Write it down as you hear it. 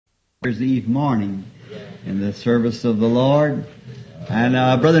Thursday Eve morning in the service of the Lord.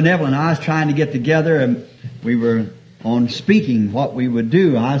 And Brother Neville and I was trying to get together, and we were on speaking what we would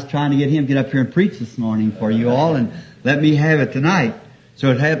do. I was trying to get him to get up here and preach this morning for you all and let me have it tonight.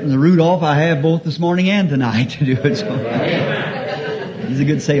 So it happens to Rudolph, I have both this morning and tonight to do it. So he's a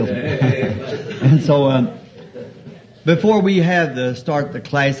good salesman. And so before we start the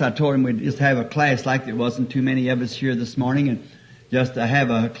class, I told him we'd just have a class like there wasn't too many of us here this morning, and just to have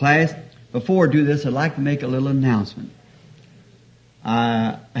a class. Before I do this, I'd like to make a little announcement. We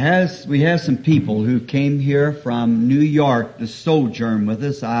have some people who came here from New York to sojourn with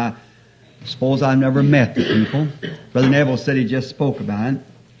us. I suppose I've never met the people. Brother Neville said he just spoke about it.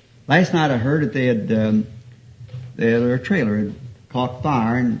 Last night I heard that their trailer had caught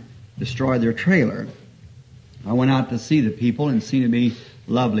fire and destroyed their trailer. I went out to see the people and seemed to be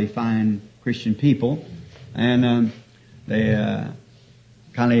lovely, fine Christian people. And they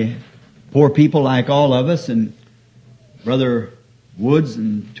kind of poor people like all of us, and Brother Woods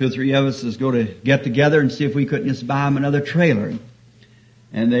and 2 or 3 of us is going to get together and see if we couldn't just buy them another trailer.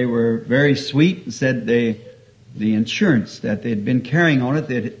 And they were very sweet and said the insurance that they'd been carrying on it,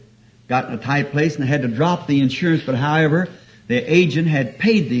 they'd gotten a tight place and they had to drop the insurance, but however, the agent had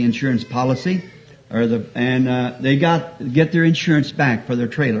paid the insurance policy, they get their insurance back for their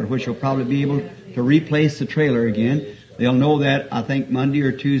trailer, which will probably be able to replace the trailer again. They'll know that, I think, Monday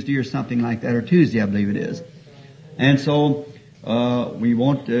or Tuesday or something like that, or Tuesday, I believe it is. And so, we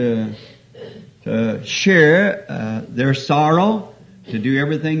want to share their sorrow, to do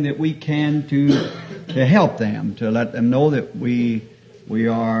everything that we can to help them, to let them know that we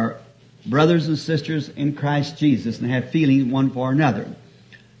are brothers and sisters in Christ Jesus and have feeling one for another.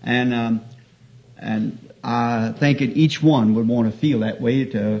 And I think that each one would want to feel that way,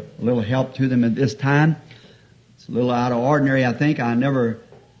 to a little help to them at this time. It's a little out of ordinary, I think. I never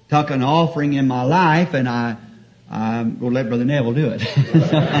took an offering in my life, and I'm going to let Brother Neville do it.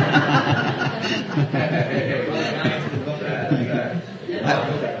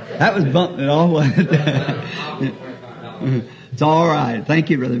 that was bumping it all, wasn't it? It's all right.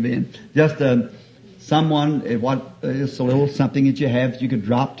 Thank you, Brother Ben. Just someone, it's a little something that you have that you could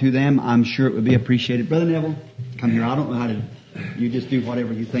drop to them. I'm sure it would be appreciated. Brother Neville, come here. I don't know how to... You just do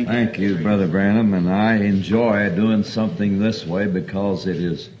whatever you think. Thank you, Brother Branham, and I enjoy doing something this way because it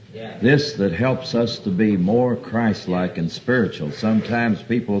is this that helps us to be more Christ-like and spiritual. Sometimes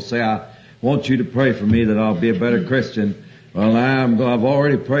people say, I want you to pray for me that I'll be a better Christian. Well, I've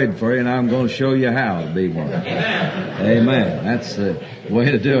already prayed for you, and I'm going to show you how to be one. Amen. That's the way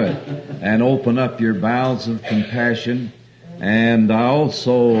to do it. And open up your bowels of compassion. And I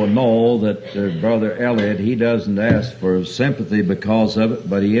also know that Brother Elliot, he doesn't ask for sympathy because of it,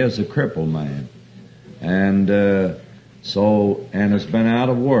 but he is a crippled man. And has been out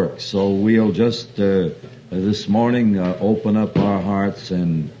of work. So we'll just, this morning, open up our hearts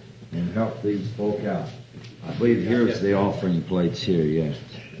and help these folk out. I believe here's the offering plates here, yes.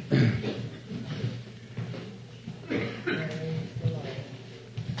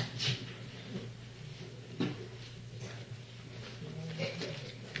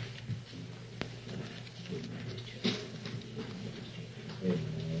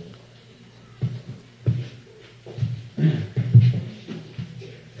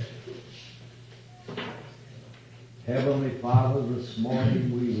 Heavenly Father, this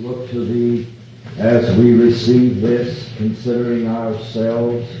morning we look to Thee as we receive this, considering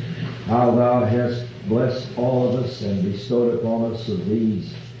ourselves, how Thou hast blessed all of us and bestowed upon us of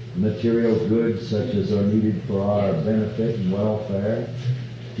these material goods such as are needed for our benefit and welfare.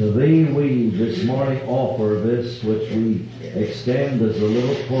 To Thee we this morning offer this which we extend as a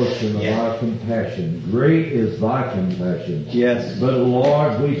little portion of our compassion. Great is Thy compassion. Yes. But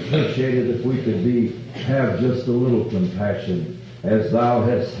Lord, we appreciate it if we could have just a little compassion, as Thou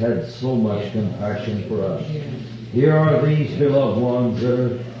hast had so much compassion for us. Here are these beloved ones that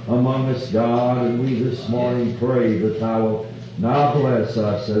are among us, God, and we this morning pray that Thou will now bless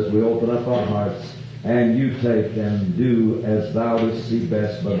us as we open up our hearts, and You take and do as Thou dost see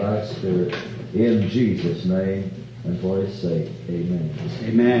best by Thy Spirit. In Jesus' name and for His sake. Amen.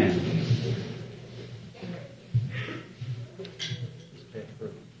 Amen.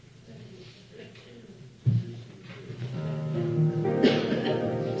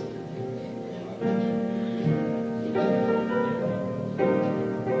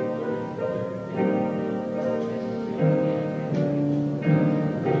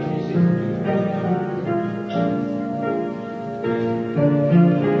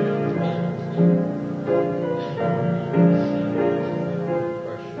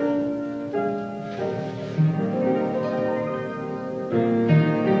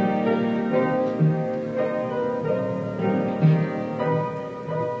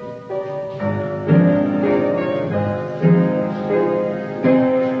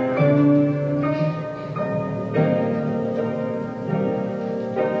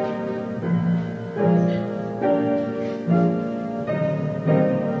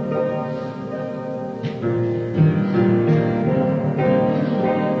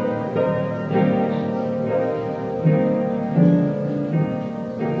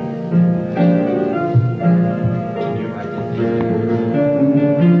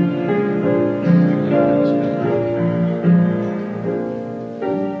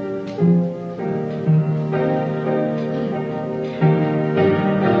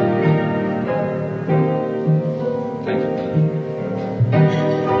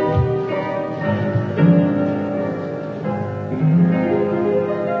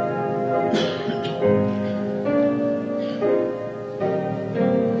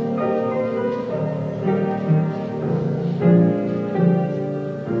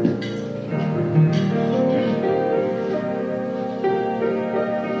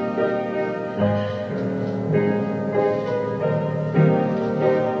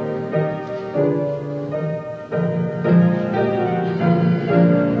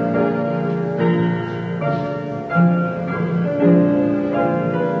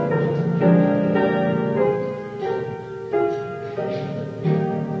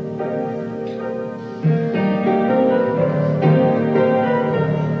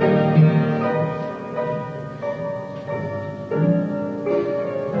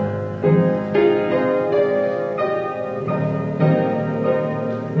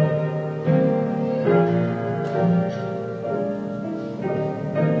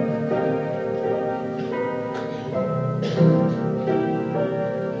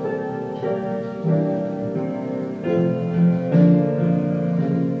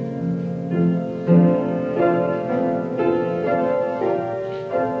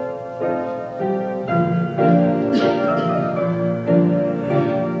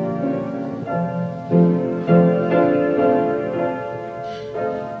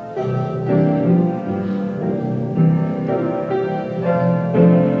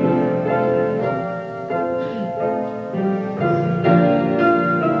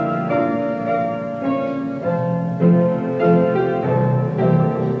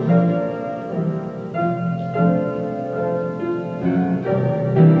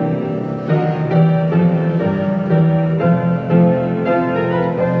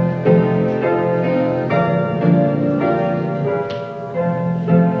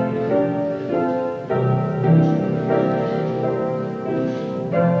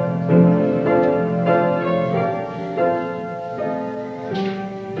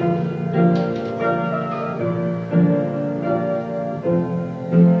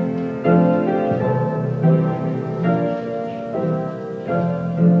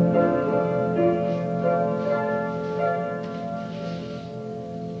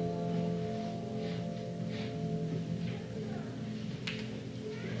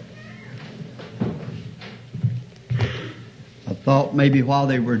 thought maybe while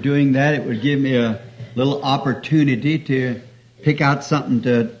they were doing that, it would give me a little opportunity to pick out something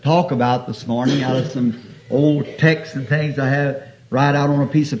to talk about this morning out of some old texts and things I have write out on a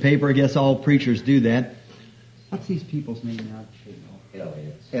piece of paper. I guess all preachers do that. What's these people's name now?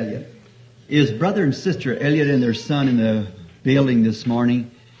 Elliot. Is brother and sister Elliot and their son in the building this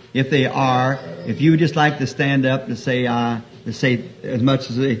morning? If they are, if you would just like to stand up to say as much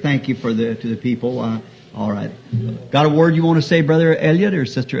as they thank you to the people. All right. Got a word you want to say, Brother Elliot or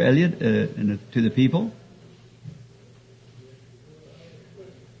Sister Elliot, to the people?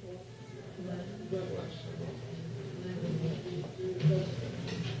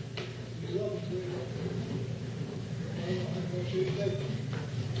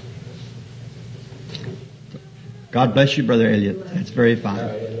 God bless you, Brother Elliot. That's very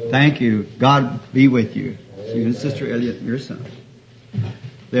fine. Thank you. God be with you. You and Sister Elliot, your son.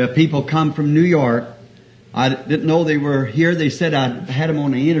 The people come from New York. I didn't know they were here. They said I had them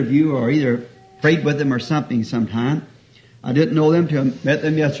on an interview or either prayed with them or something sometime. I didn't know them till I met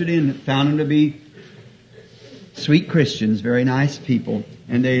them yesterday and found them to be sweet Christians, very nice people.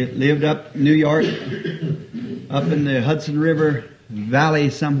 And they lived up in New York, up in the Hudson River Valley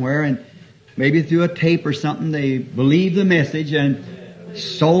somewhere, and maybe through a tape or something, they believed the message and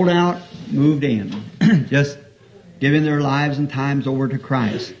sold out, moved in, just giving their lives and times over to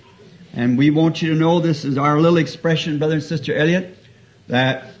Christ. And we want you to know this is our little expression, Brother and Sister Elliot,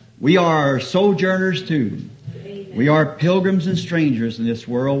 that we are sojourners too. We are pilgrims and strangers in this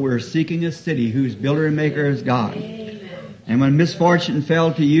world. We're seeking a city whose builder and maker is God. And when misfortune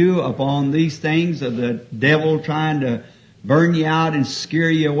fell to you upon these things of the devil trying to burn you out and scare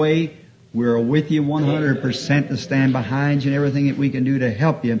you away, we're with you 100% to stand behind you and everything that we can do to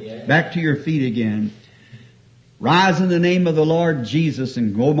help you back to your feet again. Rise in the name of the Lord Jesus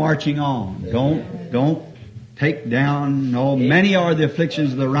and go marching on. Don't take down. No, many are the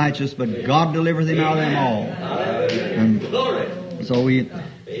afflictions of the righteous, but God delivereth him out of them all. And so we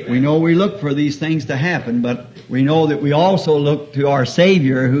know we look for these things to happen, but we know that we also look to our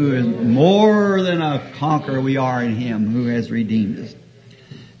Savior, who is more than a conqueror. We are in Him who has redeemed us.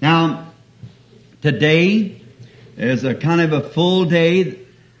 Now, today is a kind of a full day,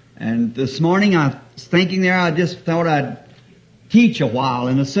 and this morning I was thinking there, I just thought I'd teach a while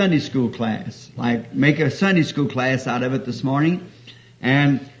in a Sunday school class, like make a Sunday school class out of it this morning.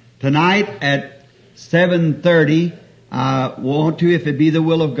 And tonight at 7:30, I want to, if it be the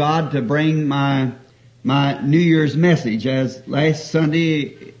will of God, to bring my New Year's message. As last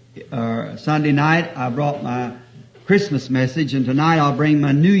Sunday night, I brought my Christmas message, and tonight I'll bring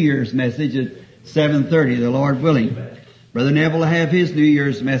my New Year's message at 7:30, the Lord willing. Brother Neville will have his New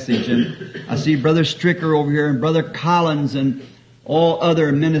Year's message, and I see Brother Stricker over here, and Brother Collins, and all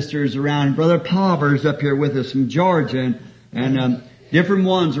other ministers around. Brother Palmer's up here with us from Georgia, and different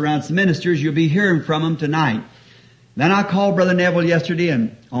ones around. Some ministers, you'll be hearing from them tonight. Then I called Brother Neville yesterday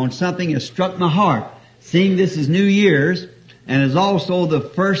and on something that struck my heart. Seeing this is New Year's, and is also the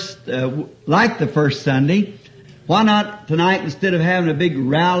first, like the first Sunday, why not tonight, instead of having a big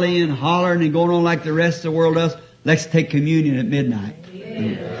rally and hollering and going on like the rest of the world does, let's take communion at midnight.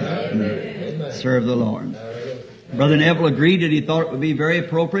 Serve the Lord. Brother Neville agreed that he thought it would be very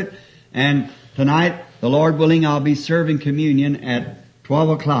appropriate, and tonight, the Lord willing, I'll be serving communion at 12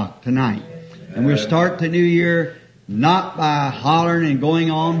 o'clock tonight. And we'll start the new year not by hollering and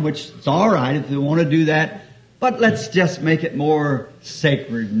going on, which is all right if you want to do that, but let's just make it more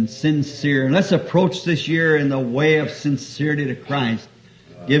sacred and sincere. And let's approach this year in the way of sincerity to Christ,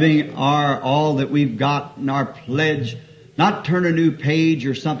 giving our all that we've got in our pledge. Not turn a new page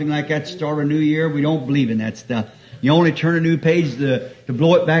or something like that, start a new year. We don't believe in that stuff. You only turn a new page to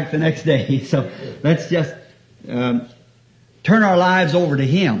blow it back the next day. So let's just turn our lives over to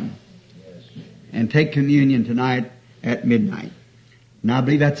Him and take communion tonight at midnight. And I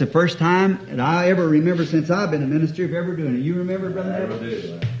believe that's the first time that I ever remember since I've been a minister of ever doing it. You remember, Brother Neville? I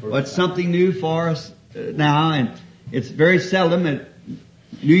do. Well, it's something new for us now, and it's very seldom that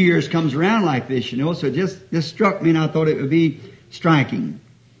New Year's comes around like this, you know, so it just struck me, and I thought it would be striking.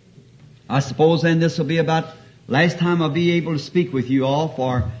 I suppose then this will be about last time I'll be able to speak with you all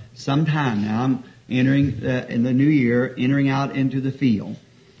for some time now. I'm entering in the new year, entering out into the field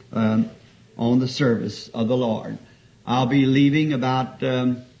on the service of the Lord. I'll be leaving about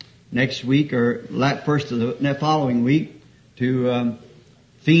next week or first of the following week to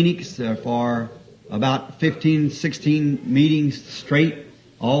Phoenix for about 15, 16 meetings straight,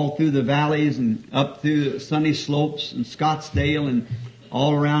 all through the valleys and up through the sunny slopes and Scottsdale and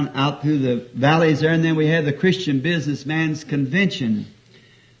all around out through the valleys there. And then we have the Christian Businessman's Convention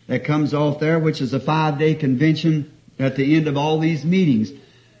that comes off there, which is a 5-day convention at the end of all these meetings.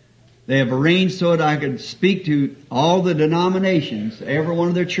 They have arranged so that I could speak to all the denominations, every one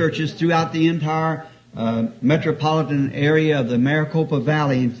of their churches throughout the entire metropolitan area of the Maricopa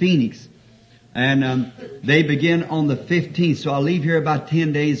Valley in Phoenix. And they begin on the 15th, so I'll leave here about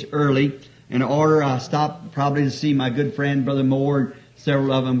 10 days early. In order, I'll stop probably to see my good friend Brother Moore,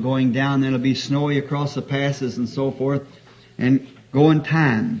 several of them going down. Then it'll be snowy across the passes and so forth, and go in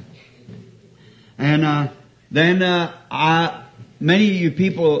time. And many of you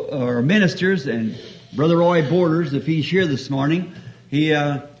people are ministers, and Brother Roy Borders, if he's here this morning, he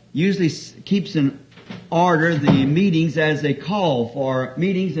usually keeps in order the meetings as they call for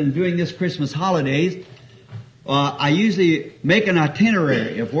meetings. And during this Christmas holidays, I usually make an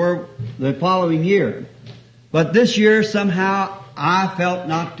itinerary of where the following year. But this year, somehow, I felt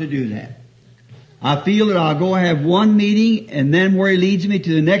not to do that. I feel that I'll go have one meeting, and then where He leads me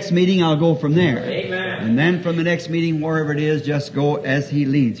to the next meeting, I'll go from there. Amen. And then from the next meeting, wherever it is, just go as He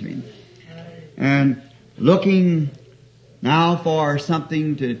leads me. And looking now for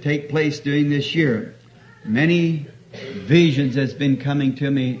something to take place during this year. Many visions has been coming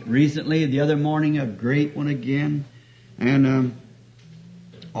to me recently. The other morning, a great one again. And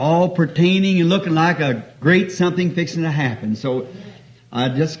all pertaining and looking like a great something fixing to happen. So I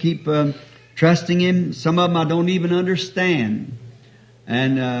just keep trusting Him. Some of them I don't even understand.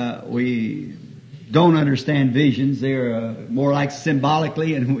 And we don't understand visions. They're more like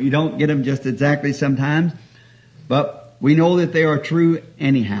symbolically, and we don't get them just exactly sometimes. But we know that they are true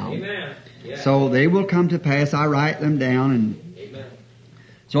anyhow. Amen. Yeah. So they will come to pass. I write them down. And Amen.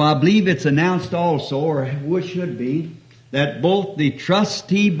 so I believe it's announced also, or what should be, that both the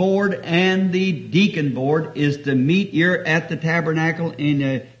trustee board and the deacon board is to meet here at the tabernacle in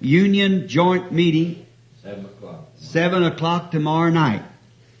a union joint meeting. 7 o'clock. 7 o'clock tomorrow night.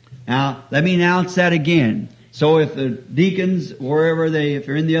 Now, let me announce that again. So if the deacons, wherever if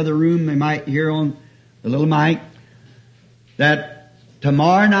they're in the other room, they might hear on the little mic, that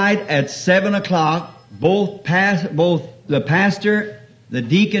tomorrow night at 7 o'clock, both the pastor, the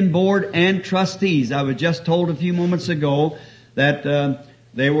deacon board, and trustees. I was just told a few moments ago that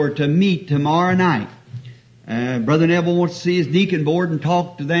they were to meet tomorrow night. Brother Neville wants to see his deacon board and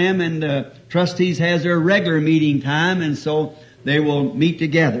talk to them, and trustees has their regular meeting time, and so they will meet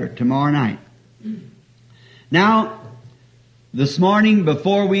together tomorrow night. Now, this morning,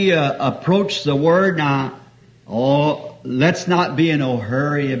 before we approach the Word, let's not be in no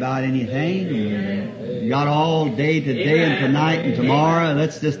hurry about anything. You got all day today and tonight and tomorrow.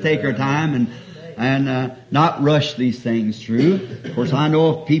 Let's just take our time and not rush these things through. Of course, I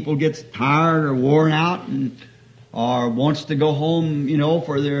know if people gets tired or worn out or wants to go home,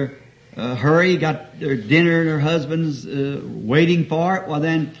 for their hurry, got their dinner, their husbands waiting for it, well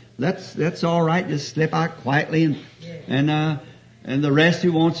then that's all right. Just slip out quietly, and the rest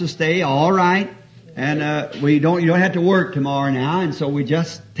who wants to stay, all right. And you don't have to work tomorrow now, and so we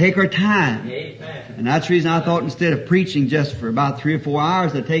just take our time. Amen. And that's the reason I thought instead of preaching just for about 3 or 4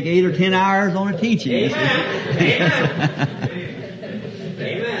 hours, to take 8 or 10 hours on a teaching. Amen. Amen.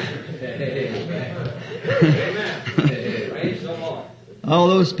 Amen. Praise the Lord. All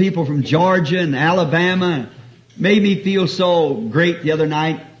those people from Georgia and Alabama made me feel so great the other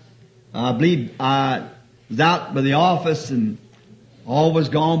night. I believe I was out by the office and all was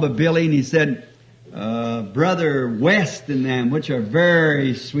gone but Billy, and he said, Brother West and them, which are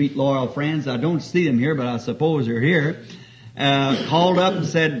very sweet, loyal friends. I don't see them here, but I suppose they're here. Called up and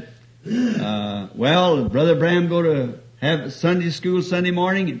said, well, Brother Branham go to have Sunday school Sunday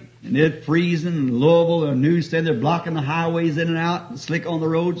morning, and it's freezing in Louisville. The news said they're blocking the highways in and out and slick on the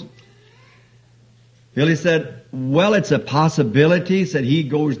roads. Billy said, well, it's a possibility. Said he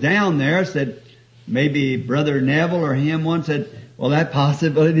goes down there. Said maybe Brother Neville or him once said, well, that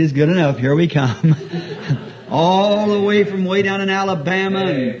possibility is good enough. Here we come. All the way from way down in Alabama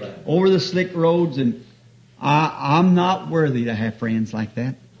and over the slick roads. And I'm not worthy to have friends like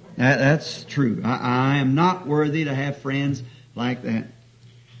that. That's true. I am not worthy to have friends like that.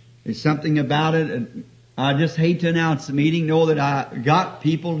 There's something about it. And I just hate to announce the meeting. Know that I got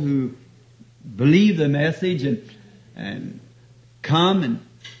people who believe the message and come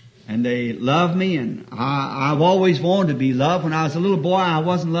and they love me, and I've always wanted to be loved. When I was a little boy, I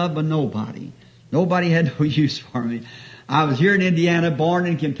wasn't loved by nobody. Nobody had no use for me. I was here in Indiana, born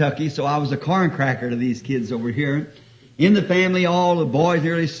in Kentucky, so I was a corn cracker to these kids over here. In the family, all the boys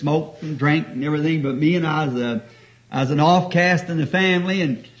nearly smoked and drank and everything, but me, and I was an offcast in the family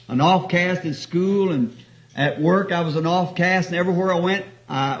and an offcast at school, and at work I was an offcast, and everywhere I went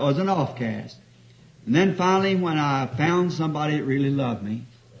I was an offcast. And then finally, when I found somebody that really loved me,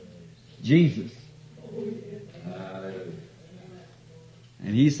 Jesus.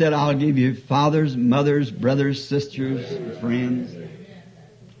 And He said, I'll give you fathers, mothers, brothers, sisters, friends.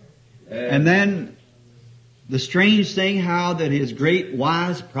 And then the strange thing, how that His great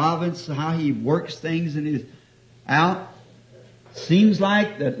wise providence, how He works things in His out, seems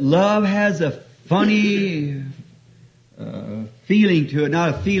like that love has a funny feeling to it. Not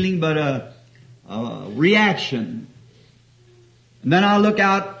a feeling, but a reaction. And then I look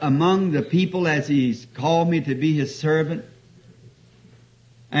out among the people as He's called me to be His servant.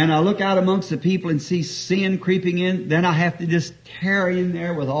 And I look out amongst the people and see sin creeping in. Then I have to just tear in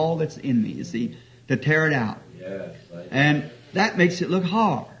there with all that's in me, you see, to tear it out. Yes, and that makes it look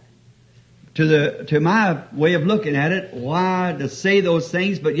hard. To my way of looking at it, why to say those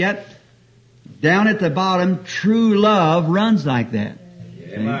things, but yet down at the bottom, true love runs like that.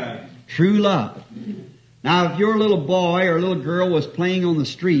 Amen. True love. Now, if your little boy or little girl was playing on the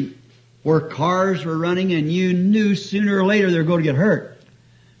street where cars were running and you knew sooner or later they were going to get hurt.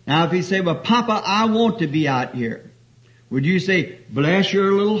 Now, if you say, well, Papa, I want to be out here. Would you say, bless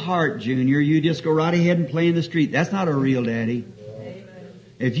your little heart, Junior, you just go right ahead and play in the street? That's not a real daddy. Amen.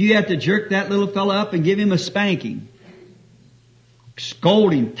 If you have to jerk that little fella up and give him a spanking,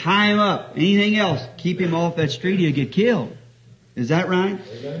 scold him, tie him up, anything else, keep him off that street, he'll get killed. Is that right?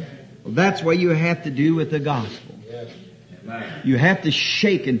 Amen. Well, that's what you have to do with the gospel. Yes. You have to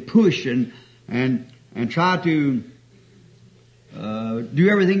shake and push and try to do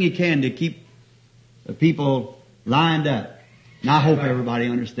everything you can to keep the people lined up. And I hope everybody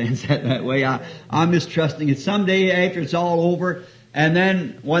understands that way. I'm just trusting it. Someday after it's all over, and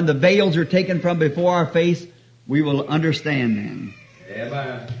then when the veils are taken from before our face, we will understand them.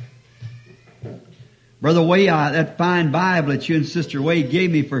 Amen. Brother Way, that fine Bible that you and Sister Way gave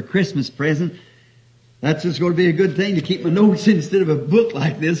me for a Christmas present, that's just going to be a good thing to keep my notes in instead of a book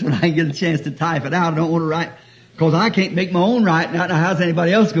like this when I get a chance to type it out. I don't want to write, because I can't make my own writing out. Now how's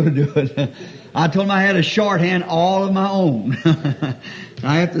anybody else going to do it? I told him I had a shorthand all of my own.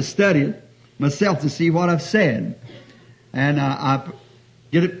 I have to study it myself to see what I've said. And I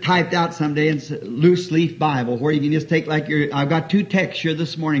get it typed out someday in a loose leaf Bible where you can just take I've got two texts here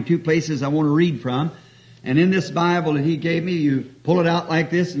this morning, two places I want to read from. And in this Bible that he gave me, you pull it out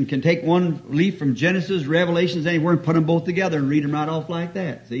like this and can take one leaf from Genesis, Revelations, anywhere and put them both together and read them right off like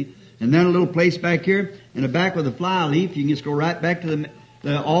that, see? And then a little place back here in the back with a fly leaf, you can just go right back to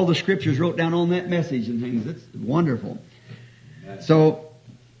all the scriptures wrote down on that message and things. It's wonderful. So,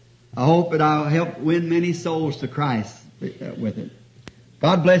 I hope that I'll help win many souls to Christ with it.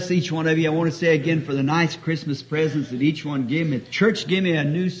 God bless each one of you. I want to say again for the nice Christmas presents that each one gave me. The church gave me a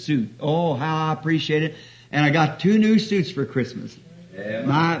new suit. Oh, how I appreciate it. And I got 2 new suits for Christmas. Yeah.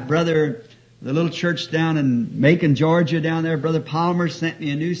 My brother, the little church down in Macon, Georgia, down there, Brother Palmer sent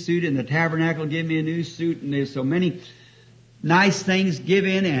me a new suit, and the Tabernacle gave me a new suit, and there's so many nice things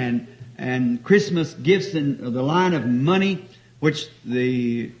given, and Christmas gifts in the line of money, which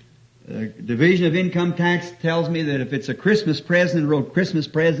the Division of Income Tax tells me that if it's a Christmas present, wrote Christmas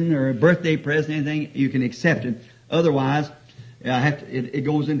present or a birthday present, anything, you can accept it. Otherwise, it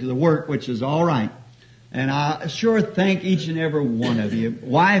goes into the work, which is all right. And I sure thank each and every one of you.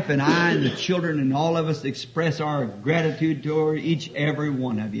 Wife and I and the children and all of us express our gratitude toward each every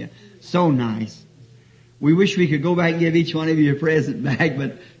one of you. So nice. We wish we could go back and give each one of you a present back,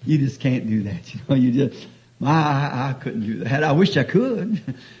 but you just can't do that. You know, you just, I couldn't do that. I wish I could,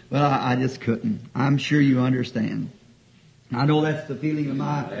 but I just couldn't. I'm sure you understand. I know that's the feeling of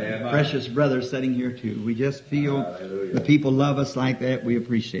my precious brothers sitting here too. We just feel the people love us like that. We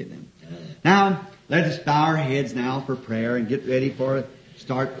appreciate them. Now, let us bow our heads now for prayer and get ready for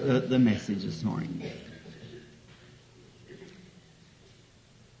start the message this morning.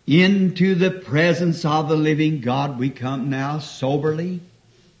 Into the presence of the living God we come now soberly.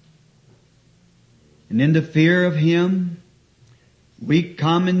 And in the fear of Him, we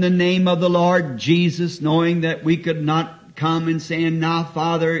come in the name of the Lord Jesus, knowing that we could not come and saying, now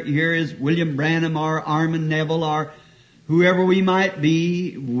Father, here is William Branham or Armin Neville or whoever we might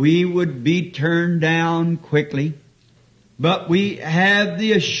be, we would be turned down quickly. But we have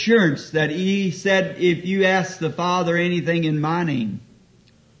the assurance that He said, if you ask the Father anything in my name,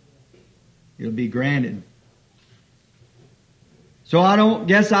 it'll be granted. So I don't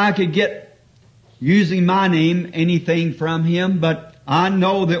guess I could get, using my name, anything from Him, but I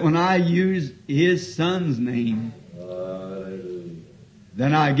know that when I use His Son's name,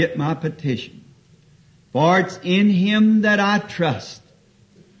 then I get my petition. For it's in Him that I trust.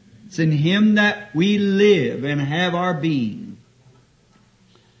 It's in Him that we live and have our being.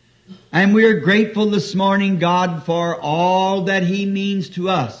 And we are grateful this morning, God, for all that He means to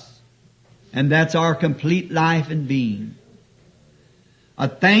us. And that's our complete life and being. I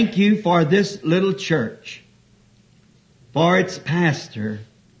thank you for this little church, for its pastor,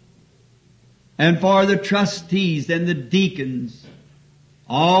 and for the trustees and the deacons,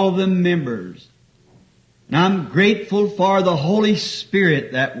 all the members. And I'm grateful for the Holy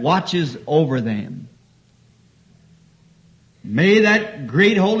Spirit that watches over them. May that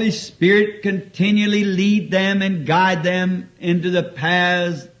great Holy Spirit continually lead them and guide them into the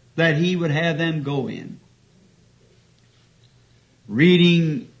paths that He would have them go in.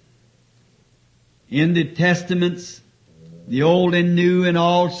 Reading in the Testaments, the Old and New, and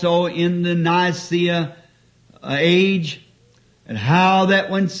also in the Nicaea age, and how that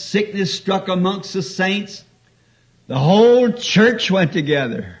when sickness struck amongst the saints, the whole church went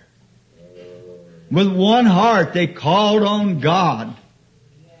together. With one heart they called on God.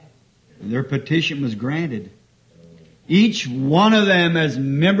 Their petition was granted. Each one of them as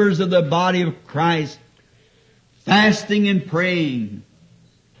members of the body of Christ, fasting and praying,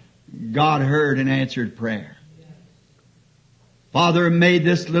 God heard and answered prayer. Father, may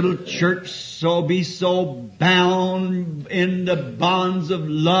this little church be so bound in the bonds of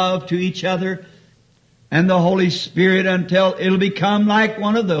love to each other and the Holy Spirit until it'll become like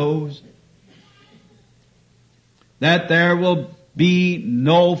one of those, that there will be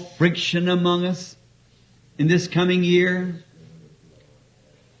no friction among us in this coming year.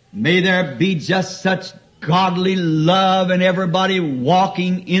 May there be just such godly love and everybody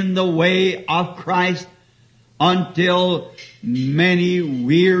walking in the way of Christ until many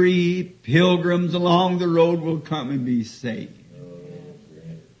weary pilgrims along the road will come and be saved.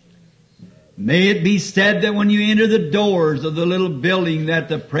 May it be said that when you enter the doors of the little building that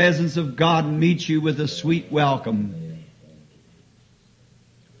the presence of God meets you with a sweet welcome.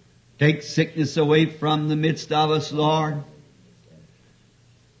 Take sickness away from the midst of us, Lord.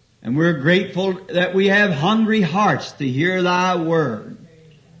 And we're grateful that we have hungry hearts to hear Thy Word.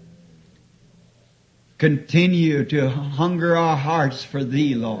 Continue to hunger our hearts for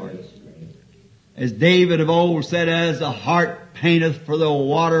Thee, Lord. As David of old said, as the hart panteth for the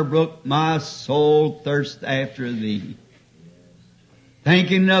water brook, my soul thirsts after Thee.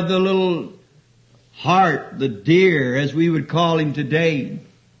 Thinking of the little hart, the deer, as we would call him today,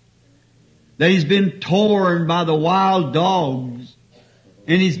 that he's been torn by the wild dogs,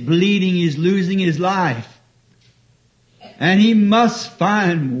 and he's bleeding, he's losing his life. And he must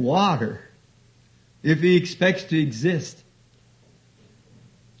find water if he expects to exist.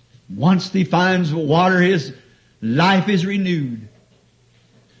 Once he finds water, his life is renewed.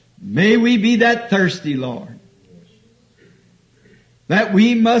 May we be that thirsty, Lord, that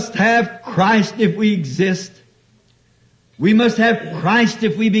we must have Christ if we exist. We must have Christ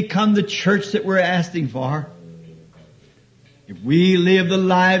if we become the church that we're asking for. If we live the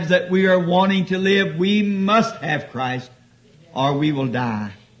lives that we are wanting to live, we must have Christ or we will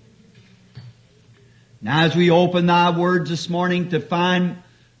die. Now as we open Thy words this morning to find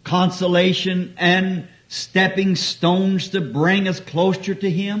consolation and stepping stones to bring us closer to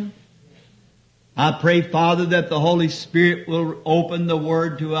Him, I pray, Father, that the Holy Spirit will open the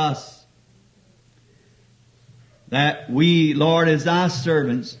Word to us, that we, Lord, as Thy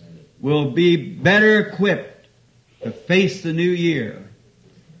servants, will be better equipped to face the new year.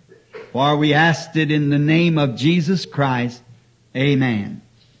 For we asked it in the name of Jesus Christ. Amen.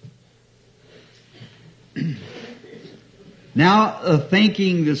 Now,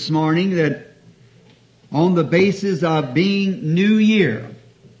 thinking this morning that on the basis of being New Year,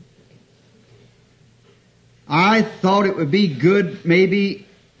 I thought it would be good maybe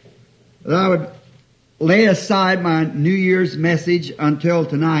that I would lay aside my New Year's message until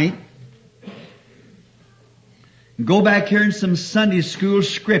tonight and go back here in some Sunday school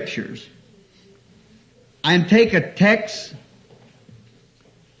scriptures and take a text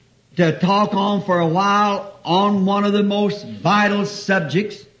to talk on for a while on one of the most vital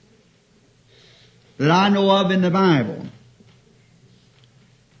subjects that I know of in the Bible.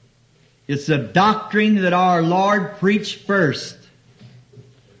 It's a doctrine that our Lord preached first.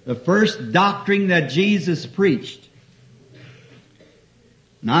 The first doctrine that Jesus preached.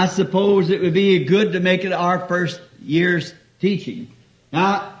 And I suppose it would be good to make it our first year's teaching.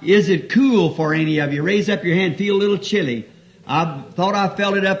 Now, is it cool for any of you? Raise up your hand. Feel a little chilly. I thought I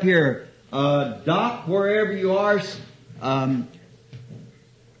felt it up here. Doc, wherever you are, kind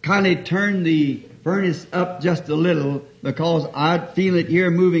of turn the furnace up just a little because I feel it here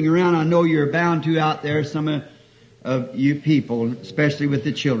moving around. I know you're bound to out there, some of you people, especially with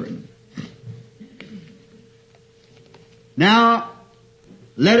the children. Now,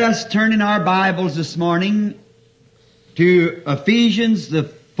 let us turn in our Bibles this morning to Ephesians,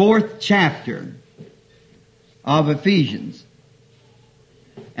 the 4th chapter of Ephesians.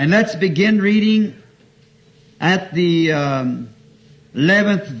 And let's begin reading at the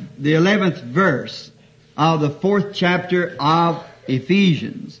 11th verse of the 4th chapter of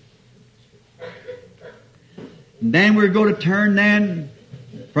Ephesians. And then we're going to turn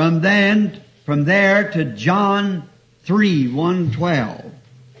from there to John 3, 1:12.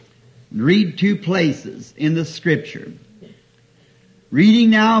 Read two places in the Scripture. Reading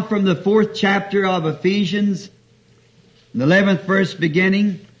now from the 4th chapter of Ephesians, the 11th verse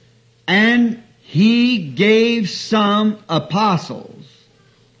beginning, and He gave some apostles,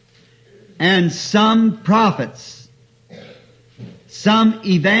 and some prophets, some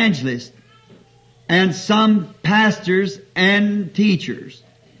evangelists, and some pastors and teachers,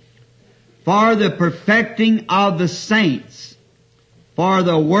 for the perfecting of the saints, for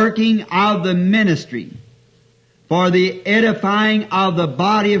the working of the ministry, for the edifying of the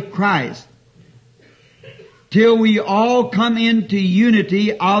body of Christ, till we all come into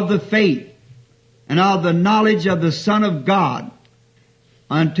unity of the faith and of the knowledge of the Son of God,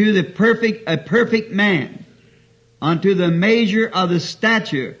 unto a perfect man, unto the measure of the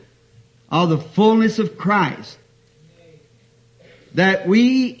stature of the fullness of Christ, that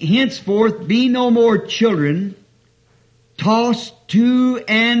we henceforth be no more children, tossed to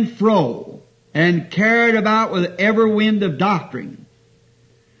and fro, and carried about with every wind of doctrine,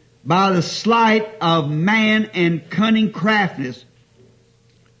 by the sleight of man and cunning craftiness,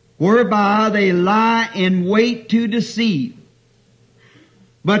 whereby they lie in wait to deceive.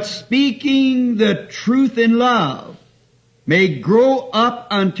 But speaking the truth in love, may grow up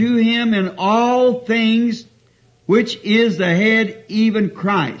unto Him in all things, which is the head, even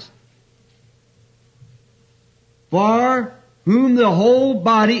Christ, for whom the whole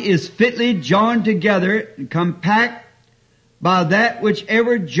body is fitly joined together and compact by that which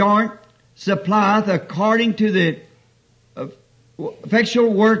every joint supplieth, according to the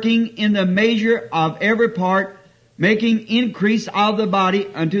effectual working in the measure of every part, making increase of the body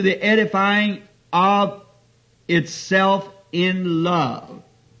unto the edifying of itself in love.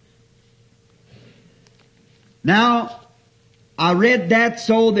 Now, I read that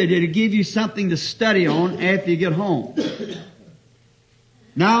so that it'll give you something to study on after you get home.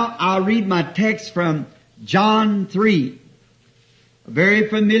 Now, I'll read my text from John 3, a very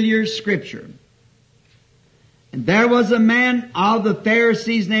familiar scripture. And there was a man of the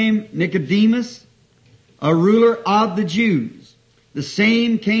Pharisees named Nicodemus, a ruler of the Jews. The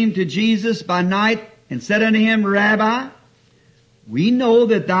same came to Jesus by night and said unto him, Rabbi, we know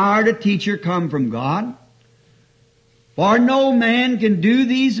that thou art a teacher come from God. For no man can do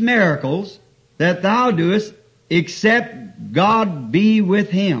these miracles that thou doest, except God be with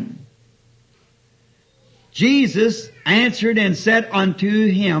him. Jesus answered and said unto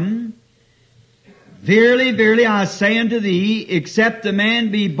him, Verily, verily, I say unto thee, except a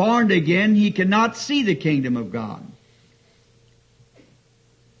man be born again, he cannot see the kingdom of God.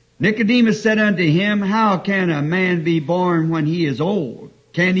 Nicodemus said unto him, How can a man be born when he is old?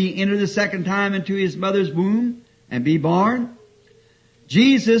 Can he enter the second time into his mother's womb and be born?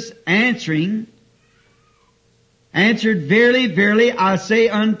 Jesus answered, Verily, verily, I say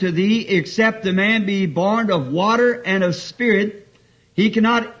unto thee, except a man be born of water and of spirit, he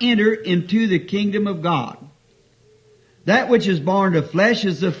cannot enter into the kingdom of God. That which is born of flesh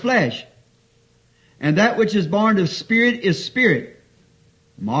is of flesh, and that which is born of spirit is spirit.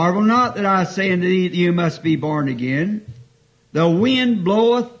 Marvel not that I say unto thee that you must be born again. The wind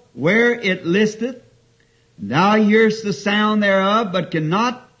bloweth where it listeth, thou hearest the sound thereof, but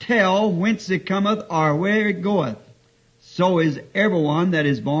cannot tell whence it cometh or where it goeth. So is everyone that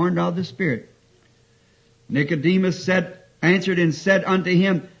is born of the Spirit. Nicodemus answered and said unto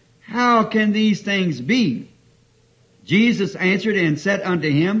him, How can these things be? Jesus answered and said unto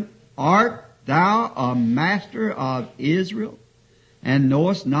him, Art thou a master of Israel, and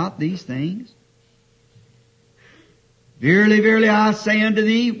knowest not these things? Verily, verily, I say unto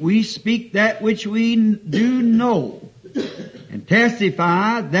thee, we speak that which we do know, and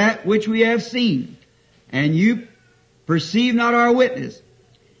testify that which we have seen, and you perceive not our witness.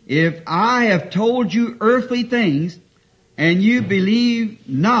 If I have told you earthly things, and you believe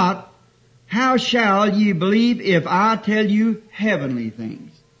not, how shall ye believe if I tell you heavenly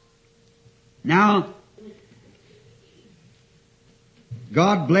things? Now,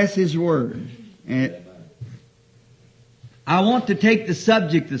 God bless His Word. And I want to take the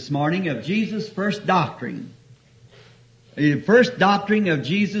subject this morning of Jesus' first doctrine. The first doctrine of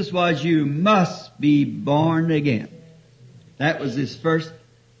Jesus was you must be born again. That was His first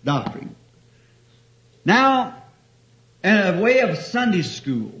doctrine. Now, in a way of Sunday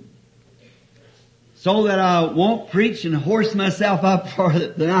school, so that I won't preach and horse myself up for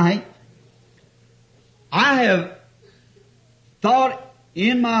the night, I have thought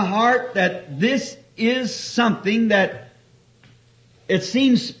in my heart that this is something that it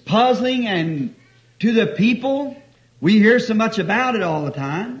seems puzzling, and to the people, we hear so much about it all the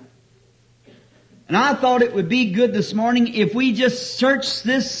time. And I thought it would be good this morning if we just search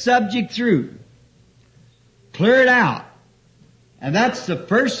this subject through, clear it out. And that's the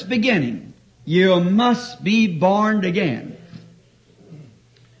first beginning. You must be born again.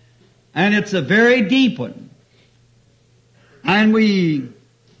 And it's a very deep one. And we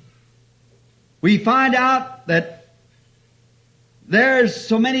find out that there's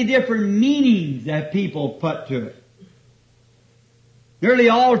so many different meanings that people put to it. Nearly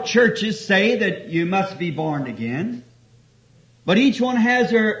all churches say that you must be born again, but each one has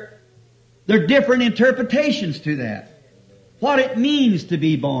their different interpretations to that. What it means to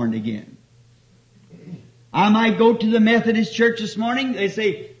be born again. I might go to the Methodist church this morning, they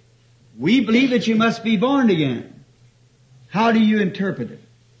say, we believe that you must be born again. How do you interpret it?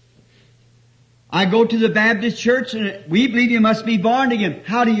 I go to the Baptist church and we believe you must be born again.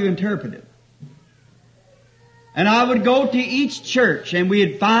 How do you interpret it? And I would go to each church and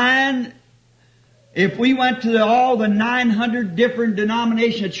we'd find, if we went to all the 900 different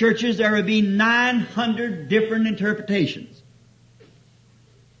denominational churches, there would be 900 different interpretations.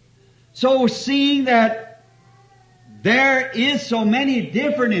 So seeing that there is so many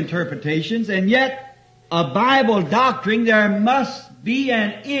different interpretations, and yet a Bible doctrine, there must be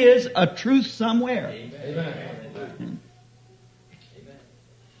and is a truth somewhere. Amen.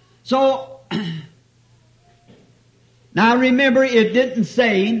 So, now remember, it didn't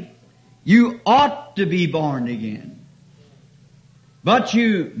say you ought to be born again, but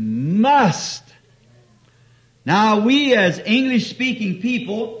you must. Now we as English-speaking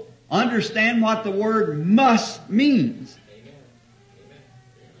people understand what the word must means.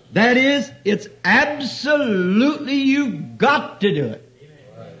 That is, it's absolutely you've got to do it.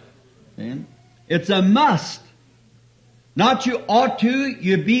 And it's a must. Not you ought to,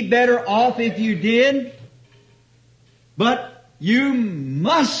 you'd be better off if you did, but you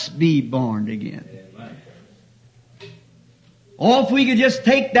must be born again. Oh, if we could just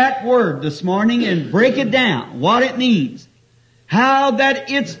take that word this morning and break it down, what it means. How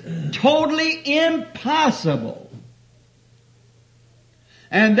that it's totally impossible.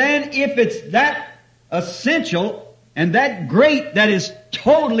 And then if it's that essential and that great that is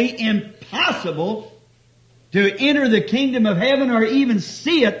totally impossible to enter the kingdom of heaven or even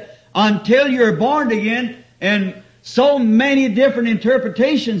see it until you're born again, and so many different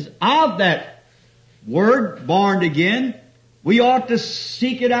interpretations of that word, born again, we ought to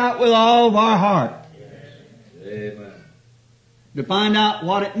seek it out with all of our heart. Amen. To find out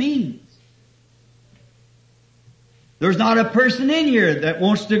what it means. There's not a person in here that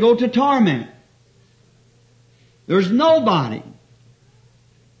wants to go to torment. There's nobody.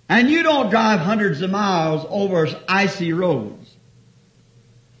 And you don't drive hundreds of miles over icy roads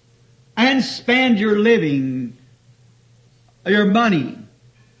and spend your living, your money,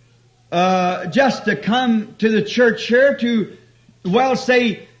 just to come to the church here to, well,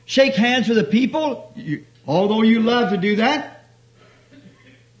 say, shake hands with the people, although you love to do that,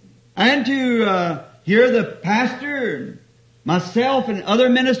 and to hear the pastor, myself, and other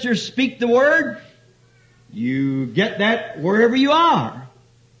ministers speak the word. You get that wherever you are.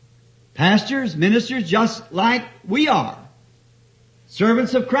 Pastors, ministers, just like we are.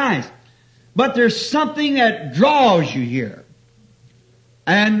 Servants of Christ. But there's something that draws you here.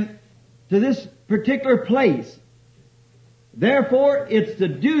 And to this particular place. Therefore, it's the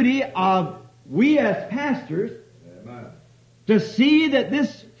duty of we as pastors to see that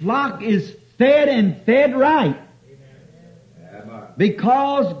this flock is fed and fed right.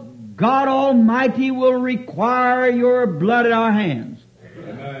 Because God Almighty will require your blood at our hands.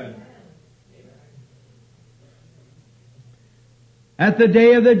 Amen. At the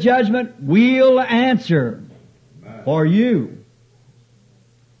day of the judgment, we'll answer for you.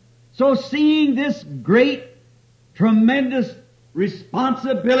 So seeing this great, tremendous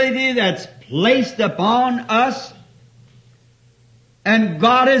responsibility that's placed upon us, and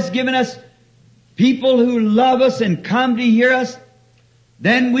God has given us people who love us and come to hear us,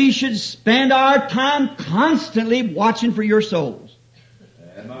 then we should spend our time constantly watching for your souls.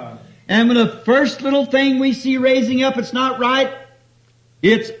 Amen. And when the first little thing we see raising up, it's not right,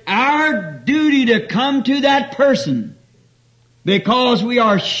 it's our duty to come to that person because we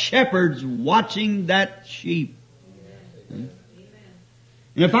are shepherds watching that sheep. And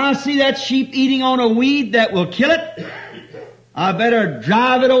if I see that sheep eating on a weed that will kill it, I better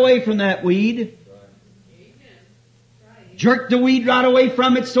drive it away from that weed jerk the weed right away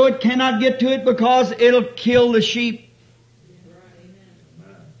from it so it cannot get to it because it'll kill the sheep.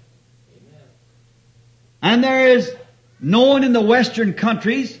 And there is known in the western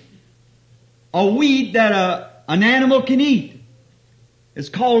countries a weed that an animal can eat. It's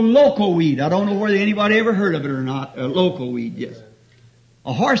called loco weed. I don't know whether anybody ever heard of it or not. Loco weed, yes.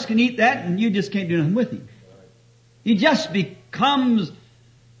 A horse can eat that and you just can't do nothing with him. He just becomes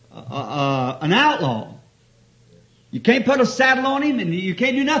an outlaw. You can't put a saddle on him and you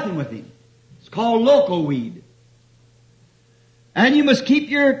can't do nothing with him. It's called loco weed. And you must keep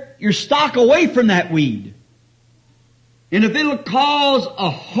your stock away from that weed. And if it'll cause a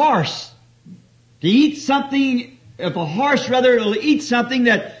horse to eat something, if a horse rather will eat something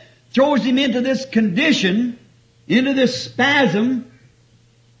that throws him into this condition, into this spasm,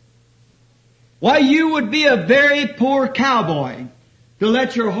 why you would be a very poor cowboy to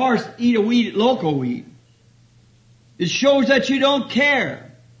let your horse eat a weed, loco weed. It shows that you don't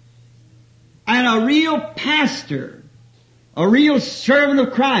care. And a real pastor, a real servant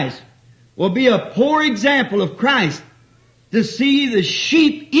of Christ, will be a poor example of Christ to see the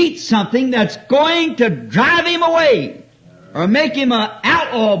sheep eat something that's going to drive him away or make him an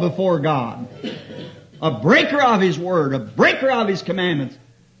outlaw before God, a breaker of His Word, a breaker of His commandments.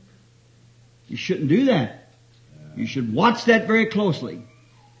 You shouldn't do that. You should watch that very closely.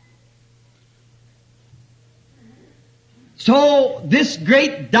 So, this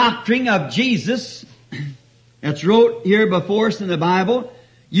great doctrine of Jesus that's wrote here before us in the Bible,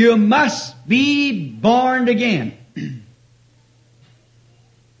 you must be born again.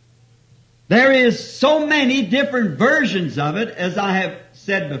 There is so many different versions of it, as I have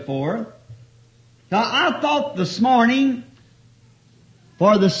said before. Now, I thought this morning,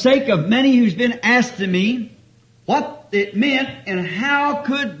 for the sake of many who's been asking me what it meant and how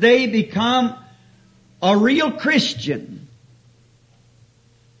could they become a real Christian,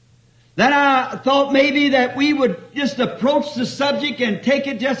 that I thought maybe that we would just approach the subject and take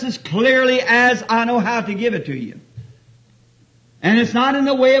it just as clearly as I know how to give it to you. And it's not in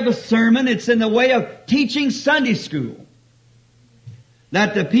the way of a sermon, it's in the way of teaching Sunday school,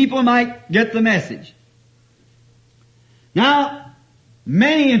 that the people might get the message. Now,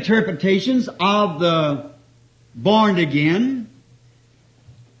 many interpretations of the born again,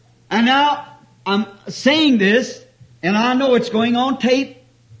 and now I'm saying this, and I know it's going on tape,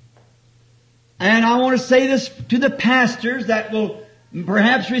 and I want to say this to the pastors that will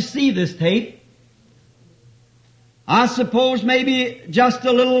perhaps receive this tape. I suppose maybe just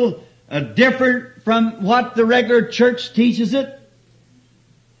a little different from what the regular church teaches it.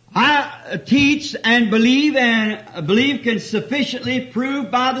 I teach and believe can sufficiently prove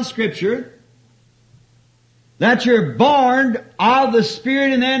by the Scripture that you're born of the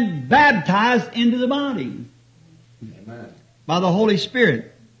Spirit and then baptized into the body. Amen. By the Holy Spirit.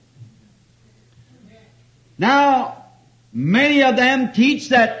 Now, many of them teach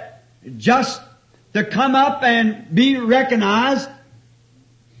that just to come up and be recognized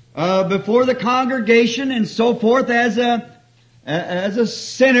before the congregation and so forth as a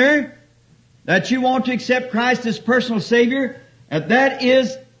sinner, that you want to accept Christ as personal Savior, that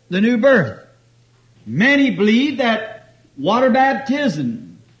is the new birth. Many believe that water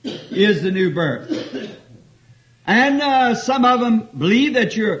baptism is the new birth. And some of them believe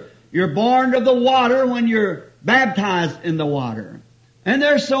that you're born of the water when you're baptized in the water. And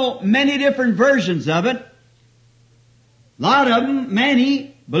there's so many different versions of it. A lot of them,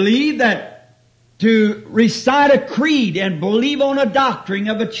 many, believe that to recite a creed and believe on a doctrine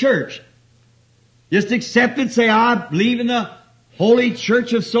of a church, just accept it, say, I believe in the Holy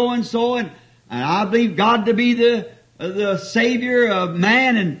Church of so-and-so, and I believe God to be the Savior of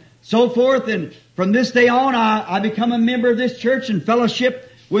man, and so forth, and from this day on I become a member of this church and fellowship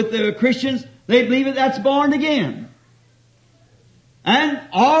with the Christians. They believe that that's born again. And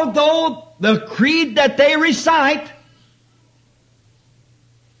although the creed that they recite,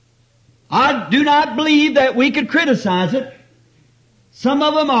 I do not believe that we could criticize it. Some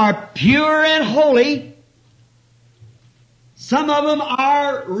of them are pure and holy. Some of them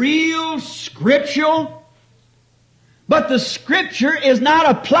are real scriptural. But the Scripture is not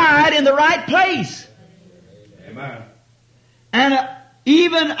applied in the right place. Amen. And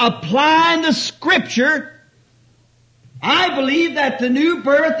even applying the Scripture, I believe that the new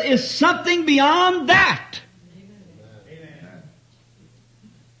birth is something beyond that. Amen.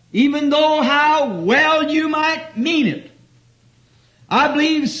 Even though how well you might mean it, I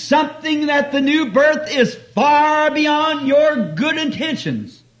believe something that the new birth is far beyond your good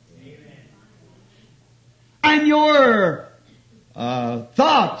intentions. Amen. And your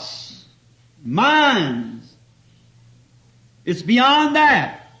thoughts, minds, It's beyond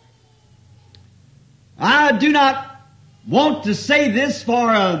that. I do not want to say this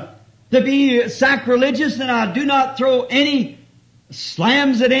to be sacrilegious, and I do not throw any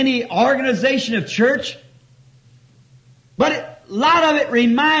slams at any organization of church. But a lot of it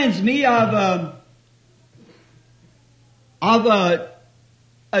reminds me of a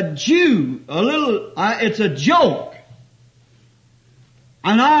Jew. It's a joke.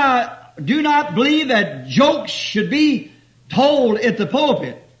 And I do not believe that jokes should be told at the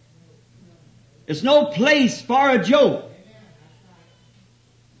pulpit. It's no place for a joke.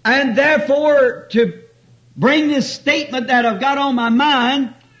 And therefore, to bring this statement that I've got on my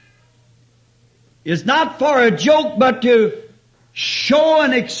mind is not for a joke, but to show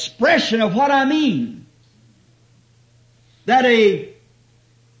an expression of what I mean. That a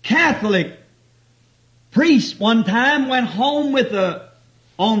Catholic priest one time went home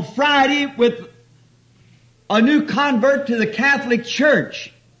on Friday with a new convert to the Catholic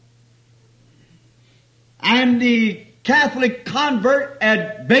Church. And the Catholic convert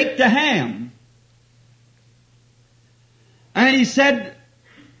had baked a ham. And he said,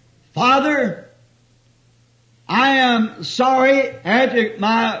 "Father, I am sorry, after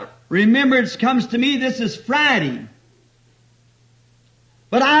my remembrance comes to me, this is Friday.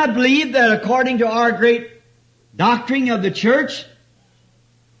 But I believe that according to our great doctrine of the church,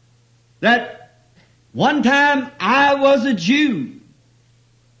 that one time I was a Jew.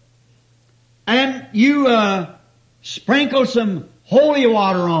 And you sprinkled some holy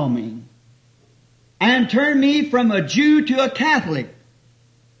water on me and turned me from a Jew to a Catholic.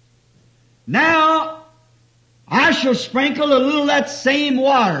 Now I shall sprinkle a little of that same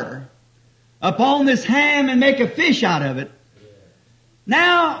water upon this ham and make a fish out of it."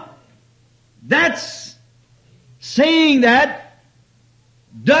 Now, that's saying that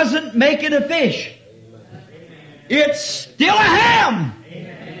doesn't make it a fish. It's still a ham.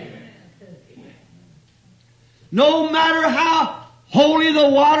 No matter how holy the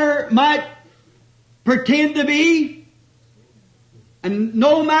water might pretend to be, and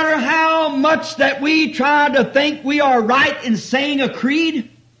no matter how much that we try to think we are right in saying a creed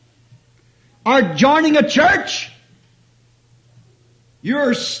or joining a church,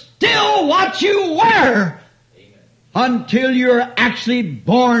 you're still what you were until you're actually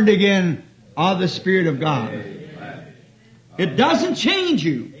born again of the Spirit of God. It doesn't change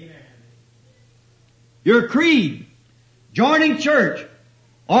you. Your creed, joining church,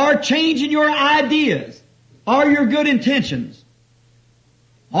 or changing your ideas, or your good intentions,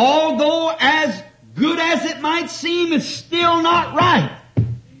 although as good as it might seem, it's still not right.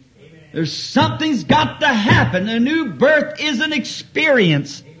 There's something's got to happen. A new birth is an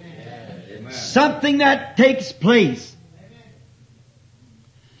experience. Amen. Something that takes place.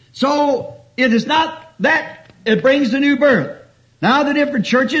 So, it is not that it brings the new birth. Now the different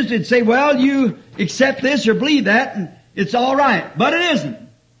churches would say, well, you accept this or believe that, and it's all right. But it isn't.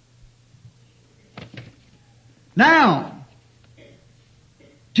 Now,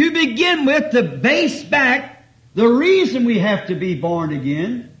 to begin with, to base back, the reason we have to be born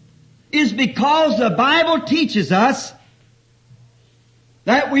again is because the Bible teaches us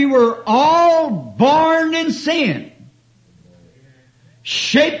that we were all born in sin,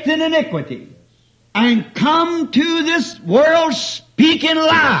 shaped in iniquity, and come to this world speaking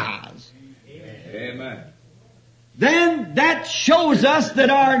lies. Amen. Then that shows us that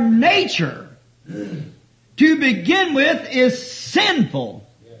our nature, to begin with, is sinful.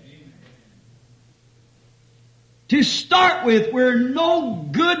 To start with, we're no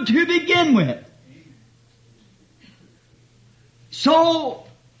good to begin with. So,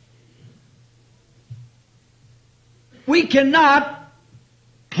 we cannot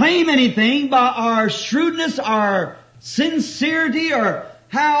claim anything by our shrewdness, our sincerity, or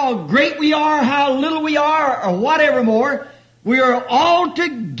how great we are, how little we are, or whatever more. We are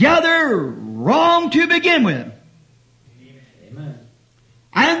altogether wrong to begin with. Amen.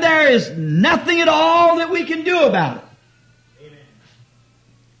 And there is nothing at all that we can do about it. Amen.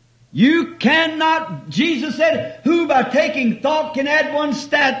 You cannot, Jesus said, who by taking thought can add one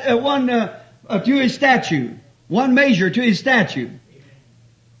to his statue, one measure to his statue.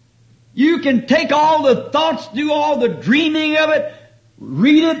 You can take all the thoughts, do all the dreaming of it,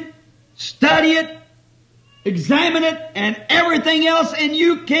 read it, study it, examine it, and everything else, and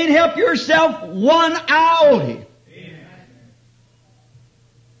you can't help yourself one iota.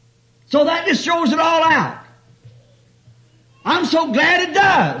 So that just throws it all out. I'm so glad it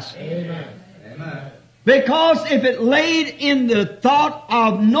does. Amen. Amen. Because if it laid in the thought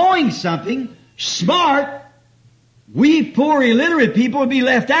of knowing something smart, we poor illiterate people would be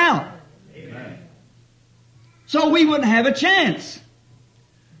left out. Amen. So we wouldn't have a chance.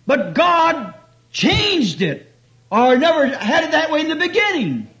 But God changed it, or never had it that way in the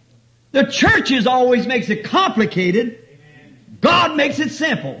beginning. The churches always makes it complicated. God makes it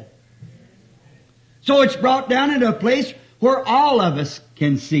simple. So it's brought down into a place where all of us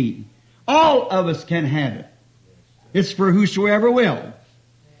can see. All of us can have it. It's for whosoever will.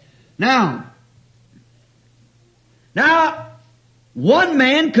 Now, one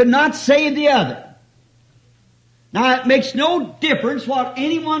man could not save the other. Now, it makes no difference what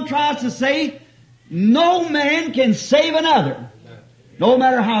anyone tries to say. No man can save another. No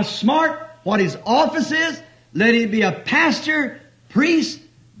matter how smart, what his office is, let him be a pastor, priest,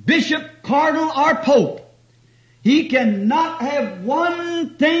 bishop, cardinal, or pope. He cannot have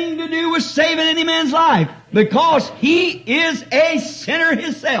one thing to do with saving any man's life, because he is a sinner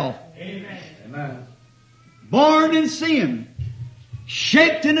himself. Amen. Born in sin,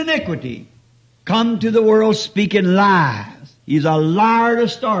 shaped in iniquity, come to the world speaking lies. He's a liar to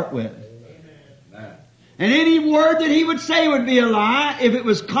start with. And any word that he would say would be a lie if it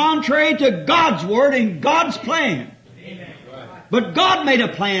was contrary to God's word and God's plan. But God made a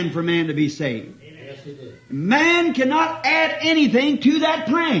plan for man to be saved. Man cannot add anything to that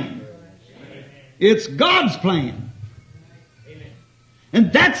plan. It's God's plan.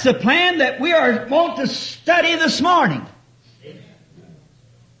 And that's the plan that we want to study this morning.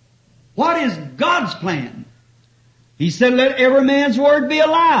 What is God's plan? He said, let every man's word be a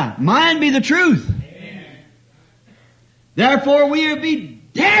lie. Mine be the truth. Therefore we will be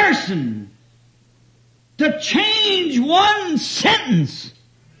daresome to change one sentence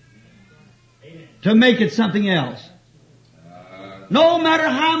to make it something else. No matter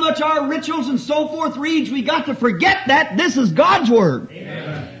how much our rituals and so forth reads, we got to forget that this is God's Word.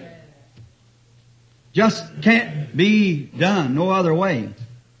 Amen. Just can't be done no other way.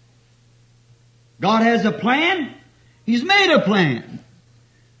 God has a plan. He's made a plan.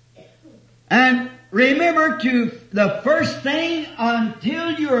 And remember, the first thing,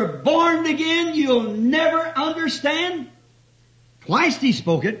 until you're born again, you'll never understand. Twice He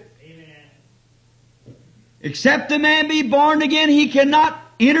spoke it. Except a man be born again, he cannot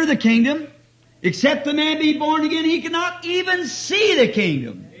enter the kingdom. Except a man be born again, he cannot even see the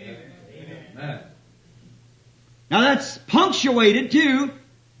kingdom. Amen. Now that's punctuated too.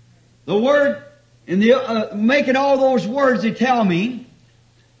 The word, in the making all those words, they tell me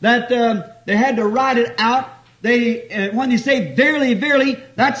that they had to write it out. When they say verily, verily,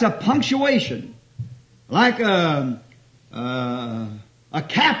 that's a punctuation, like a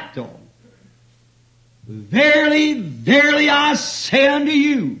capital. Verily, verily, I say unto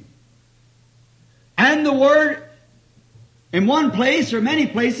you. And the word, in one place or many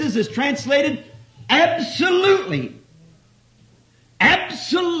places, is translated absolutely.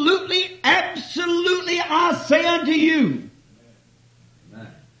 Absolutely, absolutely, I say unto you.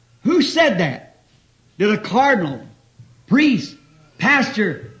 Who said that? Did a cardinal, priest,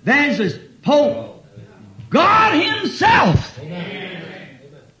 pastor, evangelist, pope? God Himself. Amen.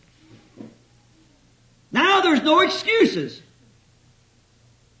 Now there's no excuses.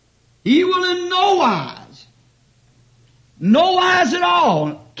 He will in no wise at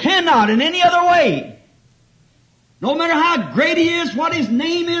all, cannot in any other way. No matter how great He is, what His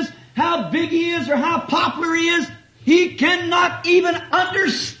name is, how big He is, or how popular He is, He cannot even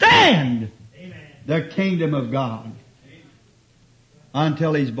understand the kingdom of God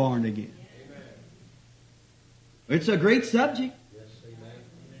until He's born again. It's a great subject.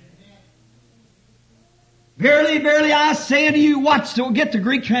 Verily, verily, I say unto you, watch, so get the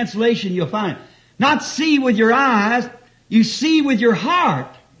Greek translation, you'll find it. Not see with your eyes, you see with your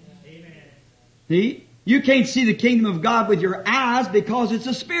heart. Amen. See? You can't see the kingdom of God with your eyes because it's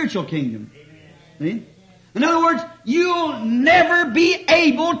a spiritual kingdom. Amen. See? In other words, you'll never be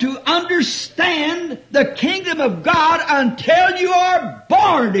able to understand the kingdom of God until you are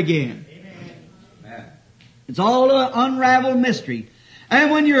born again. Amen. It's all an unraveled mystery.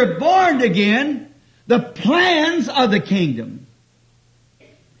 And when you're born again, the plans of the kingdom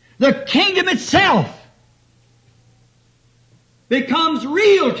itself becomes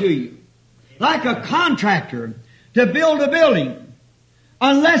real to you. Like a contractor to build a building.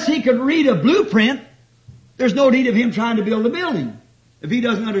 Unless he could read a blueprint, there's no need of him trying to build a building if he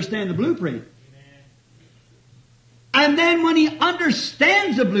doesn't understand the blueprint. And then when he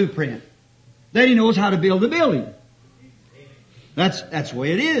understands the blueprint, then he knows how to build the building. That's the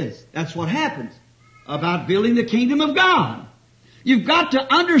way it is. That's what happens about building the kingdom of God. You've got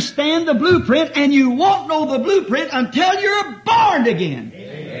to understand the blueprint, and you won't know the blueprint until you're born again.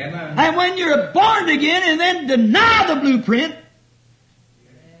 Amen. And when you're born again and then deny the blueprint,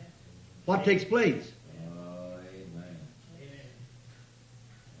 what takes place?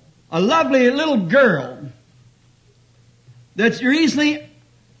 a lovely little girl that's recently,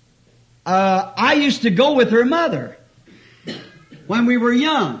 I used to go with her mother when we were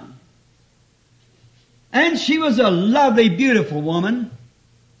young. And she was a lovely, beautiful woman.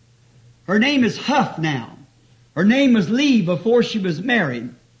 Her name is Huff now. Her name was Lee before she was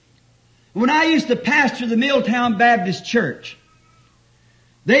married. When I used to pastor the Milltown Baptist Church,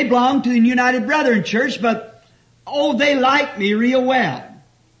 they belonged to the United Brethren Church, but, they liked me real well.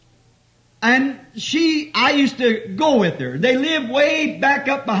 And I used to go with her. They lived way back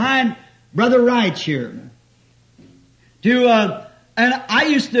up behind Brother Wright's here. And I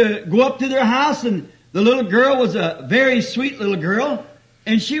used to go up to their house, and the little girl was a very sweet little girl,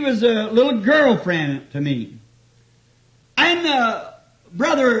 and she was a little girlfriend to me. And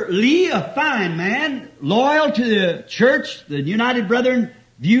Brother Lee, a fine man, loyal to the church, the United Brethren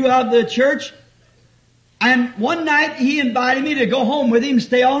view of the church. And one night he invited me to go home with him and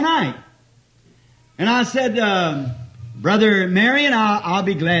stay all night. And I said, Brother Marion, I'll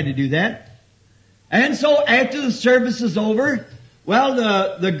be glad to do that. And so after the service is over,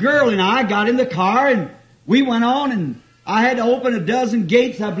 the girl and I got in the car and we went on, and I had to open a dozen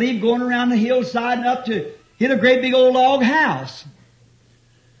gates, I believe, going around the hillside and up to hit a great big old log house.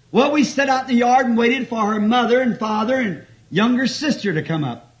 Well, we sat out in the yard and waited for her mother and father and younger sister to come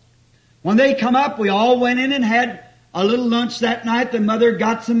up. When they come up, we all went in and had a little lunch that night. The mother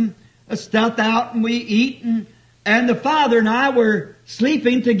got some stuff out and we eat, and the father and I were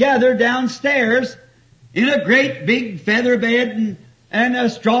sleeping together downstairs in a great big feather bed and a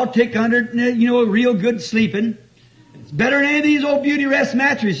straw tick under it, and, a real good sleeping. It's better than any of these old beauty rest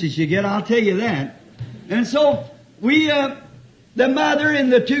mattresses you get, I'll tell you that. And so we, the mother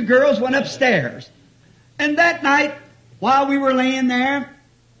and the two girls went upstairs. And that night, while we were laying there,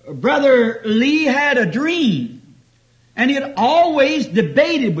 Brother Lee had a dream. And he had always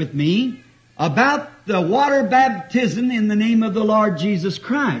debated with me about the water baptism in the name of the Lord Jesus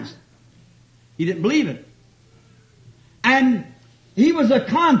Christ. He didn't believe it. And he was a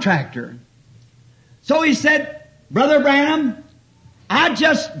contractor. So he said, Brother Branham, I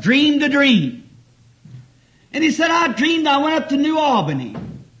just dreamed a dream. And he said, I dreamed I went up to New Albany,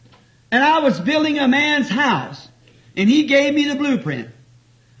 and I was building a man's house, and he gave me the blueprint.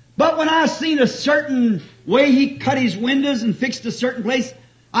 But when I seen a certain way he cut his windows and fixed a certain place,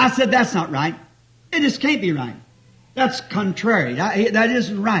 I said, that's not right. It just can't be right. That's contrary. That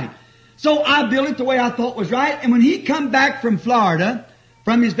isn't right. So I built it the way I thought was right, and when he come back from Florida,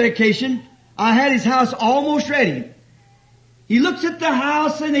 from his vacation, I had his house almost ready. He looks at the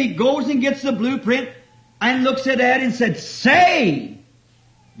house, and he goes and gets the blueprint, and looks at that and said, say,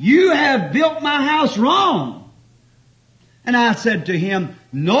 you have built my house wrong. And I said to him,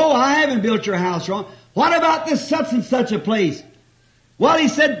 no, I haven't built your house wrong. What about this such and such a place? Well, he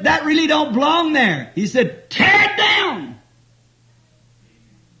said, that really don't belong there. He said, tear it down.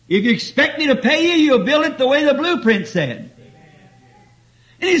 If you expect me to pay you, you'll build it the way the blueprint said.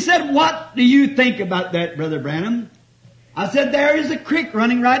 And he said, what do you think about that, Brother Branham? I said, there is a creek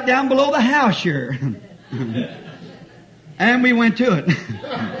running right down below the house here. And we went to it.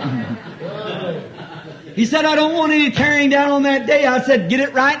 He said, I don't want any tearing down on that day. I said, get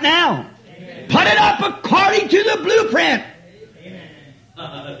it right now. Put it up according to the blueprint.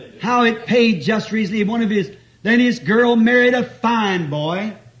 How it paid just recently. Then his girl married a fine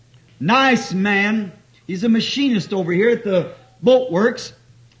boy. Nice man. He's a machinist over here at the boat works.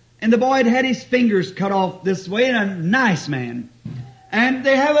 And the boy had had his fingers cut off this way, and a nice man. And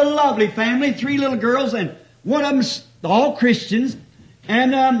they have a lovely family, 3 little girls, and one of them's all Christians.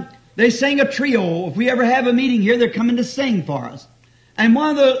 And they sang a trio. If we ever have a meeting here, they're coming to sing for us. And one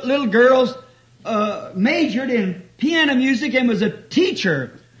of the little girls majored in piano music and was a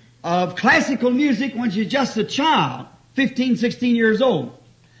teacher of classical music when she was just a child, 15, 16 years old.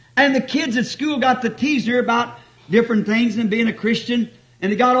 And the kids at school got to tease her about different things and being a Christian,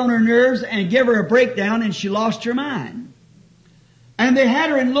 and it got on her nerves and gave her a breakdown, and she lost her mind. And they had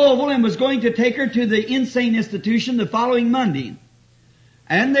her in Louisville and was going to take her to the insane institution the following Monday.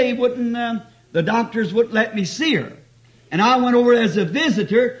 And they wouldn't, the doctors wouldn't let me see her. And I went over as a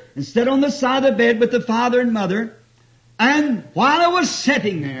visitor and sat on the side of the bed with the father and mother. And while I was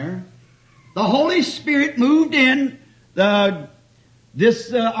sitting there, the Holy Spirit moved in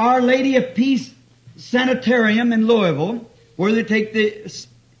this Our Lady of Peace Sanitarium in Louisville, where they take the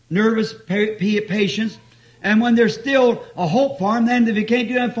nervous patients. And when there's still a hope for them, then if they can't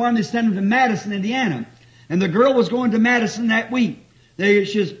do that for them, they send them to Madison, Indiana. And the girl was going to Madison that week.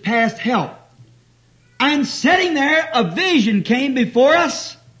 She was past help. And sitting there, a vision came before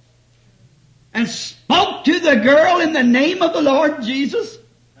us and spoke to the girl in the name of the Lord Jesus.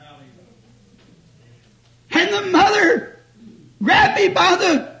 And the mother grabbed me by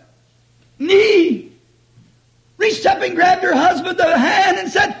the knee, reached up and grabbed her husband the hand and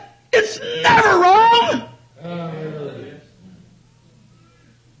said, "It's never wrong."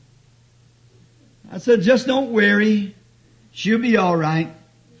 I said, "Just don't worry. She'll be all right."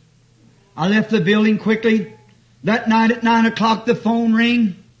 I left the building quickly. That night at 9 o'clock the phone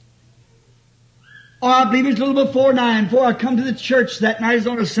rang. Oh, I believe it was a little before 9, before I come to the church that night. It was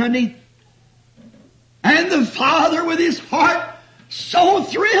on a Sunday. And the father with his heart so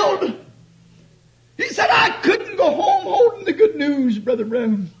thrilled. He said, "I couldn't go home holding the good news, Brother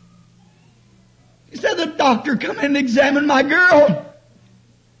Branham." He said, "The doctor come in and examined my girl.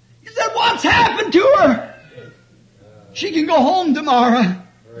 He said, what's happened to her? She can go home tomorrow."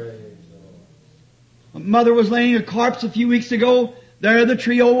 My mother was laying a corpse a few weeks ago. There the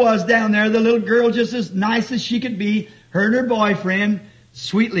trio was down there. The little girl just as nice as she could be. Her and her boyfriend,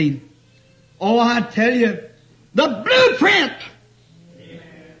 sweetly. Oh, I tell you, the blueprint,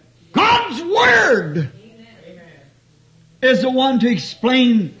 God's Word, is the one to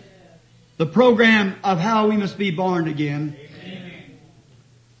explain the program of how we must be born again.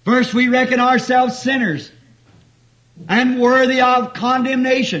 First, we reckon ourselves sinners and worthy of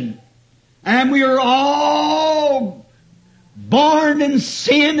condemnation. And we are all born in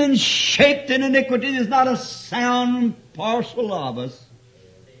sin and shaped in iniquity. There's not a sound parcel of us.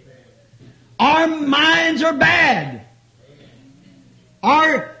 Our minds are bad.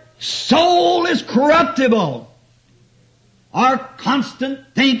 Our soul is corruptible. Our constant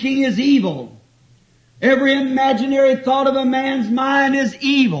thinking is evil. Every imaginary thought of a man's mind is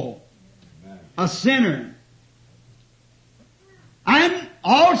evil. A sinner. And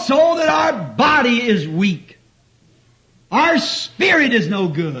also that our body is weak. Our spirit is no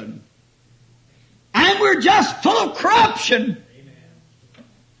good. And we're just full of corruption.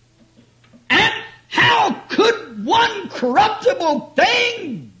 And how could one corruptible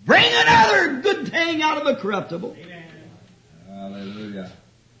thing bring another good thing out of a corruptible? Hallelujah.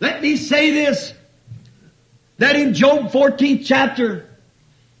 Let me say this, that in Job 14th chapter,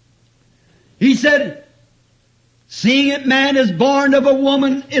 he said, "Seeing that man is born of a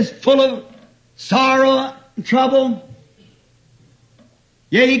woman is full of sorrow and trouble.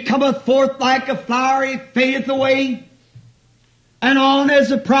 Yet he cometh forth like a flower, he fadeth away." And on as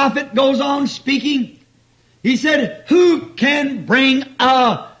the prophet goes on speaking, he said, "Who can bring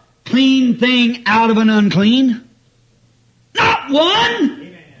a clean thing out of an unclean? Not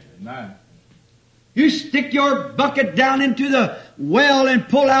one." Amen. You stick your bucket down into the well and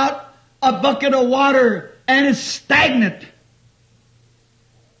pull out a bucket of water and it's stagnant.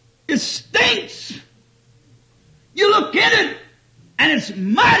 It stinks. You look in it and it's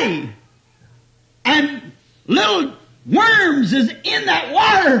muddy. And little worms is in that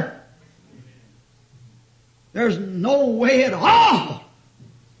water. There's no way at all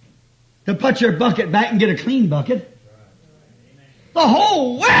to put your bucket back and get a clean bucket. The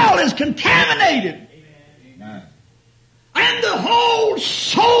whole well is contaminated. Amen. And the whole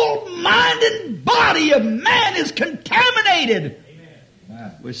soul, mind, and body of man is contaminated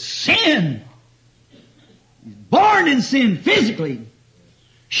Amen. with sin. He's born in sin physically,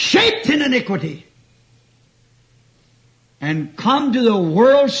 shaped in iniquity, and come to the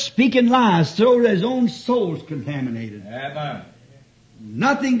world speaking lies so that his own soul's contaminated. Amen.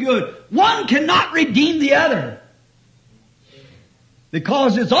 Nothing good. One cannot redeem the other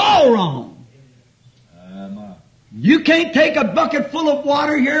because it's all wrong. Amen. You can't take a bucket full of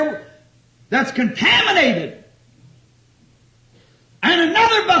water here that's contaminated and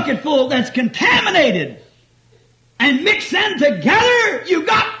another bucket full that's contaminated and mix them together, you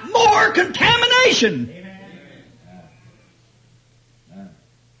got more contamination.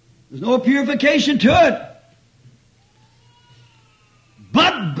 There's no purification to it.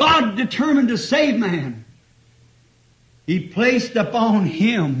 But God determined to save man. He placed upon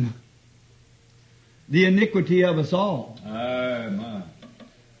him the iniquity of us all. Amen.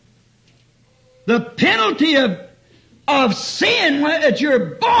 The penalty of sin that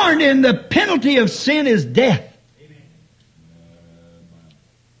you're born in, the penalty of sin is death.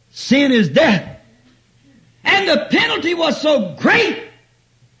 Sin is death. And the penalty was so great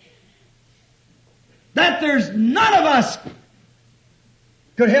that there's none of us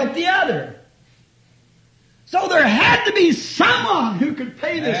could help the other. So there had to be someone who could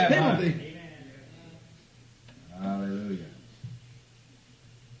pay this penalty. Hallelujah.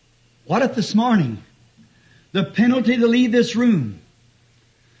 What if this morning the penalty to leave this room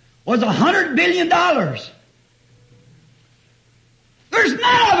was $100 billion? There's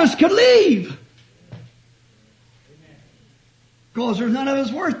none of us could leave. Because there's none of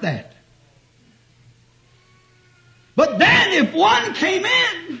us worth that. But then if one came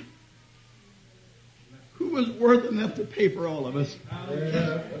in, who was worth enough to pay for all of us?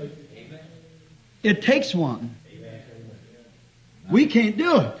 It takes one. We can't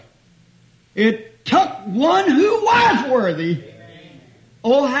do it. It took one who was worthy.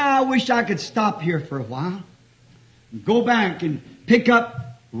 Oh, how I wish I could stop here for a while. Go back and pick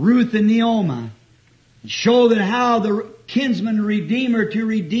up Ruth and Naomi. And show that how the kinsman redeemer to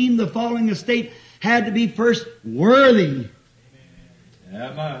redeem the falling estate had to be first worthy.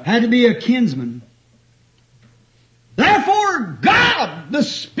 Had to be a kinsman. Therefore, God, the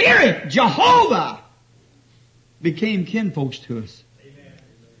Spirit, Jehovah, became kinfolks to us.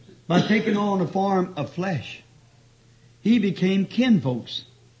 By taking on the form of flesh. He became kinfolks.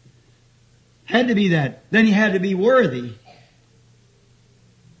 Had to be that. Then He had to be worthy.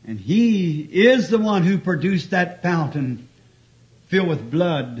 And He is the one who produced that fountain filled with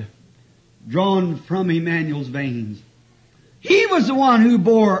blood drawn from Emmanuel's veins. He was the one who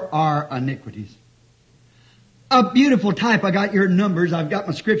bore our iniquities. A beautiful type. I got your Numbers. I've got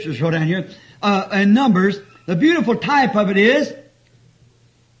my scriptures wrote down here. In Numbers, the beautiful type of it is,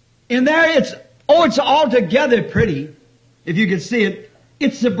 in there it's altogether pretty. If you could see it,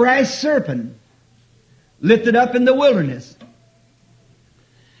 it's the brass serpent lifted up in the wilderness.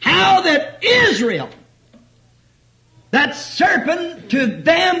 How that Israel, that serpent to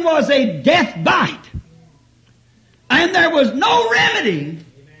them was a death bite. And there was no remedy.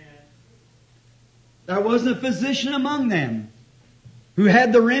 There wasn't a physician among them who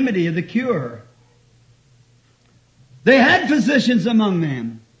had the remedy of the cure. They had physicians among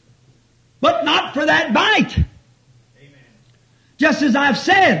them, but not for that bite. Just as I've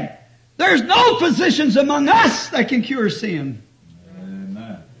said, there's no physicians among us that can cure sin.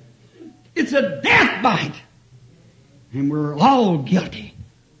 Amen. It's a death bite. And we're all guilty.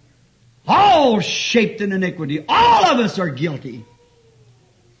 All shaped in iniquity. All of us are guilty.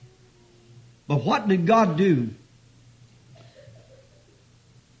 But what did God do?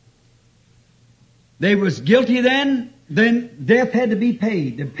 They was guilty then death had to be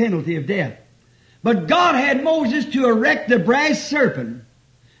paid, the penalty of death. But God had Moses to erect the brass serpent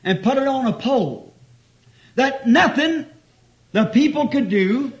and put it on a pole. That nothing the people could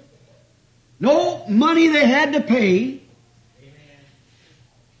do, no money they had to pay,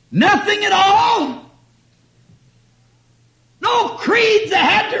 nothing at all, no creeds they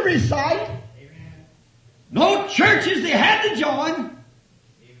had to recite, no churches they had to join.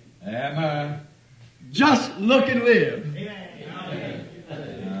 Amen. Just look and live.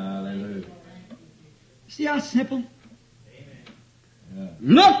 Hallelujah. See how simple?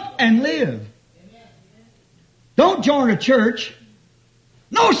 Look and live. Don't join a church.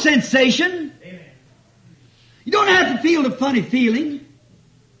 No sensation. You don't have to feel the funny feeling.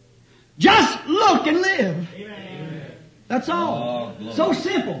 Just look and live. That's all. Oh, so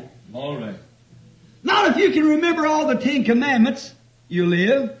simple. Glory. Not if you can remember all the 10 Commandments, you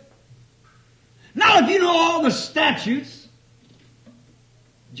live. Not if you know all the statutes.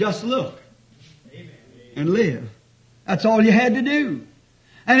 Just look and live. That's all you had to do.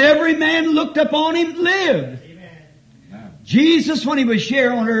 And every man looked upon Him lived. Amen. Jesus, when He was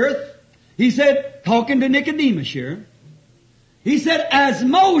here on earth, He said, talking to Nicodemus here, He said, as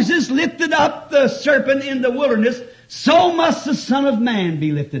Moses lifted up the serpent in the wilderness, so must the Son of Man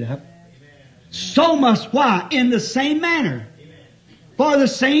be lifted up. So must, why? In the same manner. For the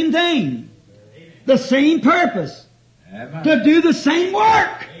same thing. The same purpose. Amen. To do the same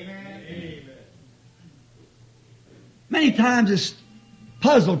work. Many times it's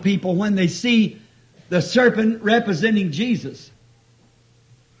puzzled people when they see the serpent representing Jesus.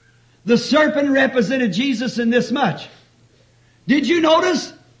 The serpent represented Jesus in this much. Did you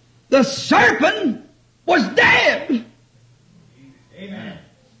notice? The serpent was dead. Amen.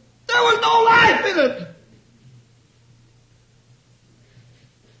 There was no life in it.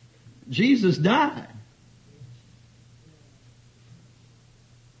 Jesus died.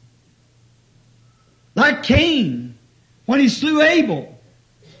 Like Cain, when he slew Abel.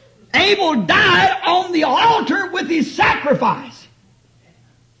 Abel died on the altar with his sacrifice.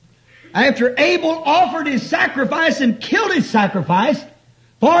 After Abel offered his sacrifice and killed his sacrifice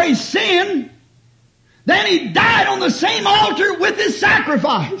for his sin, then he died on the same altar with his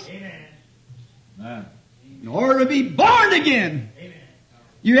sacrifice. Amen. In order to be born again,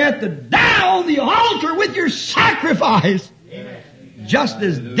 you have to die on the altar with your sacrifice. Just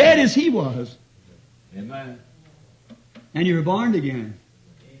as dead as he was. Amen. And you were born again.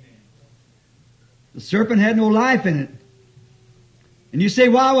 The serpent had no life in it. And you say,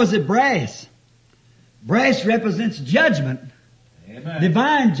 why was it brass? Brass represents judgment. Amen.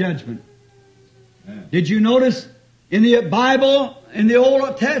 Divine judgment. Amen. Did you notice In the Bible, in the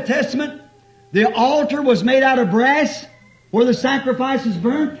Old Testament, the altar was made out of brass where the sacrifice is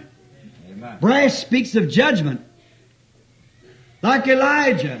burnt. Amen. Brass speaks of judgment. Like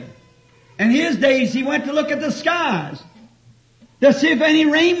Elijah. In his days, he went to look at the skies to see if any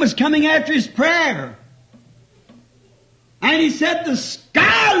rain was coming after his prayer. And he said, the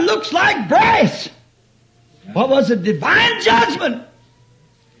sky looks like brass. What was it? Divine judgment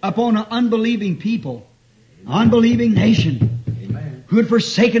upon an unbelieving people, an unbelieving nation, Amen. who had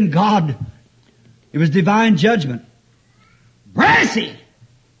forsaken God. It was divine judgment. Brassy.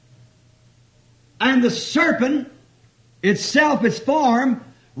 And the serpent itself, its form,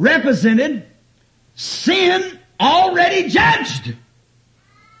 represented sin already judged.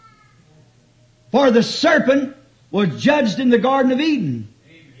 For the serpent was judged in the Garden of Eden.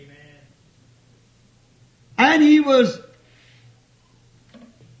 Amen. And he was,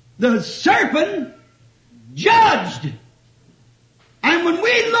 the serpent, judged. And when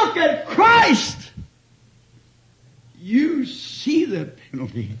we look at Christ, you see the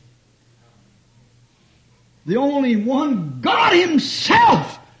penalty. The only one, God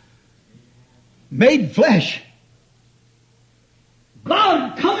Himself, made flesh.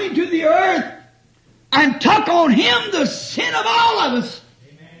 God coming to the earth and took on Him the sin of all of us.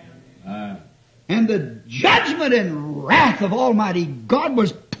 And the judgment and wrath of Almighty God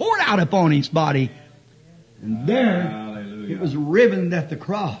was poured out upon His body. And there Hallelujah. it was riven at the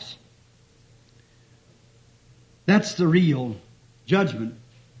cross. That's the real judgment.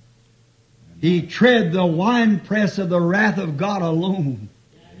 He tread the winepress of the wrath of God alone.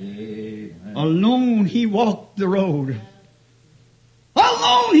 Amen. Alone He walked the road.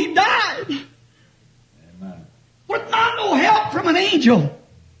 Alone He died. Amen. With not no help from an angel,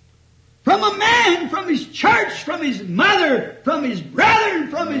 from a man, from his church, from his mother, from his brethren,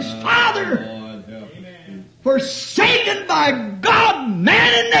 from his father. Lord, help us. Forsaken by God,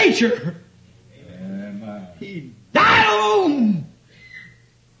 man, and nature. Amen. He died alone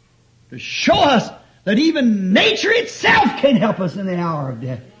to show us that even nature itself can help us in the hour of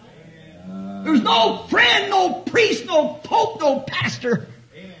death. There's no friend, no priest, no pope, no pastor.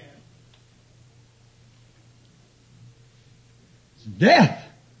 It's death.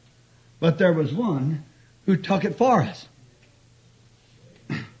 But there was one who took it for us.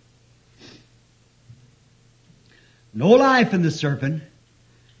 No life in the serpent.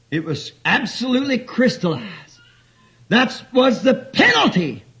 It was absolutely crystallized. That was the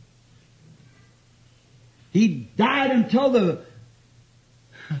penalty. He died until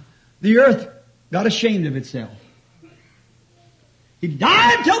the earth got ashamed of itself. He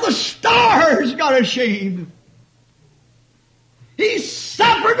died until the stars got ashamed. He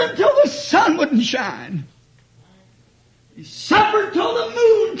suffered until the sun wouldn't shine. He suffered till the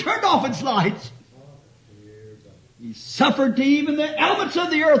moon turned off its lights. He suffered till even the elements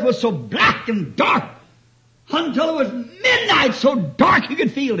of the earth was so black and dark until it was midnight, so dark you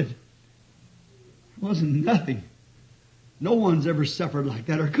could feel it. It wasn't nothing. No one's ever suffered like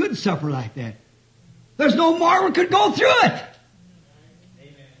that or could suffer like that. There's no mortal could go through it.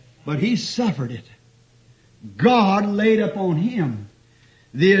 But He suffered it. God laid upon Him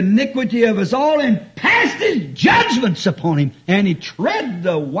the iniquity of us all and passed His judgments upon Him. And He tread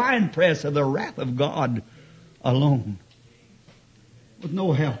the winepress of the wrath of God alone. With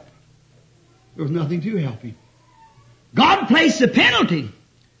no help. There was nothing to help Him. God placed the penalty.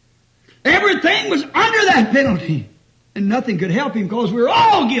 Everything was under that penalty. And nothing could help Him because we were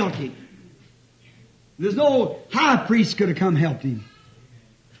all guilty. There's no high priest could have come helped Him.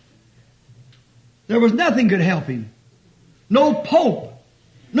 There was nothing could help Him. No pope.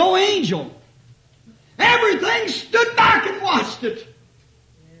 No angel. Everything stood back and watched it. It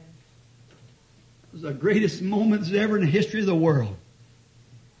was the greatest moments ever in the history of the world.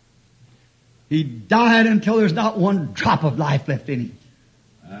 He died until there's not one drop of life left in Him.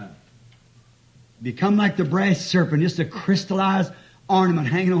 Become like the brass serpent, just a crystallized ornament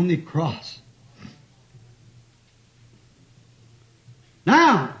hanging on the cross.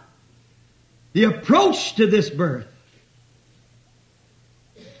 Now, the approach to this birth.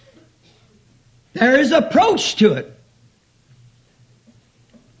 There is approach to it.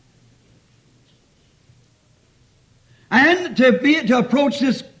 And to approach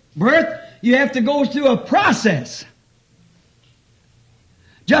this birth, you have to go through a process.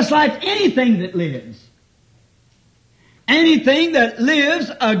 Just like anything that lives. Anything that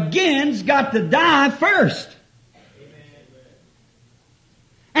lives again's got to die first.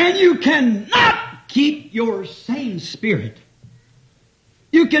 And you cannot keep your same spirit.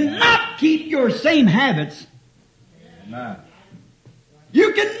 You cannot keep your same habits.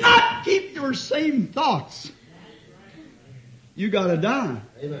 You cannot keep your same thoughts. You got to die.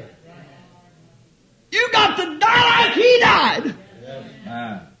 Amen. You got to die like He died.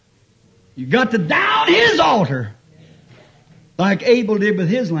 You got to die on His altar, like Abel did with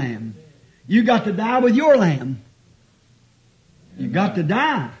his lamb. You got to die with your lamb. You got to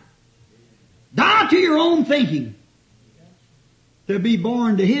die. Die to your own thinking, to be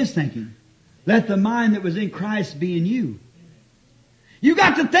born to His thinking. Let the mind that was in Christ be in you. You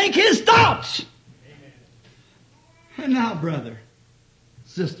got to think His thoughts. And now, brother,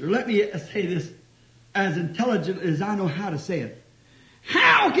 sister, let me say this as intelligent as I know how to say it.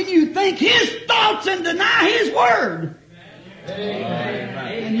 How can you think His thoughts and deny His Word?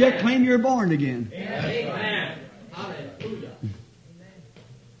 Amen. And yet claim you're born again? Amen. Hallelujah.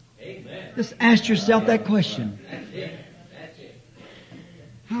 Amen. Just ask yourself that question.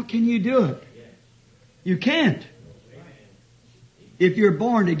 How can you do it? You can't. If you're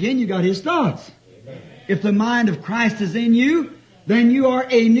born again, you got His thoughts. If the mind of Christ is in you, then you are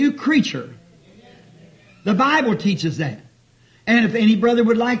a new creature. The Bible teaches that. And if any brother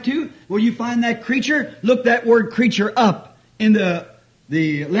would like to, will you find that creature? Look that word creature up in the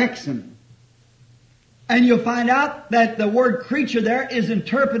lexicon. And you'll find out that the word creature there is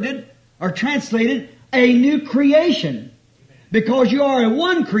interpreted or translated a new creation. Because you are a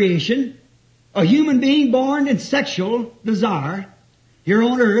one creation, a human being born in sexual desire here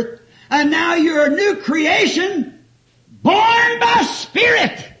on earth. And now you're a new creation born by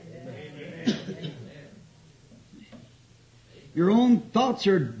Spirit. Your own thoughts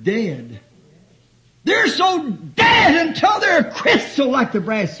are dead. They're so dead until they're crystal like the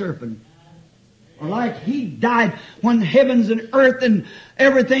brass serpent. Or like He died when heavens and earth and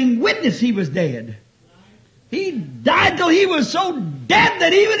everything witnessed He was dead. He died till He was so dead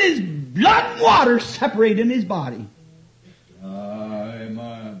that even His blood and water separated in His body.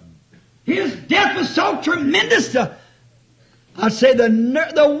 Amen. His death was so tremendous. I'd say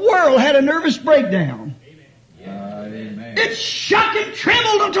the world had a nervous breakdown. Amen. It shook and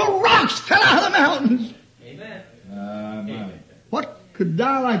trembled until rocks fell out of the mountains. Amen. What could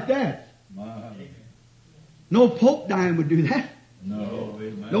die like that? Amen. No pope dying would do that. No.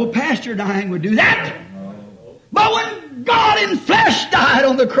 Amen. No pastor dying would do that. No. But when God in flesh died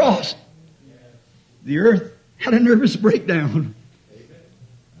on the cross, the earth had a nervous breakdown.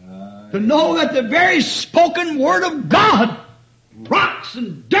 To know that the very spoken Word of God, rocks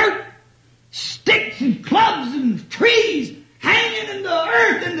and dirt, sticks and clubs and trees hanging in the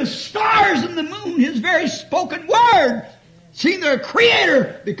earth and the stars and the moon, His very spoken Word, seen their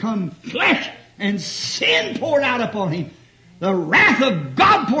Creator become flesh and sin poured out upon Him. The wrath of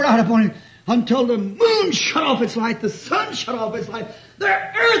God poured out upon Him until the moon shut off its light, the sun shut off its light. The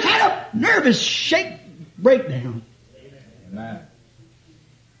earth had a nervous breakdown. Amen.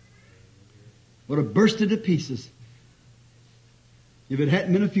 Would have bursted to pieces if it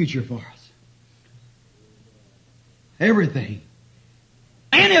hadn't been a future for us. Everything.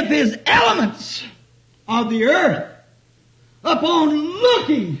 And if His elements of the earth, upon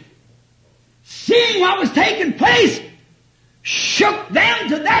looking, seeing what was taking place, shook them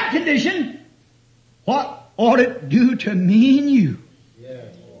to that condition, what ought it do to me and you?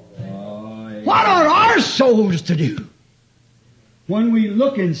 What ought our souls to do? When we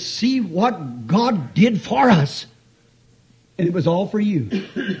look and see what God did for us. And it was all for you.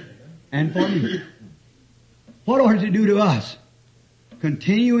 And for me. What ought it to do to us?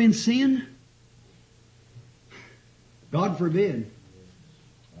 Continue in sin? God forbid.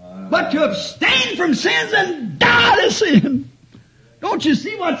 But to abstain from sins and die to sin. Don't you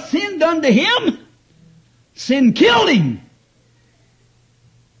see what sin done to Him? Sin killed Him.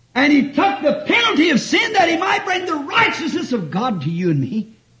 And He took the penalty of sin that He might bring the righteousness of God to you and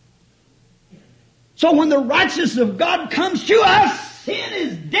me. So when the righteousness of God comes to us, sin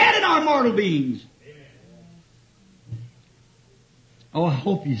is dead in our mortal beings. Oh, I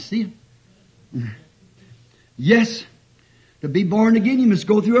hope you see it. Yes, to be born again, you must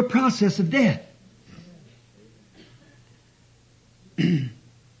go through a process of death.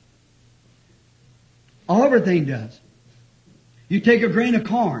 Everything does. You take a grain of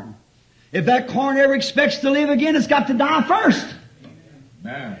corn. If that corn ever expects to live again, it's got to die first.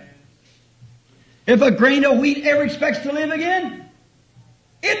 Amen. If a grain of wheat ever expects to live again,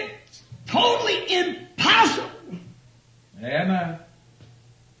 it's totally impossible. Amen.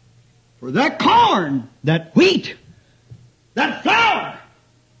 For that corn, that wheat, that flower,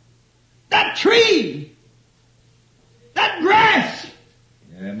 that tree, that grass,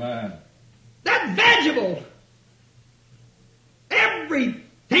 Amen. that vegetable,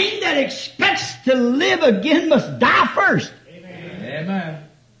 everything that expects to live again must die first. Amen.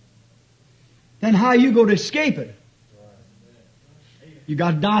 Then how are you going to escape it? You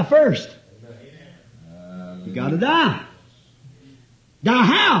got to die first. You got to die. Die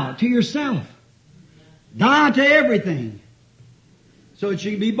how? To yourself. Die to everything. So that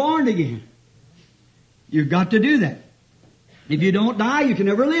you can be born again. You've got to do that. If you don't die, you can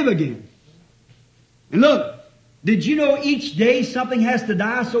never live again. And look, did you know each day something has to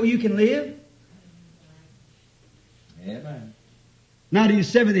die so you can live? Amen. Now to you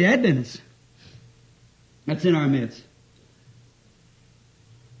Seventh-day Adventists, that's in our midst.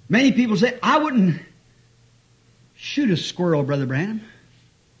 Many people say, I wouldn't shoot a squirrel, Brother Branham.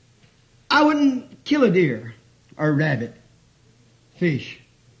 I wouldn't kill a deer or a rabbit, fish.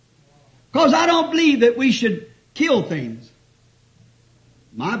 Because I don't believe that we should kill things.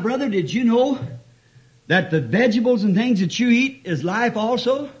 My brother, did you know that the vegetables and things that you eat is life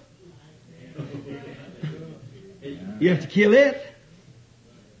also? You have to kill it.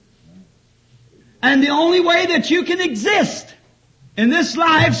 And the only way that you can exist in this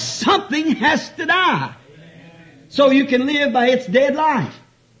life, something has to die. So you can live by its dead life.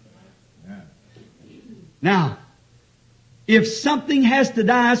 Now, if something has to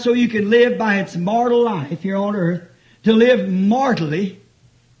die so you can live by its mortal life here on earth, to live mortally,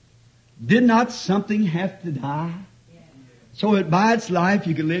 did not something have to die? So that by its life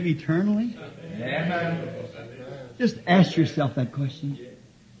you can live eternally? Just ask yourself that question.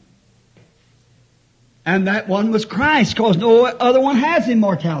 And that one was Christ, because no other one has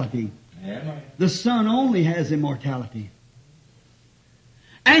immortality. The Son only has immortality.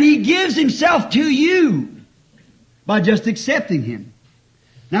 And He gives Himself to you by just accepting Him.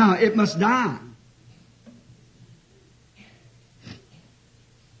 Now, it must die.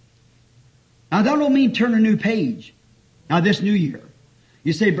 Now, that don't mean turn a new page. Now, this new year.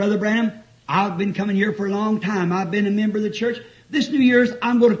 You say, Brother Branham, I've been coming here for a long time. I've been a member of the church. This New Year's,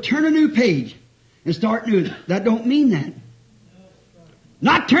 I'm going to turn a new page and start new. That don't mean that.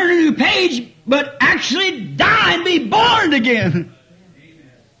 Not turn a new page, but actually die and be born again.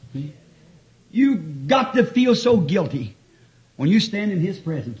 You got to feel so guilty when you stand in His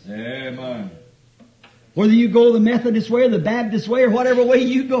presence. Amen. Whether you go the Methodist way or the Baptist way or whatever way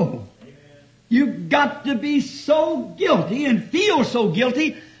you go. You've got to be so guilty and feel so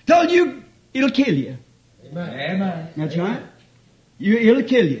guilty till it'll kill you. Amen. That's right. It'll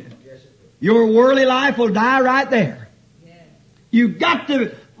kill you. Your worldly life will die right there. You've got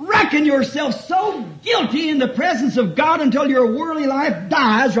to reckon yourself so guilty in the presence of God until your worldly life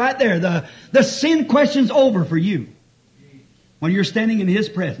dies right there. The sin question's over for you when you're standing in His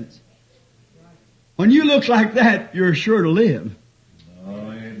presence. When you look like that, you're sure to live.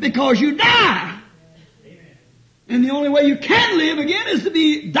 Because you die. And the only way you can live again is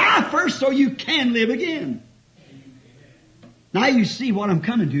to die first so you can live again. Now you see what I'm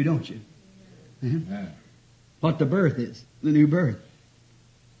coming to, don't you? What the birth is, the new birth.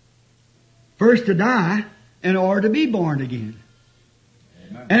 First to die in order to be born again.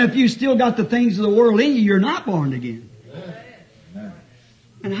 Amen. And if you still got the things of the world in you, you're not born again. Amen.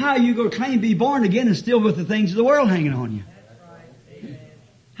 And how are you going to claim to be born again and still with the things of the world hanging on you?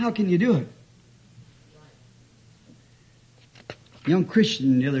 How can you do it? Young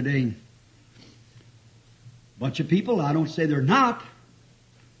Christian the other day, bunch of people, I don't say they're not,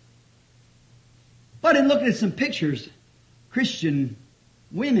 but in looking at some pictures, Christian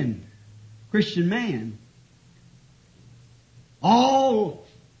women, Christian man, all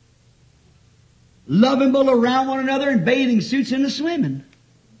lovable around one another in bathing suits and swimming.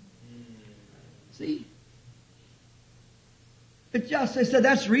 See? But just they said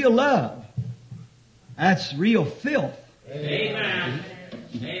that's real love. That's real filth. Amen.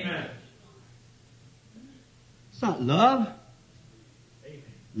 Amen. It's not love.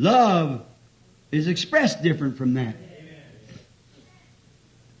 Love is expressed different from that.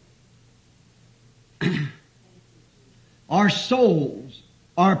 Our souls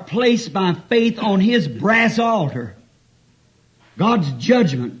are placed by faith on His brass altar. God's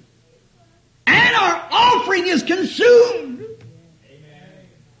judgment. And our offering is consumed.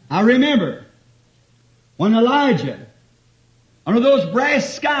 I remember when Elijah, under those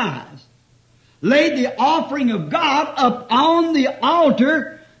brass skies, laid the offering of God up on the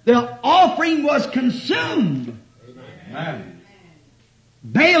altar, the offering was consumed. Amen.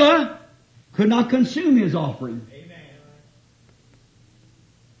 Bala could not consume his offering.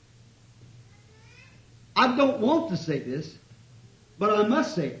 I don't want to say this, but I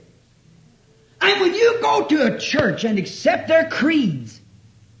must say it. And when you go to a church and accept their creeds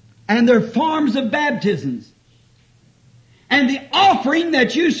and their forms of baptisms, and the offering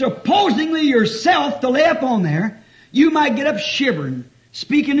that you supposedly yourself to lay up on there, you might get up shivering,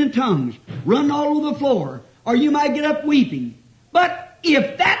 speaking in tongues, running all over the floor, or you might get up weeping. But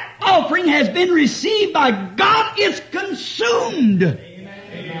if that offering has been received by God, it's consumed.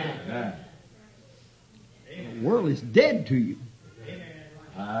 Amen. The world is dead to you.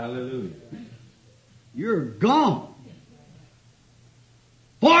 Hallelujah. You're gone.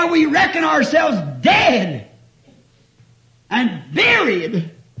 For we reckon ourselves dead and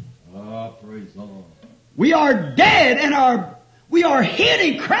buried. Oh, praise the Lord. We are dead and we are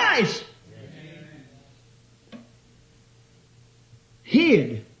hid in Christ.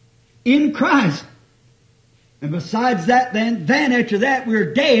 Hid in Christ. And besides that, then after that,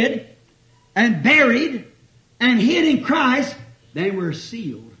 we're dead and buried and hid in Christ. Then we're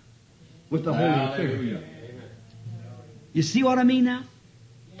sealed with the Holy Spirit. You see what I mean now?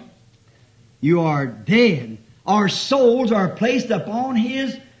 You are dead. Our souls are placed upon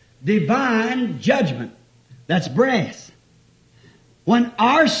His divine judgment. That's brass. When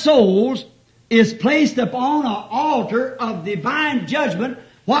our souls is placed upon an altar of divine judgment,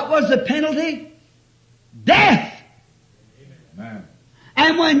 what was the penalty? Death. Amen.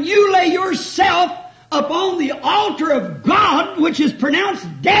 And when you lay yourself upon the altar of God, which is pronounced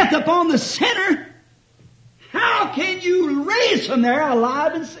death upon the sinner, how can you raise from there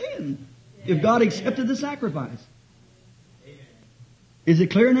alive in sin if God accepted the sacrifice? Is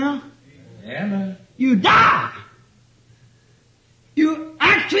it clear now? Amen. You die. You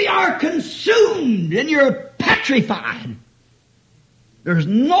actually are consumed and you're petrified. There's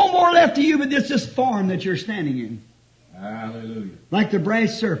no more left of you but this form that you're standing in. Hallelujah. Like the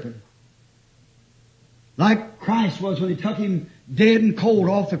brass serpent. Like Christ was when He took Him dead and cold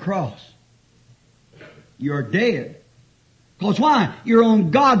off the cross. You're dead. Because why? You're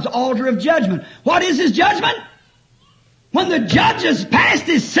on God's altar of judgment. What is His judgment? When the judge has passed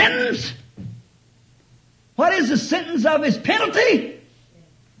his sentence, what is the sentence of his penalty?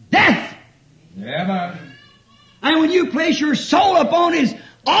 Death. Amen. And when you place your soul upon His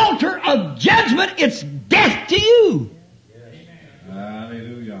altar of judgment, it's death to you.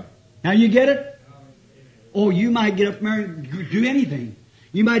 Hallelujah. Now you get it? Oh, you might get up there and do anything.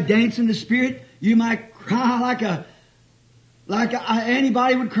 You might dance in the Spirit. You might cry like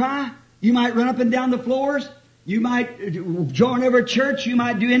anybody would cry. You might run up and down the floors. You might join every church. You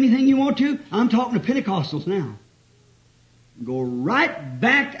might do anything you want to. I'm talking to Pentecostals now. Go right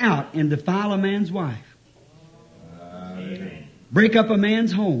back out and defile a man's wife. Break up a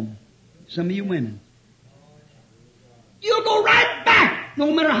man's home. Some of you women. You'll go right back.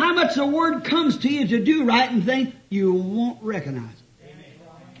 No matter how much the Word comes to you to do right and things, you won't recognize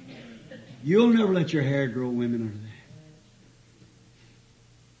it. You'll never let your hair grow, women, under that.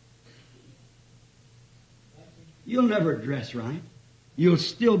 You'll never dress right. You'll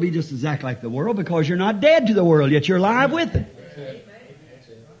still be just exactly like the world because you're not dead to the world, yet you're alive with it.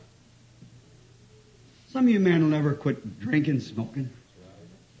 Some of you men will never quit drinking, smoking.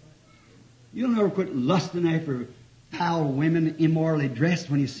 You'll never quit lusting after foul women, immorally dressed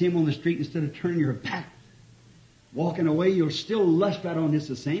when you see them on the street instead of turning your back. Walking away, you'll still lust right on this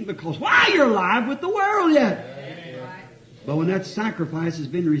the same because why? You're alive with the world yet. But when that sacrifice has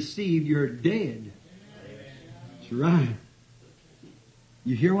been received, you're dead. That's right.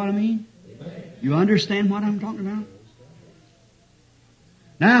 You hear what I mean? You understand what I'm talking about?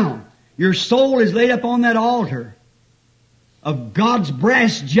 Now, your soul is laid up on that altar of God's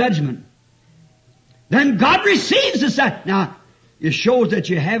brass judgment. Then God receives the sacrifice. Now, it shows that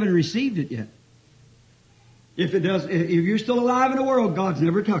you haven't received it yet. If you're still alive in the world, God's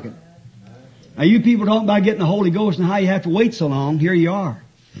never took it. Now, you people talking about getting the Holy Ghost and how you have to wait so long. Here you are.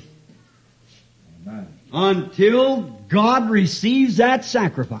 Amen. Until God receives that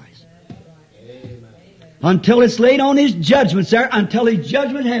sacrifice. Until it's laid on His judgments there, until His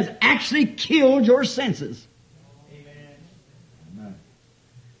judgment has actually killed your senses. Amen.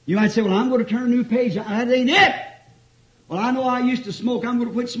 You might say, well, I'm going to turn a new page. That ain't it. Well, I know I used to smoke. I'm going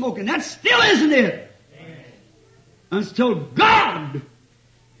to quit smoking. That still isn't it. Until God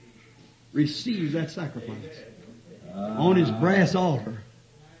receives that sacrifice on His brass altar.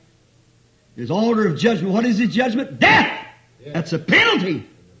 His altar of judgment. What is His judgment? Death! That's a penalty.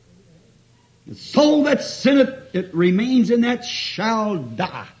 The soul that sinneth, it remains in that shall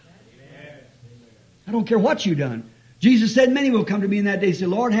die. I don't care what you've done. Jesus said, many will come to me in that day and say,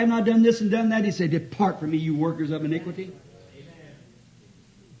 Lord, have not done this and done that? He said, depart from me, you workers of iniquity.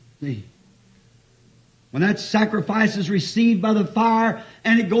 See? When that sacrifice is received by the fire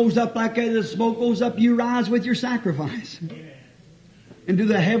and it goes up like that, the smoke goes up, you rise with your sacrifice. Into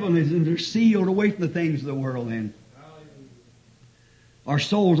the heavens, and they're sealed away from the things of the world then. Our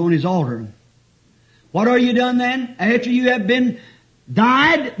soul's on His altar. What are you done then? After you have been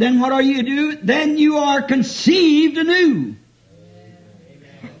died, then what are you do? Then you are conceived anew.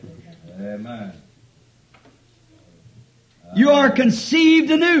 Amen. You are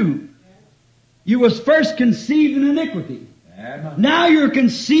conceived anew. You was first conceived in iniquity. Amen. Now you're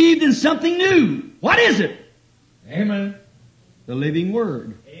conceived in something new. What is it? Amen. The living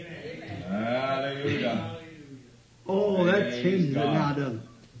Word. Hallelujah. Oh, that Praise changes it God. now, doesn't it?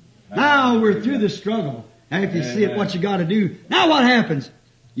 Now we're through the struggle. After you see it, what you got to do. Now what happens?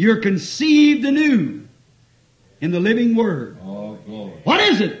 You're conceived anew in the living Word. Oh, glory. What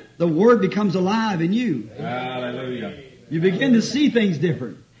is it? The Word becomes alive in you. Hallelujah. You begin to see things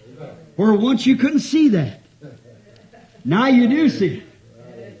different. Where once you couldn't see that. Now you do see it.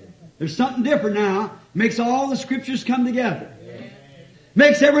 There's something different now. Makes all the Scriptures come together.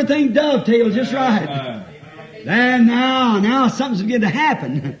 Makes everything dovetail just right. And now something's beginning to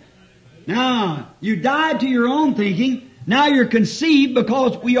happen. Now, you died to your own thinking. Now you're conceived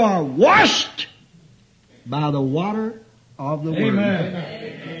because we are washed by the water of the Word. Amen.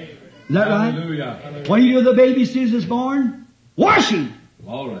 Is that right? Hallelujah. What do you do with the baby as soon as it's born? Washing.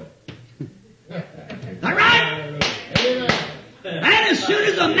 Glory. Is that right? And as soon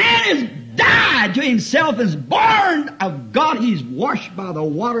as a man has died to himself and is born of God, he's washed by the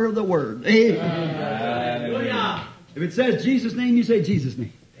water of the Word. Hallelujah. If it says Jesus' name, you say Jesus'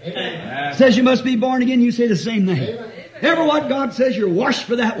 name. It says you must be born again, you say the same name. Ever what God says, you're washed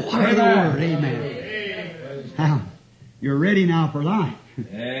for that water of the Word. Amen. Now, you're ready now for life.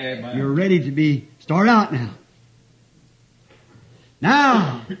 Amen. You're ready to start out now.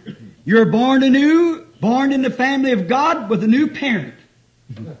 Now, you're born anew, born in the family of God with a new parent.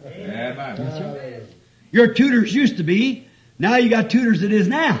 Amen. Your tutors used to be. Now you got tutors that is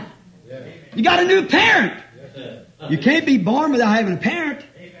now. You got a new parent. You can't be born without having a parent.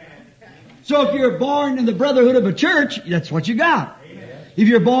 So if you're born in the brotherhood of a church, that's what you got. If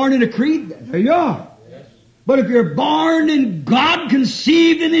you're born in a creed, there you are. But if you're born in God,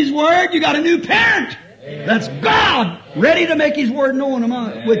 conceived in His Word, you got a new parent. That's God, ready to make His Word known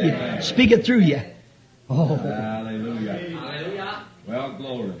with you. Speak it through you. Oh, Hallelujah. Well,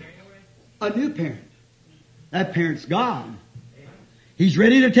 glory. a new parent. That parent's God. He's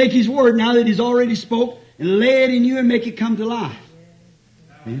ready to take His Word now that He's already spoke and lay it in you and make it come to life.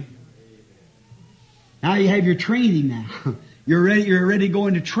 See? Now you have your training now. You're ready to go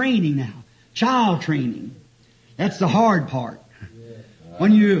into training now. Child training. That's the hard part.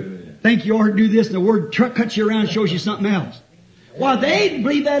 When you think you ought to do this and the Word cuts you around and shows you something else. Well, they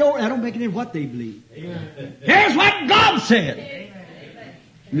believe that over. I don't make any of what they believe. Here's what God said.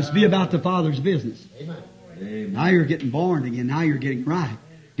 It must be about the Father's business. Amen. Now you're getting born again. Now you're getting right.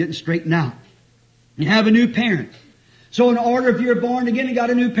 Getting straightened out. You have a new parent. So in order, if you're born again and got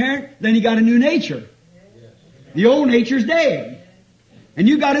a new parent, then you got a new nature. The old nature's dead. And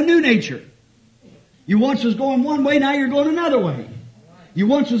you got a new nature. You once was going one way, now you're going another way. You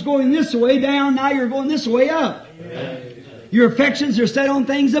once was going this way down, now you're going this way up. Your affections are set on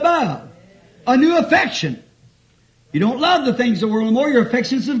things above. A new affection. You don't love the things of the world anymore, your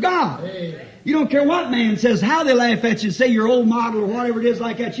affections of God. You don't care what man says, how they laugh at you, say your old model or whatever it is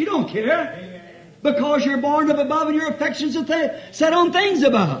like that. You don't care. Because you're born of above and your affections are set on things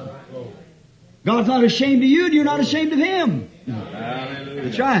above. God's not ashamed of you and you're not ashamed of Him. Hallelujah.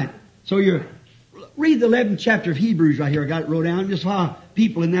 That's right. So read the 11th chapter of Hebrews right here. I got it wrote down. Just how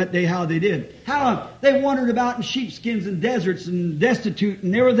people in that day, how they did. How they wandered about in sheepskins and deserts and destitute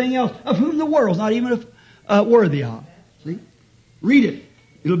and everything else, of whom the world's not even worthy of. See? Read it.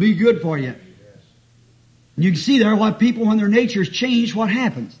 It'll be good for you. And you can see there what people, when their natures change, what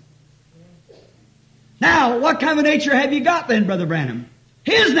happens. Now, what kind of nature have you got then, Brother Branham?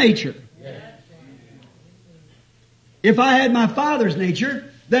 His nature. If I had my father's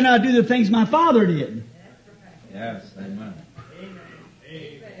nature, then I'd do the things my father did. Yes, amen.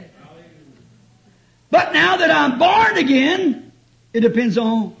 But now that I'm born again, it depends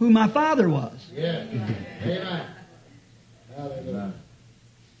on who my father was. Amen.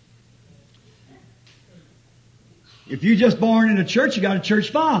 If you're just born in a church, you got a church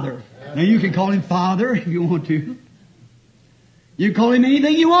father. Now you can call him father if you want to. You can call him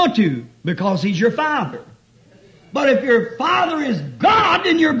anything you want to, because he's your father. But if your father is God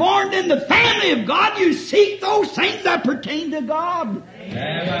and you're born in the family of God, you seek those things that pertain to God.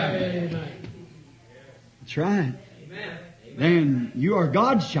 Amen. That's right. Then you are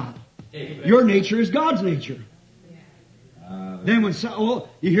God's child. Your nature is God's nature. Then when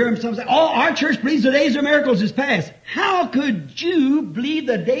you hear him some say, "Oh, our church believes the days of miracles is past." How could you believe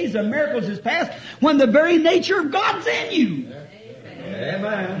the days of miracles is past when the very nature of God's in you?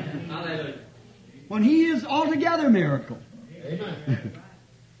 Amen. Hallelujah. When He is altogether miracle.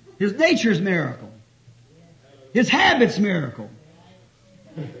 His nature's miracle. His habits miracle.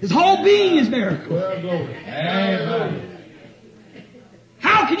 His whole being is miracle. Amen.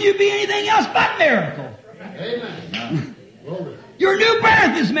 How can you be anything else but miracle? Amen. Your new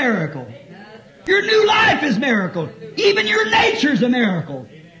birth is miracle. Your new life is miracle. Even your nature's a miracle.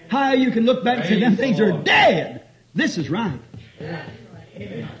 How you can look back and say, them things are dead. This is right.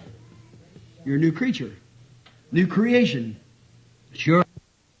 You're a new creature. New creation. Sure.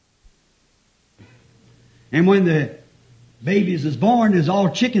 And when the babies is born, there's all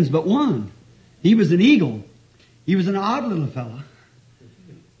chickens but one. He was an eagle. He was an odd little fella.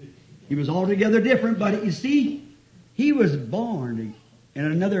 He was altogether different, but you see, he was born in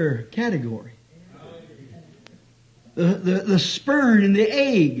another category. The sperm and the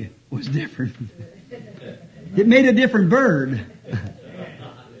egg was different. It made a different bird.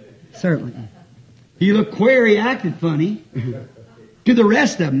 Certainly. He looked queer, he acted funny to the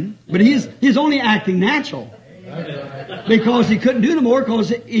rest of them, but he's only acting natural. Because he couldn't do no more because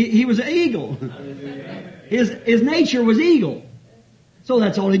he was an eagle. His nature was eagle. So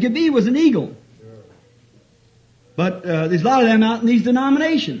that's all he could be, was an eagle. But there's a lot of them out in these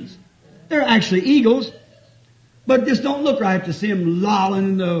denominations. They're actually eagles, but just don't look right to see them lolling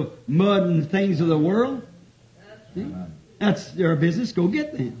in the mud and things of the world. That's their business. Go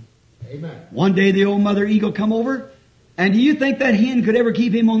get them. Amen. One day the old mother eagle come over, and do you think that hen could ever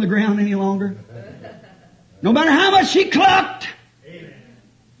keep him on the ground any longer? No matter how much she clucked,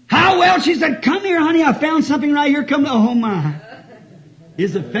 how well she said, come here, honey, I found something right here. Come to, oh my.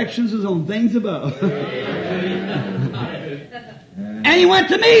 His affections was on things above. And he went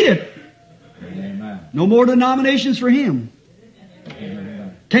to meet it. No more denominations for him.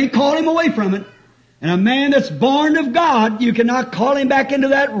 Can't call him away from it. And a man that's born of God, you cannot call him back into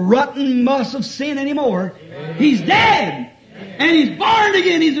that rotten muss of sin anymore. He's dead. And he's born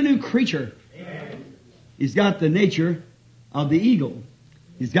again. He's a new creature. He's got the nature of the eagle.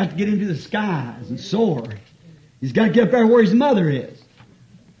 He's got to get into the skies and soar. He's got to get up there where his mother is.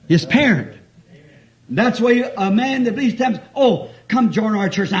 His parent. That's why a man that believes times, oh, come join our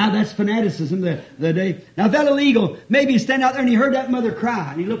church. Now that's fanaticism the day. Now that little eagle, maybe he stand out there and he heard that mother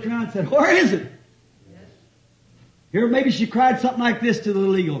cry. And he looked around and said, where is it? Here maybe she cried something like this to the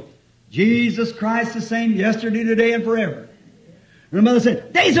little eagle. Jesus Christ the same yesterday, today, and forever. And the mother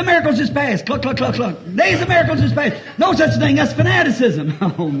said, days of miracles is past. Cluck, cluck, cluck, cluck. Days of miracles is past. No such thing. That's fanaticism.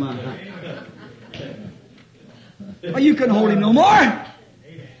 Oh my. Well, you couldn't hold him no more.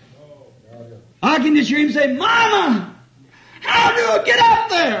 I can just hear him say, Mama, how do I get up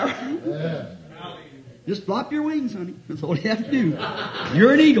there? Just flop your wings, honey. That's all you have to do.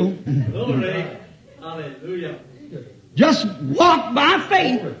 You're an eagle. Hallelujah. Just walk by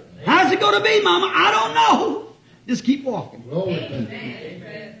faith. How's it going to be, Mama? I don't know. Just keep walking.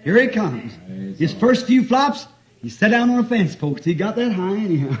 Here he comes. His first few flops, he sat down on a fence post. He got that high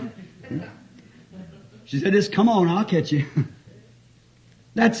anyhow. She said, just come on, I'll catch you.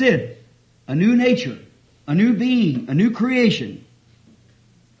 That's it. A new nature, a new being, a new creation.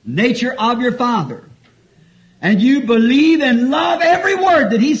 Nature of your Father. And you believe and love every word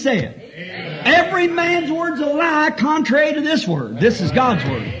that He said. Amen. Every man's word's a lie contrary to this word. This is God's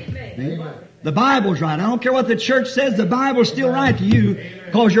word. Amen. The Bible's right. I don't care what the church says, the Bible's still right to you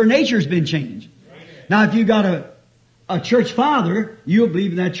because your nature's been changed. Now if you got a church father, you'll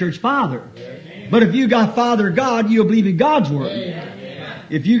believe in that church father. But if you got Father God, you'll believe in God's word.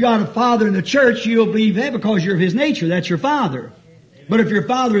 If you got a father in the church, you'll believe that because you're of His nature. That's your father. But if your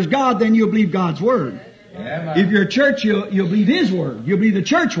father is God, then you'll believe God's word. If you're a church, you'll believe His word. You'll believe the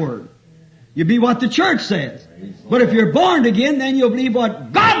church word. You'll believe what the church says. But if you're born again, then you'll believe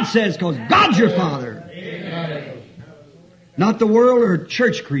what God says because God's your Father. Not the world or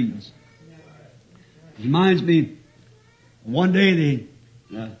church creeds. It reminds me, one day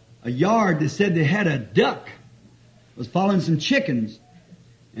a yard, they said they had a duck was following some chickens.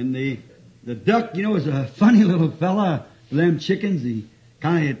 And the duck, you know, is a funny little fella. Them chickens, he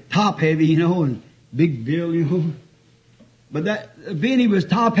kind of top heavy, you know, and big bill, you know. But that, being he was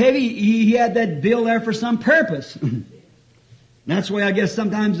top heavy, he had that bill there for some purpose. That's why I guess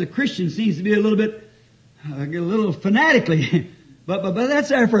sometimes the Christian seems to be a little fanatically. but that's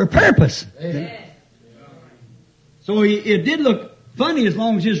there for a purpose. Amen. So it did look funny as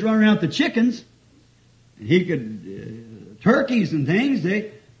long as he was running around with the chickens. He could, turkeys and things,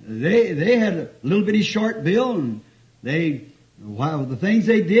 they had a little bitty short bill, and the things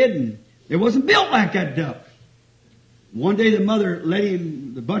they did, and it wasn't built like that duck. One day the mother let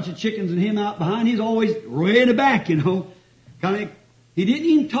the bunch of chickens and him out behind. He's always way in the back, you know. He didn't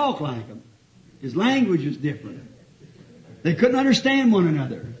even talk like them. His language was different. They couldn't understand one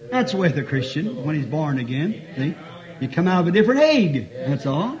another. That's the way of the Christian when he's born again. See? You come out of a different egg. That's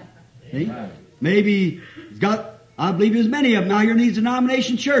all. See? Maybe he's got, I believe there's many of them out here in these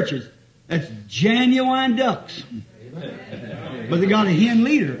denomination churches. That's genuine ducks. But they got a hen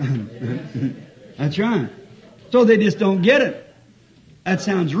leader. That's right. So they just don't get it. That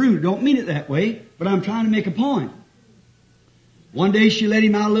sounds rude. Don't mean it that way, but I'm trying to make a point. One day she let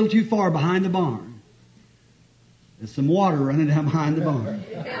him out a little too far behind the barn. There's some water running down behind the barn.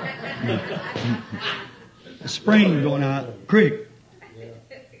 A spring going out, creek.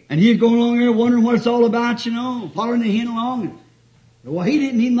 And he's going along there wondering what it's all about, you know, following the hen along. Well, he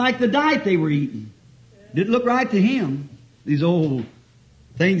didn't even like the diet they were eating. Didn't look right to him. These old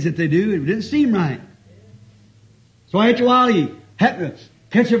things that they do, it didn't seem right. So after a while he happened to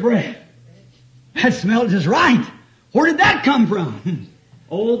catch a breath. That smelled just right. Where did that come from?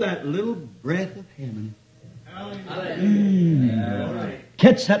 Oh, that little breath of heaven.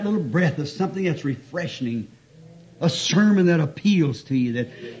 Catch that little breath of something that's refreshing. A sermon that appeals to you, that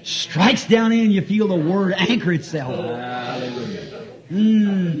strikes down in, you feel the Word anchor itself.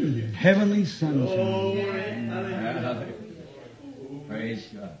 Heavenly sunshine. Praise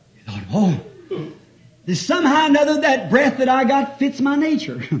God. You thought, oh, there's somehow or another that breath that I got fits my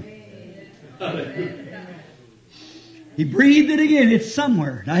nature. He breathed it again. It's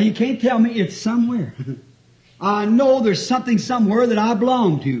somewhere. Now you can't tell me it's somewhere. I know there's something somewhere that I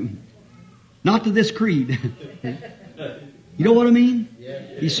belong to. Not to this creed. You know what I mean?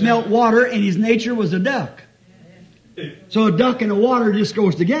 He smelt water and his nature was a duck. So a duck and a water just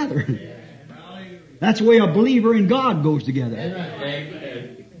goes together. That's the way a believer in God goes together.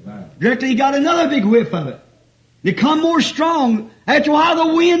 Directly he got another big whiff of it. They come more strong. After a while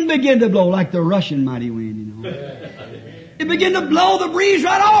the wind began to blow like the Russian mighty wind, you know. It began to blow the breeze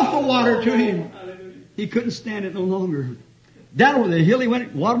right off the water to him. He couldn't stand it no longer. Down over the hill he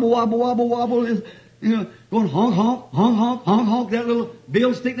went, wobble, wobble, wobble, wobble, you know, going honk, honk, honk, honk, honk, honk, that little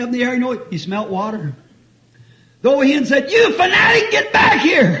bill sticking up in the air, you know, he smelt water. The old hen said, "You fanatic, get back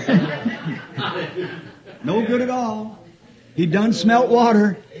here!" No good at all. He done smelt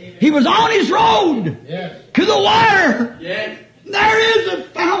water. He was on his road to the water. There is a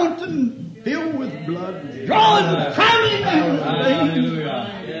fountain filled with blood, drawing from him.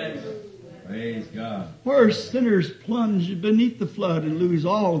 Hallelujah. Praise God. Where sinners plunge beneath the flood and lose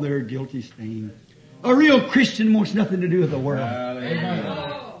all their guilty stain. A real Christian wants nothing to do with the world.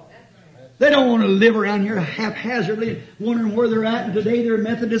 Hallelujah. They don't want to live around here haphazardly, wondering where they're at, and today they're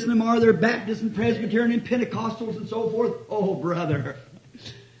Methodist and tomorrow they're Baptist and Presbyterian and Pentecostals and so forth. Oh, brother.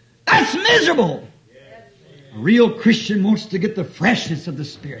 That's miserable. A real Christian wants to get the freshness of the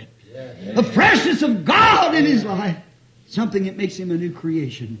Spirit. The freshness of God in his life. Something that makes him a new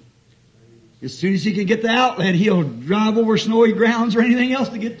creation. As soon as he can get the outlet, he'll drive over snowy grounds or anything else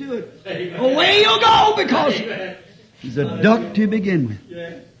to get to it. Away he'll go because he's a duck to begin with.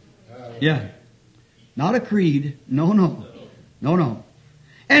 Yeah. Not a creed. No, no. No, no.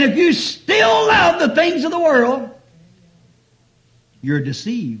 And if you still love the things of the world, you're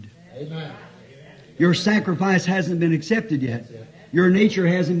deceived. Amen. Your sacrifice hasn't been accepted yet. Your nature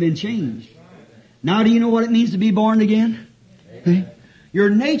hasn't been changed. Now do you know what it means to be born again?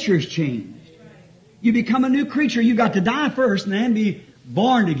 Your nature's changed. You become a new creature. You've got to die first and then be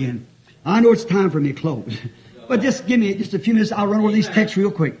born again. I know it's time for me to close. But just give me just a few minutes. I'll run over these texts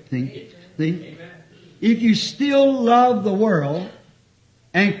real quick. See? If you still love the world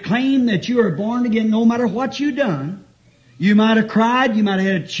and claim that you are born again no matter what you've done, you might have cried, you might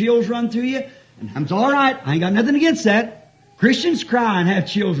have had chills run through you, and it's all right. I ain't got nothing against that. Christians cry and have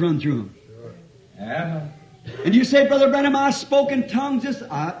chills run through them. Yeah. And you say, Brother Branham, I spoke in tongues. This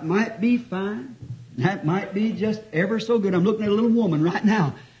might be fine. That might be just ever so good. I'm looking at a little woman right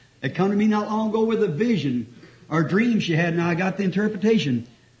now that come to me not long ago with a vision or dream she had, and I got the interpretation.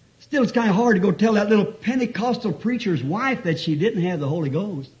 Still, it's kind of hard to go tell that little Pentecostal preacher's wife that she didn't have the Holy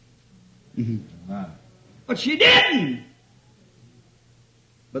Ghost. Wow. But she didn't.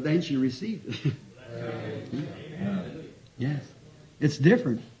 But then she received it. Yes. It's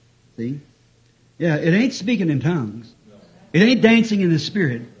different. See? Yeah, it ain't speaking in tongues. It ain't dancing in the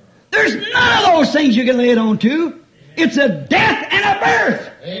Spirit. There's none of those things you can lay it on to. It's a death and a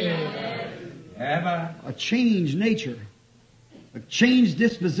birth. Amen. A changed nature. A changed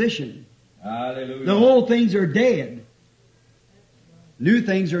disposition. Hallelujah. The old things are dead. New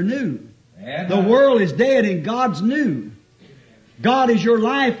things are new. Amen. The world is dead and God's new. God is your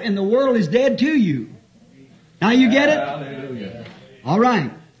life and the world is dead to you. Now you get it? Hallelujah. All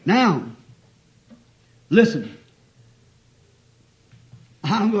right. Now, listen.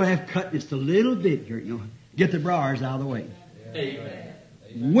 I'm going to have to cut just a little bit here, you know. Get the briars out of the way. Amen.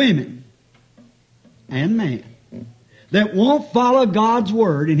 Women and men. that won't follow God's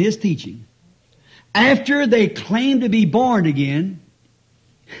Word and His teaching, after they claim to be born again,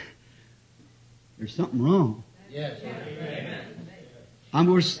 there's something wrong. Yes. Amen. I'm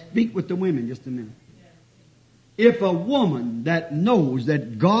going to speak with the women just a minute. If a woman that knows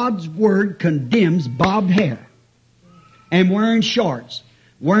that God's Word condemns bobbed hair and wearing shorts,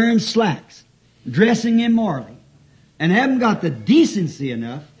 wearing slacks, dressing immorally, and haven't got the decency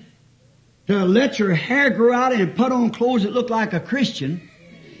enough to let your hair grow out and put on clothes that look like a Christian,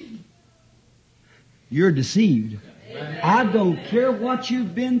 you're deceived. I don't care what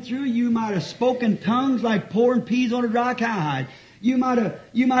you've been through. You might have spoken tongues like pouring peas on a dry cowhide. You might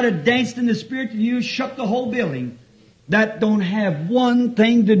have danced in the Spirit and you shook the whole building. That don't have one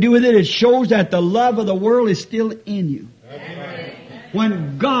thing to do with it. It shows that the love of the world is still in you.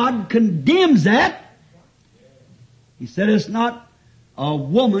 When God condemns that, He said it's not a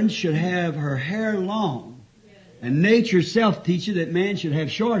woman should have her hair long. And nature self teaches that man should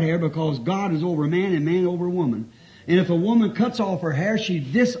have short hair because God is over man and man over woman. And if a woman cuts off her hair, she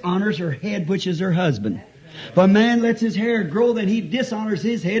dishonors her head, which is her husband. If a man lets his hair grow, then he dishonors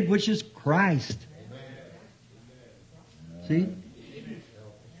his head, which is Christ. See?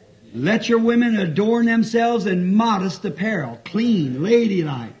 Let your women adorn themselves in modest apparel, clean,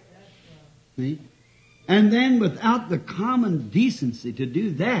 ladylike. See? And then without the common decency to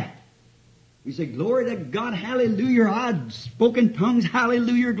do that, you say, glory to God, hallelujah, I've spoken tongues,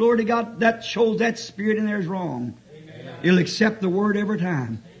 hallelujah, glory to God. That shows that spirit in there is wrong. It'll accept the Word every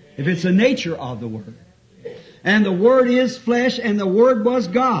time, if it's the nature of the Word. And the Word is flesh, and the Word was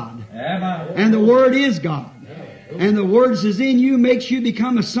God. And the Word is God. And the Word is in you makes you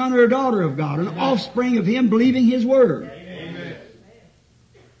become a son or a daughter of God, an offspring of Him believing His Word.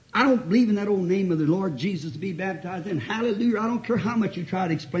 I don't believe in that old name of the Lord Jesus to be baptized in. Hallelujah. I don't care how much you try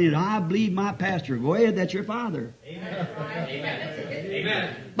to explain it. I believe my pastor. Go ahead, that's your father. Amen.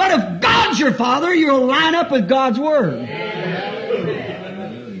 Amen. But if God's your father, you'll line up with God's Word.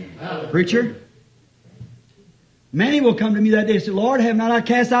 Preacher, many will come to me that day and say, Lord, have not I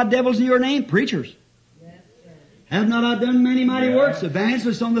cast out devils in your name? Preachers. Have not I done many mighty works?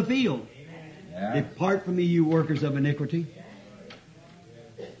 Evangelists on the field. Depart from me, you workers of iniquity.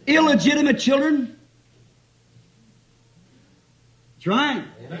 Illegitimate children. That's right.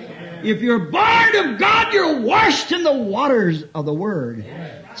 If you're born of God, you're washed in the waters of the Word.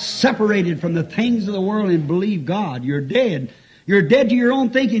 Separated from the things of the world and believe God. You're dead. You're dead to your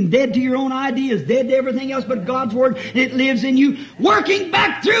own thinking, dead to your own ideas, dead to everything else but God's Word. It lives in you, working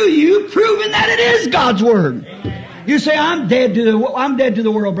back through you, proving that it is God's Word. You say, I'm dead to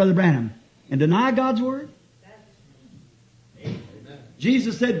the world, Brother Branham, and deny God's Word?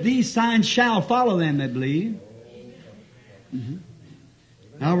 Jesus said, these signs shall follow them that believe.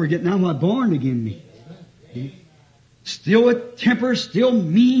 Now we're getting on what born again means. Still with temper, still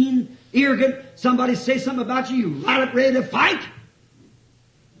mean, arrogant. Somebody say something about you, you right up ready to fight.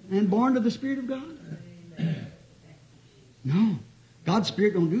 And born of the Spirit of God. No. God's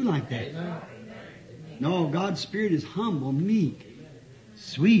Spirit don't do like that. No, God's Spirit is humble, meek,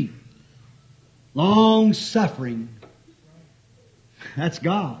 sweet, long-suffering. That's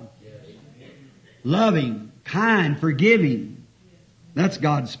God. Loving, kind, forgiving. That's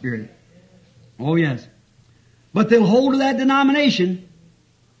God's Spirit. Oh yes. But they'll hold to that denomination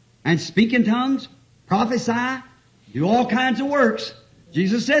and speak in tongues, prophesy, do all kinds of works.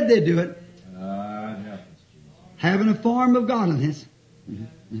 Jesus said they'd do it. Having a form of godliness.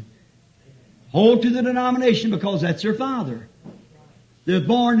 Hold to the denomination because that's their father. They're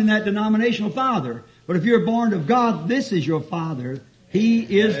born in that denominational father. But if you're born of God, this is your father. He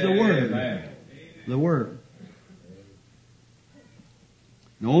is the Word. The Word.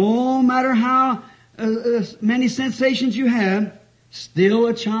 No matter how many sensations you have, still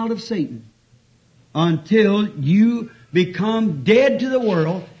a child of Satan. Until you become dead to the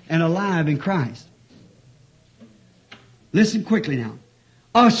world and alive in Christ. Listen quickly now.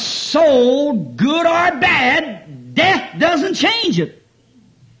 A soul, good or bad, death doesn't change it.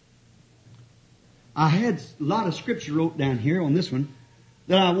 I had a lot of scripture wrote down here on this one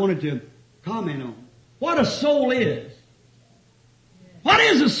that I wanted to comment on. What a soul is. What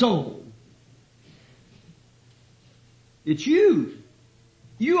is a soul? It's you.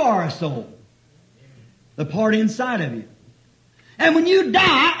 You are a soul. The part inside of you. And when you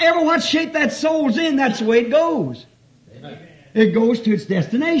die, ever what shape that soul's in, that's the way it goes. It goes to its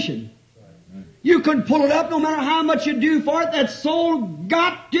destination. You couldn't pull it up no matter how much you do for it. That soul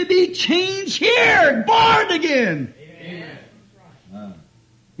got to be changed here, born again. Amen.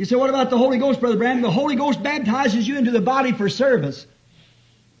 You say, what about the Holy Ghost, Brother Branham? The Holy Ghost baptizes you into the body for service.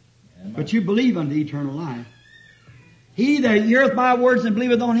 But you believe unto eternal life. He that heareth my words and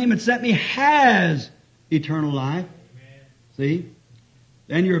believeth on him that sent me has eternal life. See?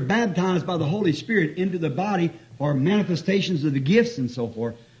 And you're baptized by the Holy Spirit into the body for manifestations of the gifts and so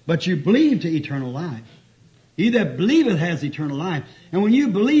forth. But you believe to eternal life. He that believeth has eternal life. And when you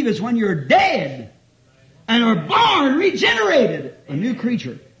believe is when you're dead and are born, regenerated, a new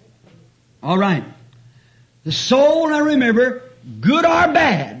creature. All right. The soul, now remember, good or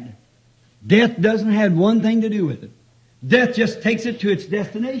bad, death doesn't have one thing to do with it. Death just takes it to its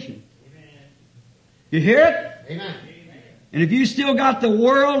destination. You hear it? Amen. And if you still got the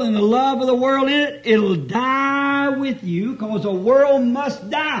world and the love of the world in it, it'll die with you, because the world must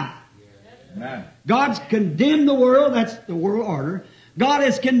die. Amen. God's condemned the world, that's the world order. God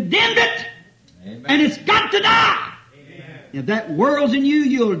has condemned it, Amen. and it's got to die. Amen. If that world's in you,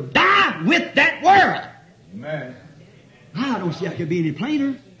 you'll die with that world. Amen. I don't see how it could be any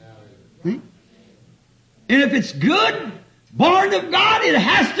plainer. Hmm? And if it's good, born of God, it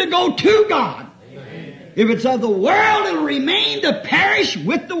has to go to God. If it's of the world, it'll remain to perish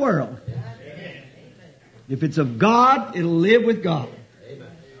with the world. If it's of God, it'll live with God.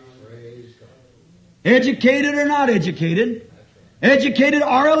 Educated or not educated, educated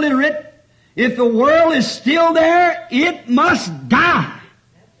or illiterate, if the world is still there, it must die.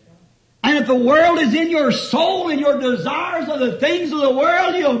 And if the world is in your soul and your desires of the things of the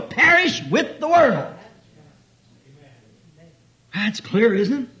world, you'll perish with the world. That's clear,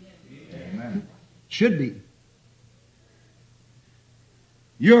 isn't it? Amen. Should be.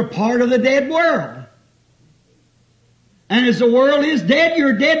 You're part of the dead world. And as the world is dead,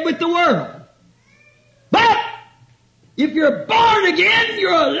 you're dead with the world. But if you're born again,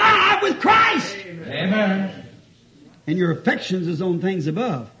 you're alive with Christ. Amen. And your affections is on things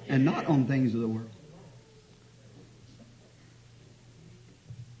above and not on things of the world.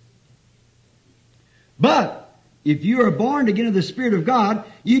 But if you are born again of the Spirit of God,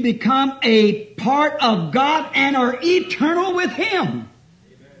 you become a part of God and are eternal with Him.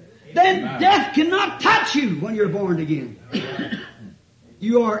 Then death cannot touch you when you're born again.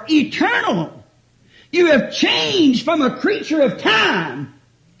 You are eternal. You have changed from a creature of time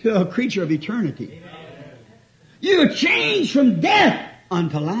to a creature of eternity. You have changed from death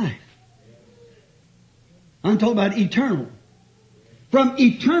unto life. I'm talking about eternal. From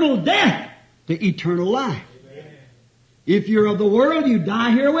eternal death to eternal life. If you're of the world, you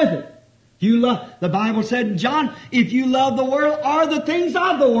die here with it. You love, the Bible said in John, if you love the world or the things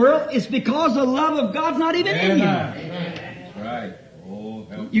of the world, it's because the love of God's not even in you. That's right. Oh,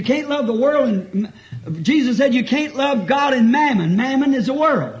 help. You can't love the world, and Jesus said you can't love God and mammon. Mammon is the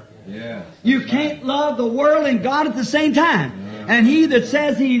world. Yes. You can't love the world and God at the same time. And he that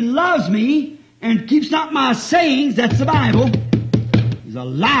says he loves me and keeps not my sayings, that's the Bible, is a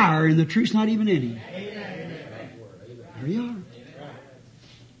liar, and the truth's not even in him. There you are.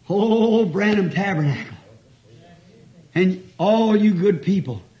 Oh, Branham Tabernacle. And all you good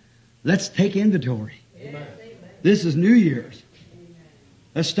people, let's take inventory. This is New Year's.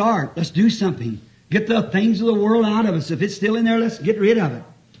 Let's start. Let's do something. Get the things of the world out of us. If it's still in there, let's get rid of it.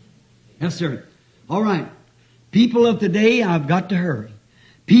 Yes, sir. All right. People of today, I've got to hurry.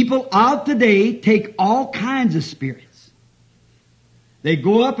 People of today take all kinds of spirits. They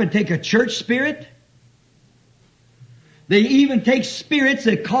go up and take a church spirit. They even take spirits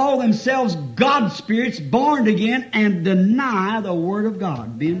that call themselves God spirits, born again, and deny the Word of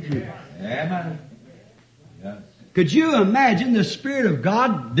God being true. Amen. Yes. Could you imagine the Spirit of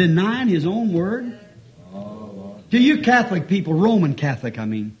God denying His own Word? Oh, Lord. To you Catholic people, Roman Catholic, I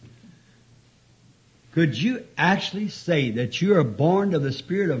mean, could you actually say that you are born of the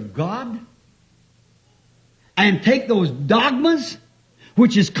Spirit of God? And take those dogmas,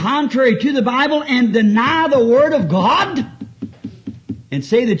 which is contrary to the Bible, and deny the Word of God? And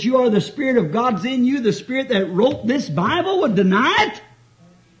say that you are the Spirit of God's in you, the Spirit that wrote this Bible would deny it?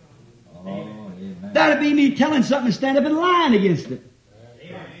 Oh, amen. That'd be me telling something and stand up and lying against it.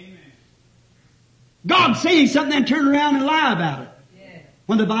 God saying something and turn around and lie about it.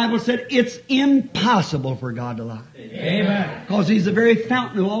 When the Bible said it's impossible for God to lie. Amen. Because He's the very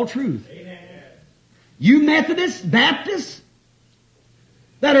fountain of all truth. You Methodists, Baptists,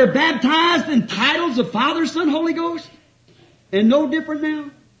 that are baptized in titles of Father, Son, Holy Ghost, and no different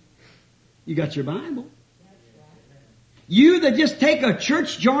now. You got your Bible. You that just take a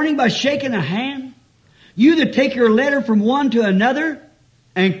church joining by shaking a hand, you that take your letter from one to another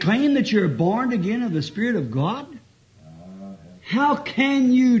and claim that you're born again of the Spirit of God, how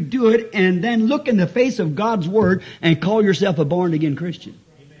can you do it and then look in the face of God's Word and call yourself a born again Christian?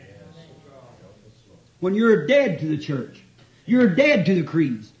 When you're dead to the church. You're dead to the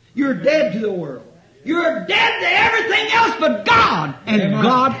creeds. You're dead to the world. You're dead to everything else but God. And Amen.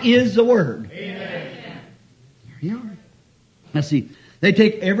 God is the Word. Amen. There you are. Now see, they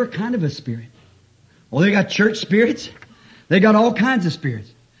take every kind of a spirit. Oh, they got church spirits. They got all kinds of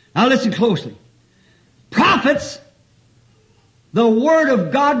spirits. Now listen closely. Prophets, the Word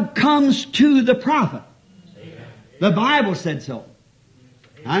of God comes to the prophet. The Bible said so.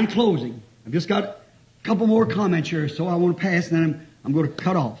 Now in closing, I've just got a couple more comments here, so I want to pass and then I'm going to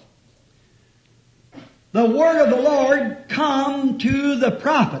cut off. The Word of the Lord come to the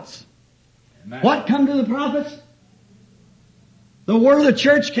prophets. Amen. What come to the prophets? The Word of the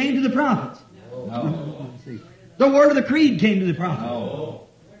church came to the prophets. No. The Word of the creed came to the prophets. No.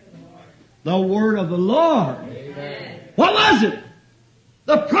 The Word of the Lord. What was it?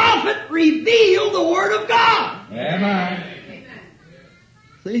 The prophet revealed the Word of God. Amen.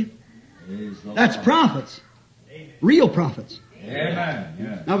 See? Praise the That's Lord. prophets. Real prophets. Amen.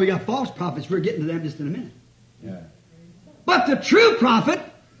 Yeah. Now we got false prophets. We're getting to them just in a minute. Yeah. But the true prophet,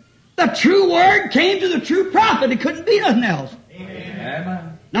 the true Word came to the true prophet. It couldn't be nothing else.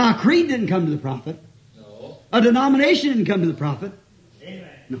 Amen. Now a creed didn't come to the prophet. A denomination didn't come to the prophet.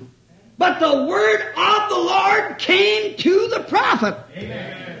 No. But the Word of the Lord came to the prophet.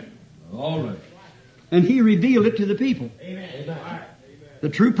 Glory. And he revealed it to the people. The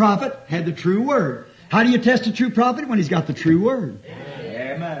true prophet had the true Word. How do you test a true prophet? When he's got the true Word.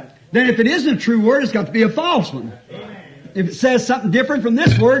 Amen. Then if it isn't a true Word, it's got to be a false one. If it says something different from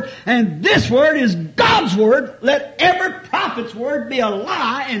this Word, and this Word is God's Word, let every prophet's word be a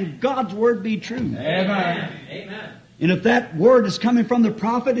lie and God's Word be true. Amen. Amen. And if that Word is coming from the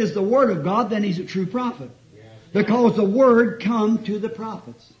prophet is the Word of God, then he's a true prophet. Because the Word come to the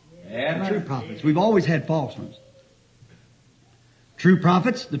prophets. True Amen. prophets. We've always had false ones. True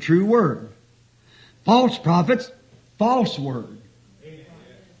prophets, the true Word. False prophets, false Word.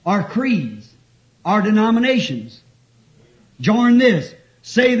 Our creeds, our denominations. Join this,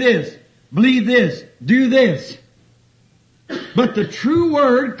 say this, believe this, do this. But the true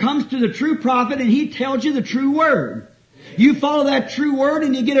Word comes to the true prophet and he tells you the true Word. You follow that true Word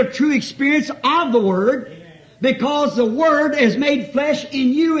and you get a true experience of the Word because the Word is made flesh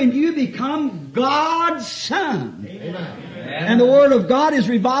in you and you become God's Son. And the Word of God is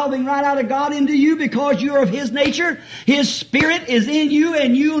revolving right out of God into you because you are of His nature. His Spirit is in you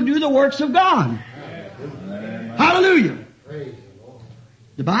and you'll do the works of God. Hallelujah.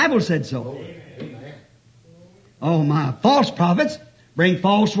 The Bible said so. Oh my, false prophets bring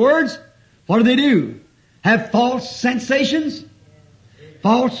false words. What do? Have false sensations.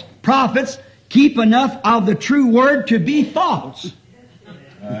 False prophets keep enough of the true Word to be false.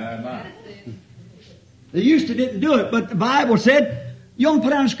 Amen. They used to didn't do it, but the Bible said, you want to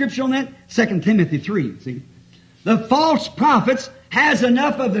put down a scripture on that? 2 Timothy 3, see? The false prophets has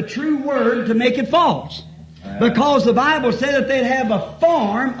enough of the true Word to make it false. Because the Bible said that they'd have a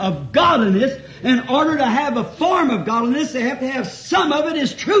form of godliness. In order to have a form of godliness, they have to have some of it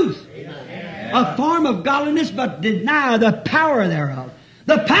as truth. A form of godliness, but deny the power thereof.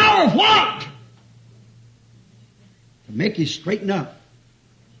 The power of what? To make you straighten up.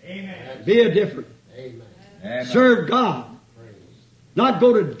 Be a different. Amen. Serve God. Not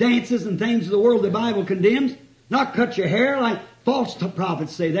go to dances and things of the world the Bible condemns. Not cut your hair like false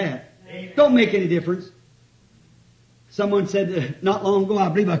prophets say that. Don't make any difference. Someone said not long ago, I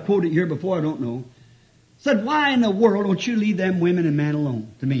believe I quoted it here before, I don't know, said, why in the world don't you leave them women and men alone?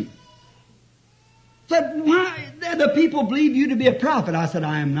 To me. Said, why? The people believe you to be a prophet. I said,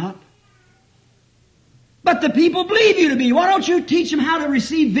 I am not. But the people believe you to be. Why don't you teach them how to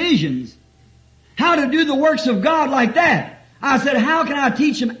receive visions? How to do the works of God like that? I said, how can I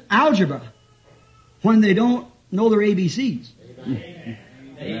teach them algebra when they don't know their ABCs? Amen.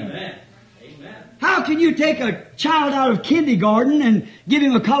 Amen. How can you take a child out of kindergarten and give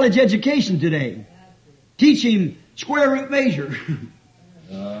him a college education today? Teach him square root measure.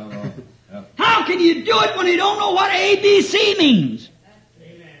 How can you do it when you don't know what ABC means?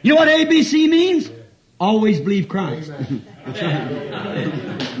 You know what ABC means? Always believe Christ. That's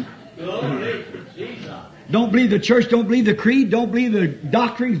right. Don't believe the church, don't believe the creed, don't believe the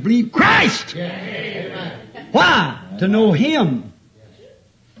doctrines, believe Christ. Why? To know Him.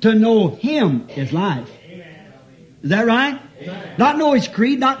 To know Him is life. Is that right? Not know His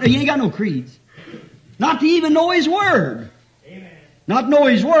creed, you ain't got no creeds. Not to even know His Word. Not know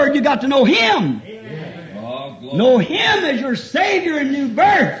His Word, you got to know Him. Oh, glory. Know Him as your Savior and new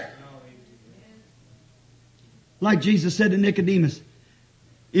birth. Like Jesus said to Nicodemus,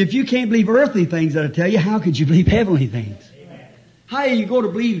 if you can't believe earthly things that I tell you, how could you believe heavenly things? How do you go to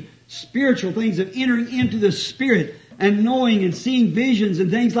believe spiritual things of entering into the Spirit and knowing and seeing visions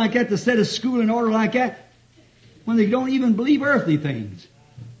and things like that to set a school in order like that when they don't even believe earthly things.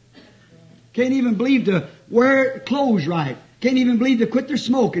 Can't even believe to wear clothes right. Can't even believe to quit their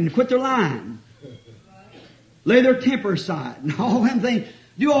smoking, quit their lying. Lay their temper aside and all them things.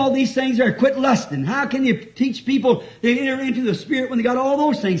 Do all these things there. Quit lusting. How can you teach people to enter into the Spirit when they got all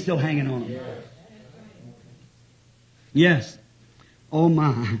those things still hanging on them? Yes. Oh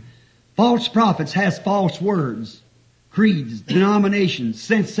my. False prophets has false words, creeds, denominations,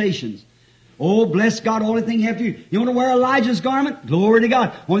 sensations. Oh, bless God, only thing you have to do. You want to wear Elijah's garment? Glory to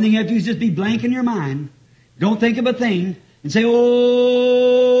God. Only thing you have to do is just be blank in your mind. Don't think of a thing and say,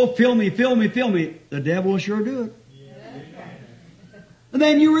 oh, fill me, fill me, fill me. The devil will sure do it. And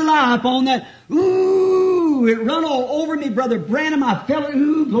then you rely upon that. Ooh, it run all over me, Brother Branham. I felt it.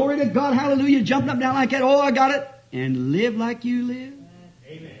 Ooh, glory to God, hallelujah. Jumping up and down like that. Oh, I got it. And live like you live.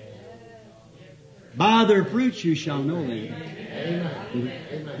 Amen. By their fruits you shall know them.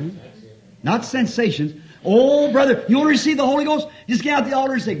 Amen. Not sensations. Oh, brother, you want to receive the Holy Ghost? Just get out the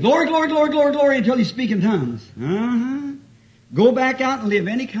altar and say, glory, glory, glory, glory, glory, until you speak in tongues. Go back out and live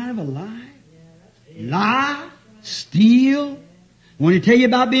any kind of a lie. Lie, steal. When they tell you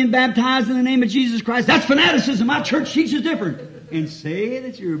about being baptized in the name of Jesus Christ, that's fanaticism. My church teaches different. And say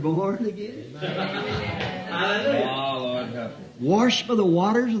that you're born again. Oh, Lord help you. Washed by the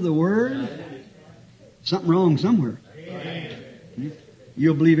waters of the Word. Something wrong somewhere.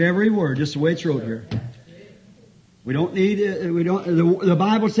 You'll believe every word, just the way it's wrote here. We don't need, the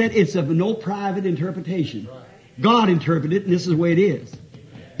Bible said it's of no private interpretation. God interpreted it, and this is the way it is.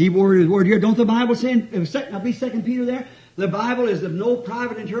 He worded his word here. Don't the Bible say, I'll be 2 Peter there, the Bible is of no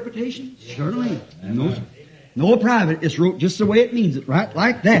private interpretation? Certainly. No private. It's wrote just the way it means it, right?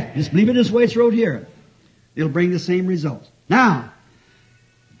 Like that. Just believe it this way it's wrote here. It'll bring the same results. Now,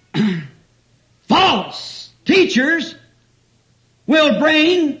 false teachers will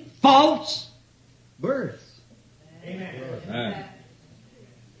bring false births. Amen.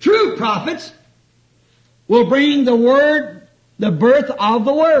 True prophets will bring the Word, the birth of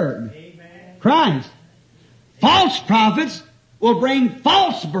the Word. Amen. Christ. False prophets will bring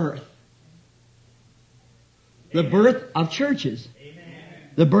false birth. The birth of churches. Amen.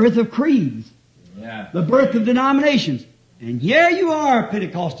 The birth of creeds. Yeah. The birth of denominations. And here you are,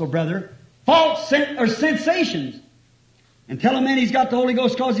 Pentecostal brother, false sensations. And tell a man he's got the Holy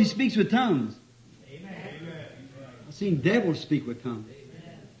Ghost because he speaks with tongues. Amen. I've seen devils speak with tongues.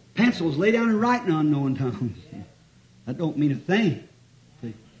 Amen. Pencils lay down and write in unknown tongues. That don't mean a thing.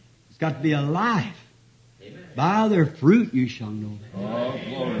 It's got to be alive. Amen. By their fruit you shall know them.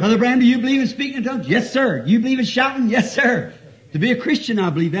 Oh, Brother Branham, do you believe in speaking in tongues? Yes, sir. You believe in shouting? Yes, sir. To be a Christian, I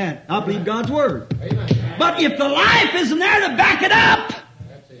believe that. I believe God's Word. Amen. But if the life isn't there to back it up,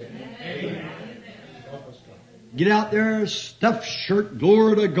 get out there, stuffed shirt,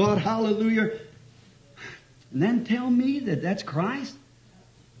 glory to God, hallelujah. And then tell me that that's Christ?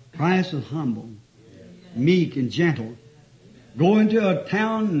 Christ was humble, meek and gentle. Go into a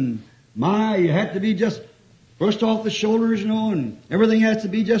town and you have to be just brushed off the shoulders, and everything has to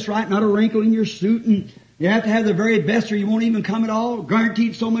be just right, not a wrinkle in your suit, and you have to have the very best or you won't even come at all.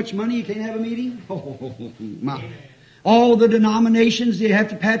 Guaranteed so much money you can't have a meeting. Oh, my. All the denominations, they have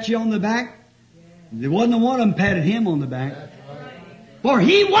to pat you on the back. There wasn't one of them patted him on the back. For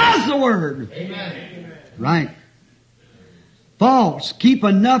he was the Word. Amen. Right. False. Keep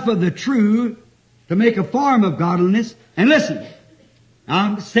enough of the true to make a form of godliness. And listen,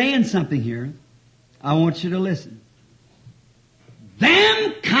 I'm saying something here. I want you to listen.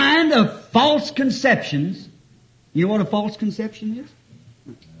 Them kind of false conceptions, you know what a false conception is?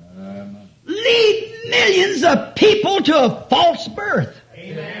 Lead millions of people to a false birth.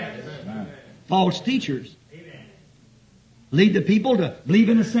 Amen. False teachers. Amen. Lead the people to believe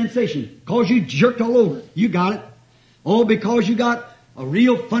in a sensation. Because you jerked all over. You got it. Oh, because you got a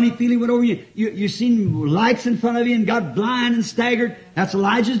real funny feeling went over you. You seen lights in front of you and got blind and staggered. That's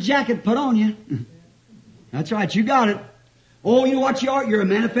Elijah's jacket put on you. That's right. You got it. Oh, you know what you are? You're a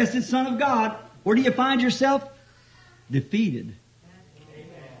manifested son of God. Where do you find yourself? Defeated.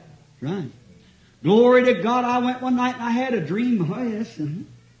 Right. Glory to God. I went one night and I had a dream. Oh, yes.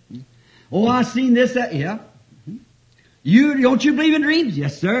 Oh, I seen this, that, yeah. Don't you believe in dreams?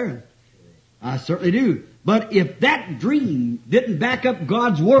 Yes, sir. I certainly do. But if that dream didn't back up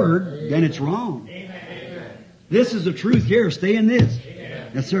God's Word, then it's wrong. Amen. This is the truth here. Stay in this.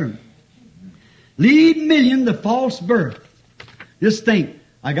 Amen. Yes, sir. Lead million to false birth. Just think.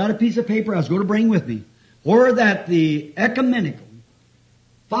 I got a piece of paper I was going to bring with me. Where that the ecumenical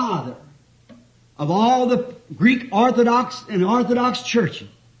father of all the Greek Orthodox and Orthodox churches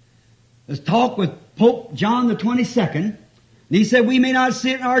Let's talk with Pope John the 22nd. And he said, we may not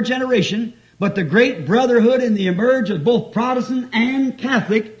see it in our generation, but the great brotherhood and the emerge of both Protestant and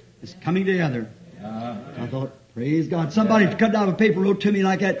Catholic is coming together. I thought, praise God. Somebody cut down a paper, wrote to me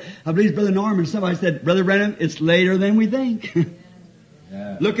like that. I believe it's Brother Norman. Somebody said, Brother Branham, it's later than we think.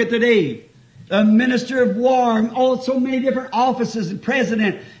 Look at today. A minister of war, all so many different offices and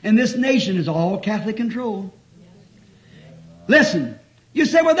president, and this nation is all Catholic control. Listen, you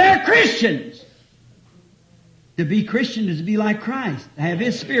say, well, they're Christians. To be Christian is to be like Christ, to have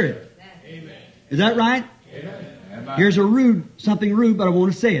His Spirit. Is that right? Here's something rude, but I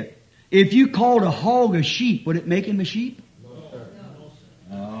want to say it. If you called a hog a sheep, would it make him a sheep?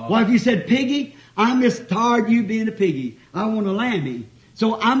 Well, if you said, piggy, I'm just tired of you being a piggy. I want a lammy.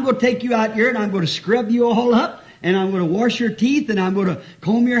 So I'm going to take you out here and I'm going to scrub you all up and I'm going to wash your teeth and I'm going to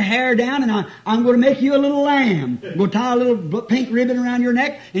comb your hair down and I'm going to make you a little lamb. I'm going to tie a little pink ribbon around your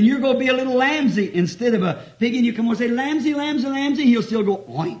neck and you're going to be a little lambsy instead of a piggy. And you come and say, lambsy, lambsy, lambsy. He'll still go,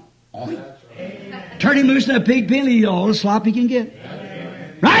 oink, oink. Turn him loose in a pig pen, he'll eat all the slop he can get.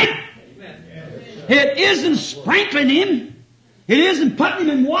 Right? It isn't sprinkling him. It isn't putting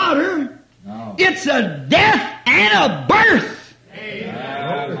him in water. No. It's a death and a birth.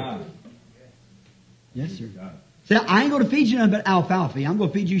 Yes, sir. Say, I ain't going to feed you nothing but alfalfa. I'm going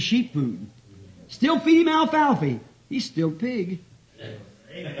to feed you sheep food. Still feed him alfalfa. He's still a pig.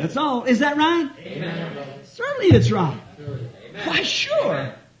 That's all. Is that right? Amen. Certainly it's right. Amen. Why,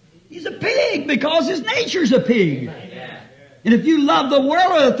 sure. He's a pig because his nature's a pig. Amen. And if you love the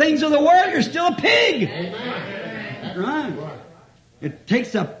world or the things of the world, you're still a pig. Amen. Right. It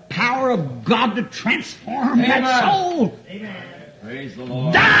takes the power of God to transform that soul. Amen. Praise the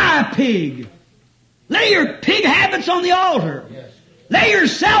Lord. Die, pig. Lay your pig habits on the altar. Yes. Lay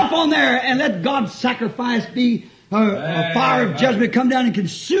yourself on there and let God's sacrifice be a fire of judgment come down and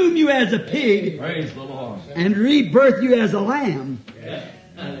consume you as a pig. Praise the Lord. And rebirth you as a lamb. Yes.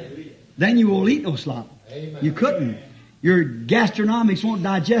 Then you won't eat no slop. Amen. You couldn't. Your gastronomics won't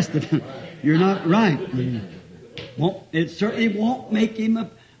digest it. You're not right. It certainly won't make him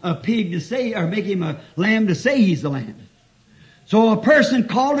a pig to say, or make him a lamb to say he's the lamb. So a person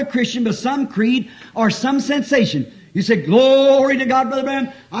called a Christian by some creed or some sensation, you say, glory to God, Brother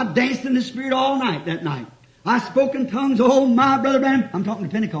Branham. I danced in the Spirit all night that night. I spoke in tongues, oh my, Brother Branham. I'm talking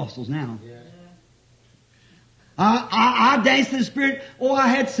to Pentecostals now. Yeah. I danced in the Spirit. Oh, I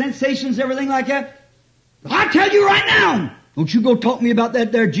had sensations, everything like that. I tell you right now, don't you go talk to me about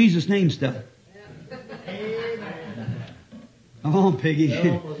that there Jesus name stuff. Come on, piggy.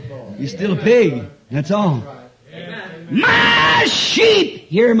 You're still a pig. That's all. My sheep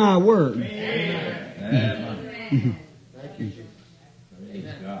hear my word.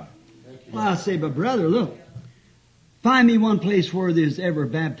 Well, I say, but brother, look. Find me one place where there's ever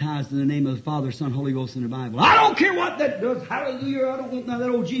baptized in the name of the Father, Son, Holy Ghost in the Bible. I don't care what that does. Hallelujah. I don't want none of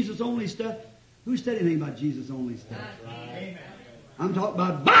that old Jesus only stuff. Who said anything about Jesus only stuff? I'm talking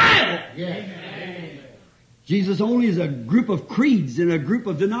about Bible. Jesus only is a group of creeds and a group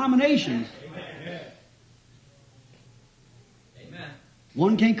of denominations.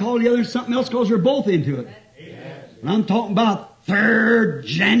 One can't call the other something else because they're both into it. And I'm talking about third,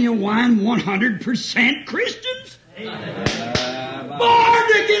 genuine, 100% Christians. Born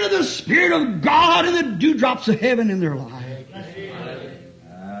again of the Spirit of God and the dewdrops of heaven in their lives.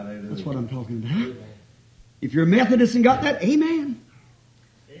 That's what I'm talking about. If you're a Methodist and got that, amen.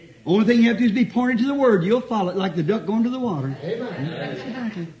 Only thing you have to do is be pointed to the Word. You'll follow it like the duck going to the water.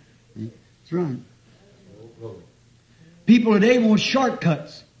 Exactly. That's right. People today want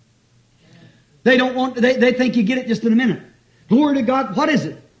shortcuts. They don't want, they think you get it just in a minute. Glory to God. What is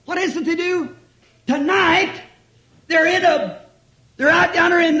it? What is it they do? Tonight, they're out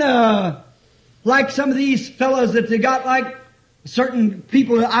down there in, like some of these fellows that they got like certain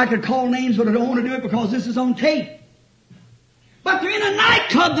people that I could call names, but I don't want to do it because this is on tape. But they're in a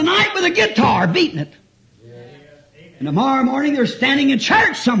nightclub tonight with a guitar beating it. And tomorrow morning they're standing in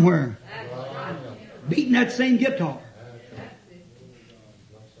church somewhere beating that same guitar.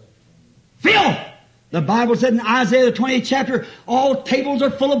 Filth! The Bible said in Isaiah the 28th chapter, all tables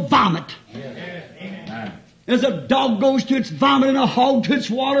are full of vomit. As a dog goes to its vomit and a hog to its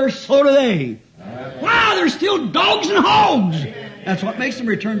water, so do they. Wow, they're still dogs and hogs. That's what makes them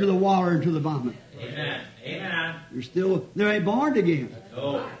return to the water and to the vomit. Amen. Amen. They ain't born again.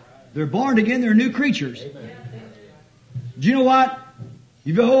 They're born again, they're new creatures. Do you know what?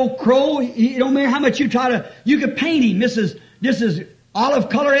 If the old crow, it don't matter how much you try to, you can paint him. This is olive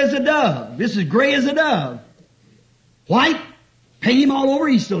color as a dove. This is gray as a dove. White, paint him all over,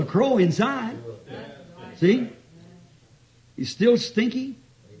 he's still a crow inside. See? He's still stinky.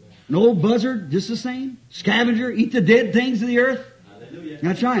 No buzzard, just the same. Scavenger, eat the dead things of the earth. Hallelujah.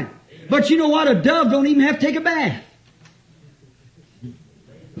 That's right. But you know what? A dove don't even have to take a bath.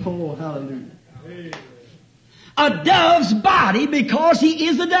 Oh, hallelujah. A dove's body, because he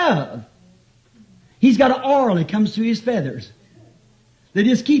is a dove, he's got an oil that comes through his feathers that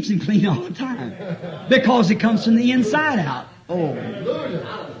just keeps him clean all the time, because it comes from the inside out. Oh.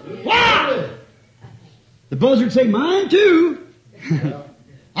 Wow! The buzzard say, mine too.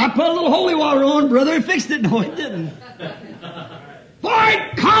 I put a little holy water on, brother, and fixed it. No, it didn't. For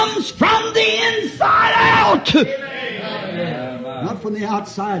it comes from the inside out. Not from the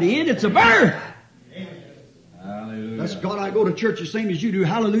outside in. It's a birth. Hallelujah. That's God, I go to church the same as you do.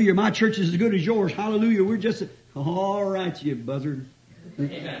 Hallelujah. My church is as good as yours. Hallelujah. We're just... All right, you buzzard.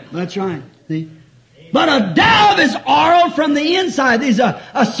 That's right. See? But a dove is oiled from the inside. There's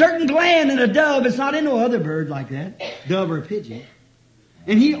a certain gland in a dove. It's not in no other bird like that. Dove or a pigeon.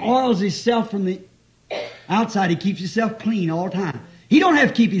 And he oils himself from the outside. He keeps himself clean all the time. He don't have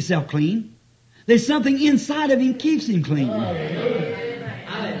to keep himself clean. There's something inside of him keeps him clean.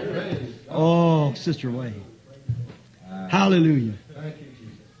 Oh, Sister Way. Hallelujah.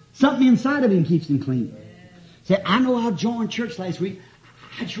 Something inside of him keeps him clean. Say, I know I joined church last week.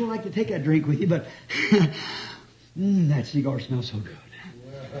 I'd sure like to take that drink with you, but that cigar smells so good.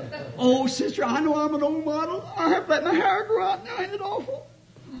 Oh, sister, I know I'm an old model. I have to let my hair grow out now. Isn't it awful?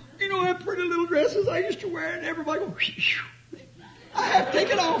 You know that pretty little dresses I used to wear, and everybody go, I have to take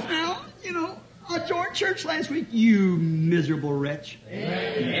it off now. You know, I joined church last week. You miserable wretch.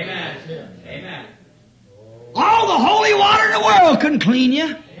 Amen. Amen. All the holy water in the world couldn't clean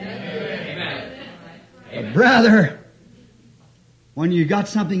you. Amen. But brother, when you got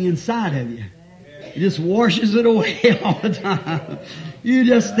something inside of you, it just washes it away all the time. You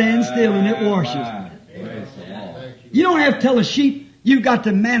just stand still and it washes. You don't have to tell a sheep you've got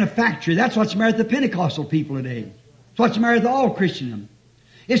to manufacture. That's what's the matter with the Pentecostal people today. That's what's the matter with all Christendom.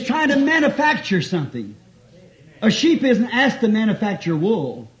 It's trying to manufacture something. A sheep isn't asked to manufacture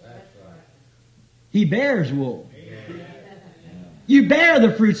wool. He bears wool. You bear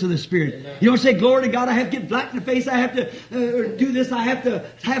the fruits of the Spirit. You don't say, glory to God, I have to get black in the face, I have to do this, I have to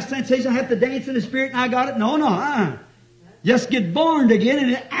have sensation, I have to dance in the Spirit, and I got it. No. Just get born again,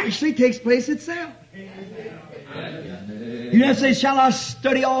 and it actually takes place itself. You don't say, shall I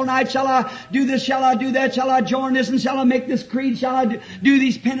study all night? Shall I do this? Shall I do that? Shall I join this? And shall I make this creed? Shall I do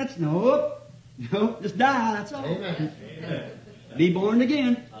these penance? No. Just die, that's all. Be born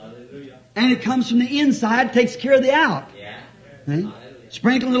again. And it comes from the inside, takes care of the out. See?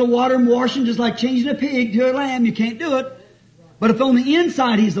 Sprinkle a little water and washing, just like changing a pig to a lamb. You can't do it. But if on the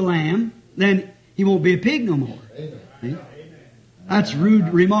inside he's a lamb, then he won't be a pig no more. See? That's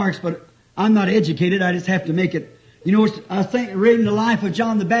rude remarks, but I'm not educated. I just have to make it. You know, I was reading the life of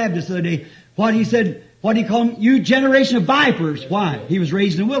John the Baptist the other day. What he said, what he called them, you generation of vipers. Why? He was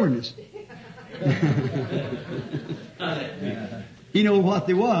raised in the wilderness. You know what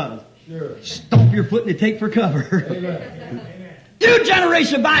they was. Sure. Stomp your foot and they take for cover. You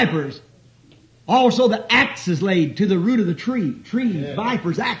generation of vipers. Also the axe is laid to the root of the tree. Trees,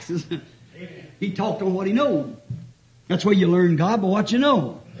 vipers, axes. He talked on what he knows. That's where you learn God by what you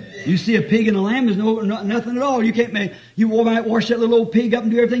know. You see a pig and a lamb, there's nothing at all. You can't make, you might wash that little old pig up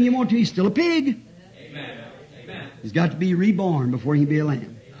and do everything you want to. He's still a pig. Amen. Amen. He's got to be reborn before he can be a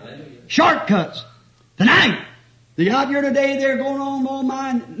lamb. Shortcuts. Tonight. They're out here today, they're going on all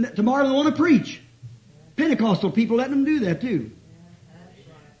mine. Tomorrow they want to preach. Pentecostal people letting them do that too.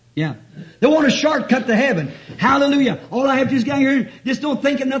 Yeah. They want a shortcut to heaven. Hallelujah. All I have to do is get here and just don't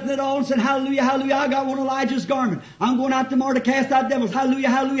think of nothing at all and say, hallelujah, hallelujah, I got one of Elijah's garment. I'm going out tomorrow to cast out devils. Hallelujah,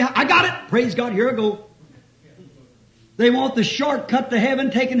 hallelujah. I got it. Praise God. Here I go. They want the shortcut to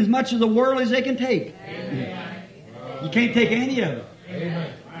heaven, taking as much of the world as they can take. Amen. You can't take any of it.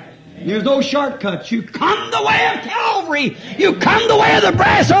 Amen. There's no shortcuts. You come the way of Calvary. You come the way of the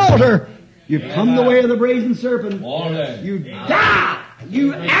brass altar. You come the way of the brazen serpent. You die.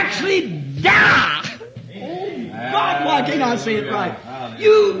 You actually die. Oh God, why can't I say it right?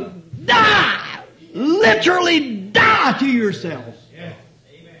 You die. Literally die to yourself.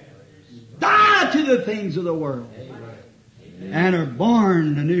 Die to the things of the world. And are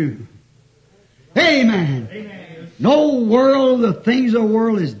born anew. Amen. No world, the things of the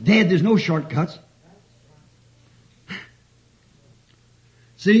world is dead. There's no shortcuts.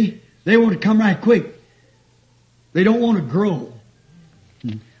 See, they want to come right quick. They don't want to grow.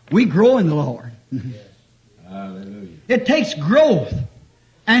 We grow in the Lord. Hallelujah. It takes growth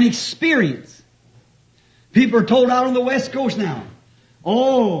and experience. People are told out on the West Coast now,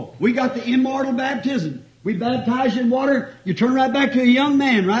 oh, we got the immortal baptism. We baptize you in water, you turn right back to a young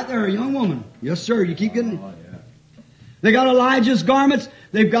man right there, a young woman. Yes, sir, you keep getting... They got Elijah's garments.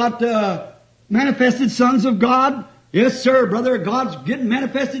 They've got manifested sons of God. Yes, sir, brother. God's getting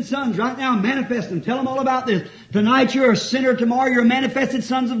manifested sons right now. Manifest them. Tell them all about this. Tonight you're a sinner. Tomorrow you're manifested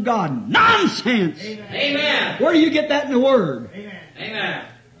sons of God. Nonsense! Amen. Where do you get that in the Word? Amen.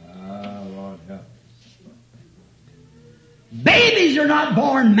 Lord help. Babies are not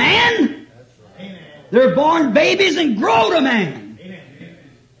born man. They're born babies and grow to man.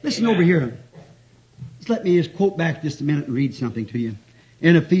 Listen over here. Just let me just quote back just a minute and read something to you.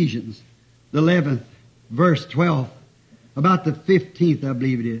 In Ephesians, the 11th, verse 12, about the 15th, I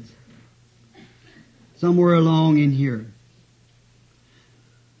believe it is. Somewhere along in here.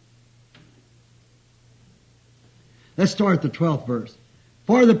 Let's start at the 12th verse.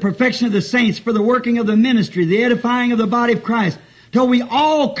 For the perfection of the saints, for the working of the ministry, the edifying of the body of Christ, till we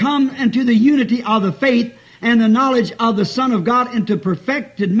all come into the unity of the faith and the knowledge of the Son of God, into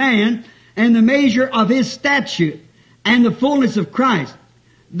perfected man, and the measure of His statute, and the fullness of Christ,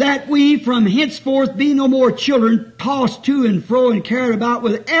 that we from henceforth be no more children, tossed to and fro and carried about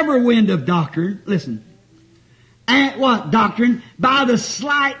with every wind of doctrine. Listen. And what doctrine? By the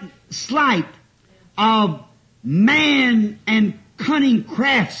sleight of man and cunning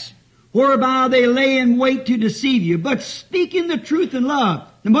crafts, whereby they lay in wait to deceive you, but speaking the truth in love.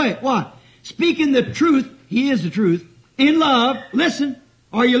 And wait, what? Speaking the truth, He is the truth, in love. Listen.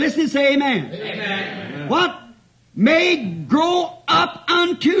 Are you listening? Say amen. Amen. What? May grow up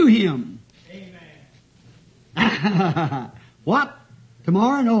unto Him. Amen. What?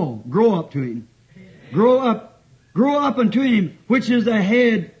 Tomorrow? No. Grow up to Him. Grow up unto Him, which is the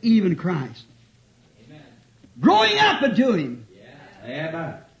head, even Christ. Amen. Growing up unto Him.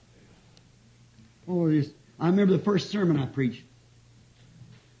 Amen. Oh, I remember the first sermon I preached.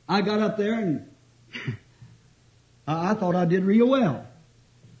 I got up there and I thought I did real well.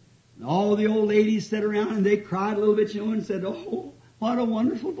 And all the old ladies sat around and they cried a little bit, and said, "Oh, what a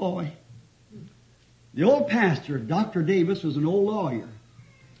wonderful boy." The old pastor, Dr. Davis, was an old lawyer.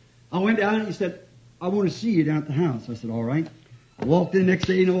 I went down and he said, "I want to see you down at the house." I said, "All right." I walked in the next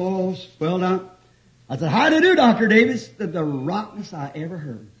day, all swelled out. I said, "How do you do, Dr. Davis?" The rottenest I ever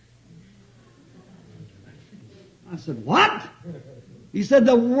heard. I said, "What?" He said,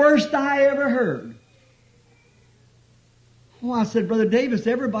 "The worst I ever heard." Oh, I said, "Brother Davis,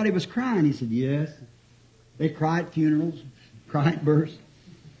 everybody was crying." He said, "Yes. They cry at funerals, cry at births,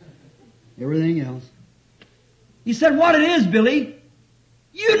 everything else." He said, "What it is, Billy,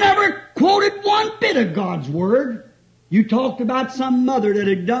 you never quoted one bit of God's Word. You talked about some mother that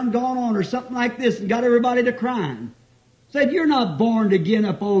had gone on or something like this and got everybody to crying. Said, you're not born again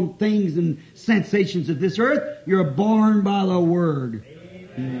upon things and sensations of this earth. You're born by the Word."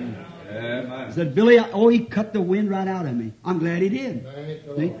 Amen. He said, "Billy, he cut the wind right out of me." I'm glad he did.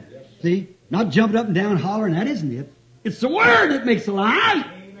 See? Not jumping up and down hollering, that isn't it. It's the Word that makes alive.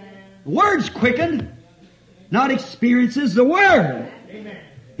 The Word's quickened, not experiences, the Word.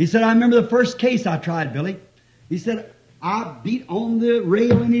 He said, "I remember the first case I tried, Billy." He said, "I beat on the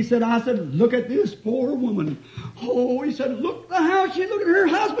rail," and I said, "Look at this poor woman." Oh, he said, "Look at how she looked at her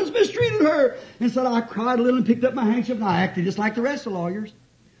husband's mistreated her." And said, I cried a little and picked up my handkerchief and I acted just like the rest of the lawyers.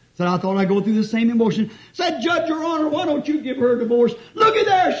 Said, I thought I'd go through the same emotion. Said, "Judge, Your Honor, why don't you give her a divorce? Look at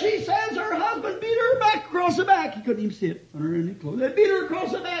there. She says her husband beat her back across the back." He couldn't even sit under any clothes. They beat her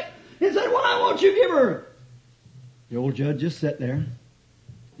across the back. He said, "Why won't you give her?" The old judge just sat there.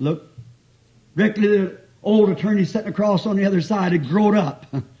 Looked. Directly the old attorney sitting across on the other side had grown up.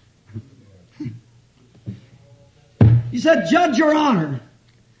 He said, "Judge, Your Honor,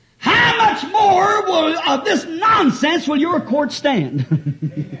 how much more of this nonsense will your court stand?"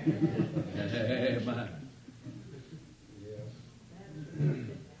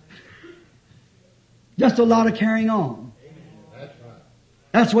 Just a lot of carrying on.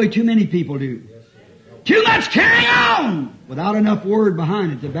 That's the way too many people do. Too much carrying on without enough Word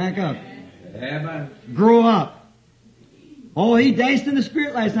behind it to back up. Grow up. Oh, he danced in the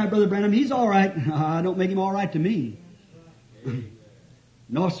Spirit last night, Brother Branham. He's all right. Don't make him all right to me.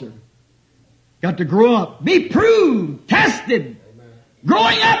 No, sir. Got to grow up. Be proved, tested,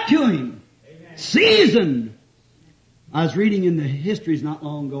 growing up to Him, seasoned. I was reading in the histories not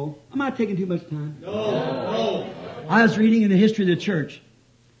long ago. Am I taking too much time? No. I was reading in the history of the church.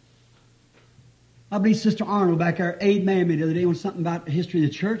 I believe Sister Arnold back there aid me the other day on something about the history of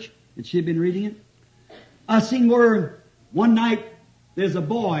the church, and she had been reading it. I seen where one night there's a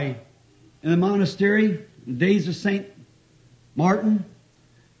boy in the monastery, in the days of St. Martin,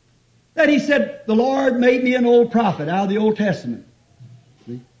 that he said, "The Lord made me an old prophet out of the Old Testament.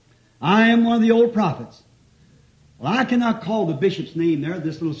 See? I am one of the old prophets." Well, I cannot call the bishop's name there,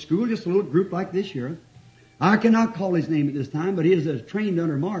 this little school, just a little group like this here. I cannot call his name at this time, but he is trained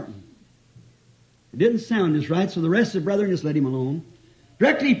under Martin. It didn't sound just right, so the rest of the brethren just let him alone.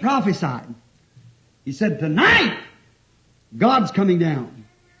 Directly he prophesied. He said, tonight, God's coming down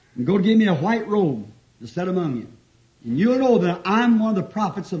and go give me a white robe to set among you. And you'll know that I'm one of the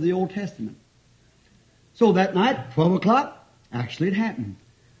prophets of the Old Testament. So that night, 12 o'clock, actually it happened.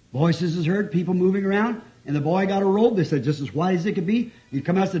 Voices is heard, people moving around, and the boy got a robe. They said, just as white as it could be. He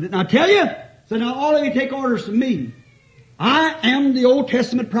come out and said, "Now I tell you," said, "now all of you take orders from me. I am the Old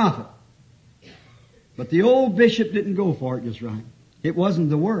Testament prophet." But the old bishop didn't go for it just right. It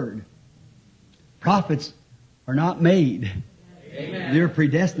wasn't the word. Prophets are not made. Amen. They're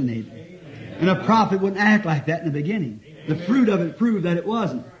predestinated. Amen. And a prophet wouldn't act like that in the beginning. Amen. The fruit of it proved that it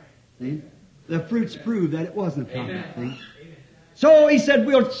wasn't. See? The fruits proved that it wasn't a prophet. See? So he said,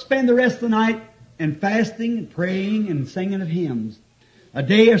 we'll spend the rest of the night in fasting and praying and singing of hymns. A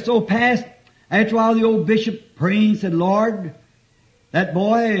day or so passed. After a while, the old bishop praying said, "Lord, that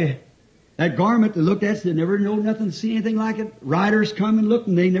boy, that garment they looked at, they never know nothing, see anything like it. Riders come and look,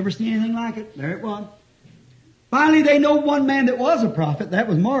 and they never see anything like it." There it was. Finally, they know one man that was a prophet. That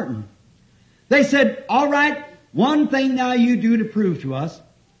was Martin. They said, "All right, one thing now you do to prove to us,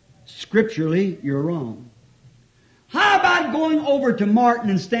 scripturally, you're wrong. How about going over to Martin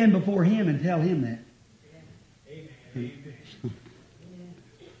and stand before him and tell him that?" Amen.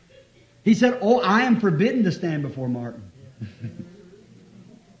 He said, "Oh, I am forbidden to stand before Martin.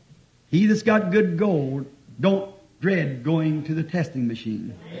 He that's got good gold don't dread going to the testing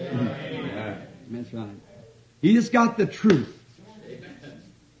machine." That's right. He that's got the truth.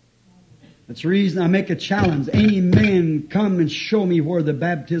 That's the reason I make a challenge. Any man come and show me where the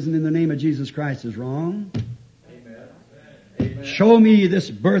baptism in the name of Jesus Christ is wrong. Amen. Show me this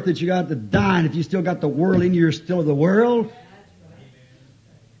birth that you got to die, and if you still got the world in you, you're still of the world.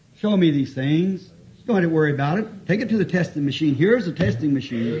 Show me these things. Don't have to worry about it. Take it to the testing machine. Here's the testing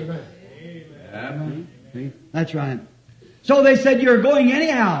machine. Amen. See? That's right. So they said, "You're going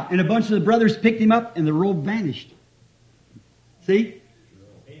anyhow." And a bunch of the brothers picked him up and the robe vanished. See?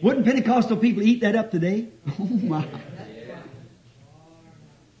 Wouldn't Pentecostal people eat that up today? Oh my.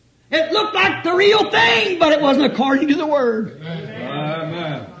 It looked like the real thing, but it wasn't according to the Word.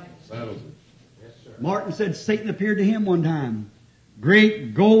 Amen. Martin said Satan appeared to him one time.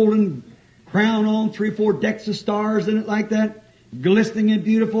 Great golden crown on, 3 or 4 decks of stars in it like that. Glistening and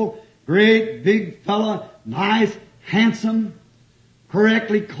beautiful. Great big fella. Nice, handsome.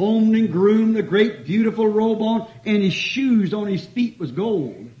 Correctly combed and groomed. A great beautiful robe on. And his shoes on his feet was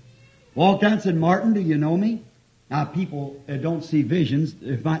gold. Walked out and said, "Martin, do you know me?" Now people don't see visions.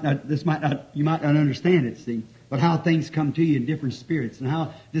 You might not understand it, see. But how things come to you in different spirits and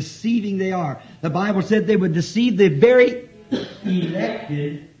how deceiving they are. The Bible said they would deceive the very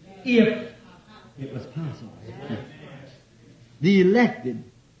elected if it was possible. The elected.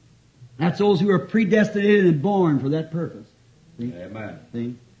 That's those who are predestinated and born for that purpose. See? Amen.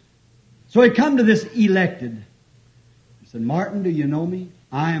 See? So he come to this elected. He said, "Martin, do you know me?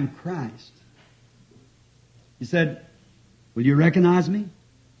 I am Christ." He said, "Will you recognize me?"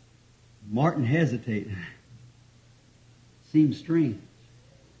 Martin hesitated. Seemed strange.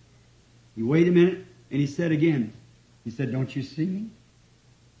 He waited a minute and he said again, he said, "Don't you see me?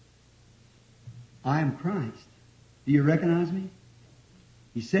 I am Christ. Do you recognize me?"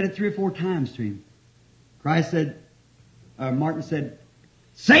 He said it 3 or 4 times to him. Martin said,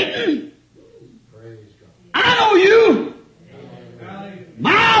 "Satan, I know you.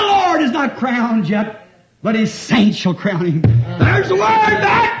 My Lord is not crowned yet, but His saints shall crown Him." There's the word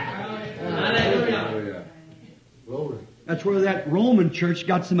back. That's where that Roman church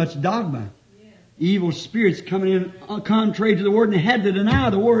got so much dogma. Evil spirits coming in contrary to the Word, and they had to deny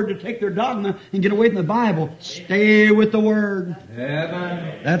the Word to take their dogma and get away from the Bible. Stay with the Word.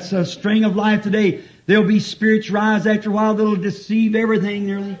 Amen. That's a string of life today. There'll be spirits rise after a while that'll deceive everything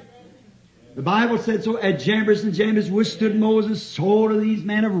nearly. The Bible said so. As Jambres and Jambres withstood Moses, so do these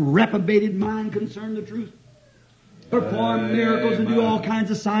men of reprobated mind concern the truth. Perform miracles and do all kinds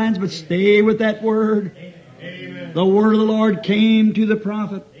of signs, but stay with that Word. Amen. The Word of the Lord came to the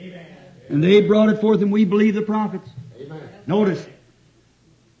prophet. And they brought it forth, and we believe the prophets. Amen. Notice.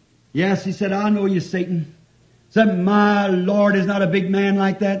 Yes, he said, "I know you, Satan." Said, "My Lord is not a big man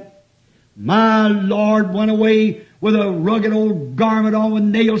like that. My Lord went away with a rugged old garment on with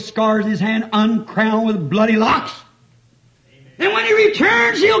nail scars in his hand, uncrowned with bloody locks. Amen. And when He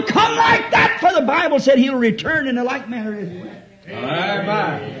returns, He'll come like that, for the Bible said He'll return in a like manner as He went."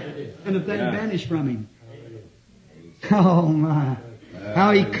 Amen. And the thing vanished from Him. Oh my.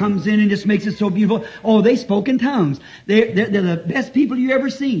 How He comes in and just makes it so beautiful. Oh, they spoke in tongues. They're the best people you ever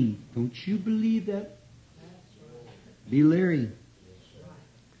seen. Don't you believe that? Be leery.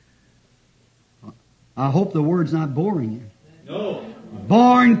 I hope the word's not boring you. No.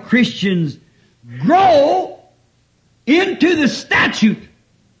 Born Christians grow into the statute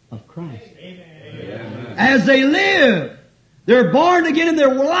of Christ. Amen. As they live, they're born again and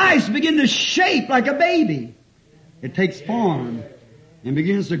their lives begin to shape like a baby. It takes form and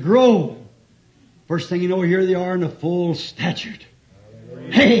begins to grow. First thing you know, here they are in the full statute.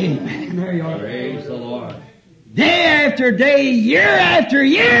 Amen. There you are. Praise the Lord. Day after day, year after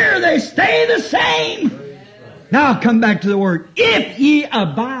year, they stay the same. Now come back to the word. If ye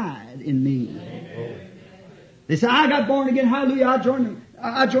abide in me. They say, I got born again. Hallelujah. I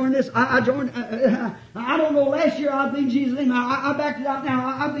joined this. I joined. I don't know. Last year I believed Jesus' name. I backed it out now.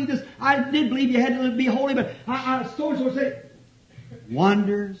 I believe this. I did believe you had to be holy, but so say,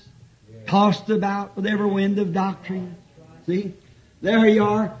 wonders, tossed about with every wind of doctrine. See? There you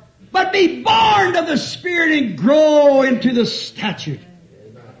are. But be born of the Spirit and grow into the statute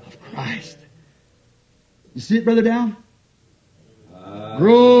of Christ. You see it, Brother Down?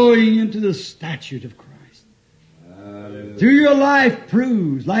 Growing into the statute of Christ. Through your life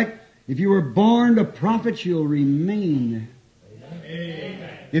proves, like if you were born a prophet, you'll remain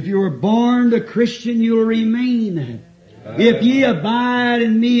there. If you were born a Christian, you'll remain there. If ye abide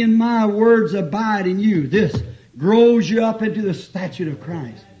in me and my words abide in you, this grows you up into the statute of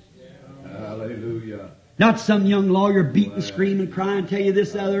Christ. Hallelujah. Not some young lawyer beating, screaming, crying, tell you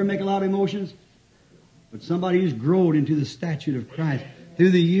this, that, other, make a lot of emotions. But somebody who's grown into the statute of Christ.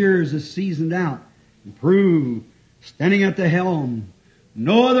 Through the years is seasoned out, improved, standing at the helm.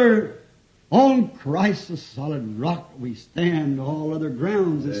 No other, on Christ the solid rock we stand, all other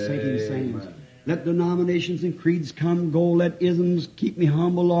grounds is sinking sands. Let denominations and creeds come, go, let isms keep me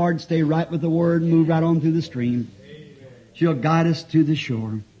humble, Lord, stay right with the Word, move right on through the stream. She'll guide us to the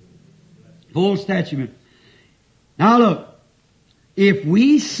shore. Full statute. Now look, if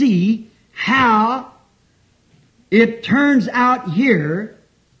we see how it turns out here,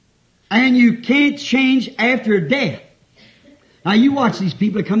 and you can't change after death. Now you watch these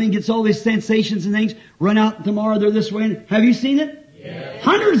people that come in and gets all these sensations and things, run out tomorrow, they're this way. Have you seen it? Yes.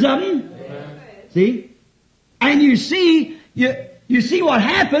 Hundreds of them. Yes. See? And you see what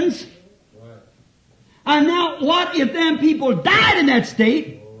happens. And now what if them people died in that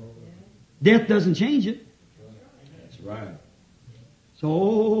state? Death doesn't change it. That's right.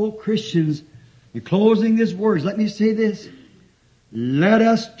 So, Christians, in closing these words, let me say this. Let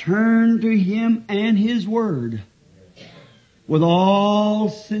us turn to Him and His Word with all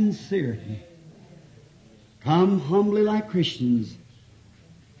sincerity. Come humbly like Christians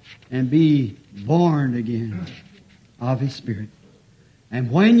and be born again of His Spirit.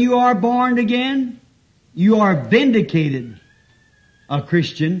 And when you are born again, you are vindicated a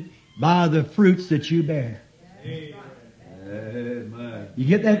Christian by the fruits that you bear. Amen. You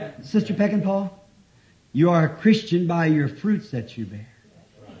get that, Sister Peckinpah? You are a Christian by your fruits that you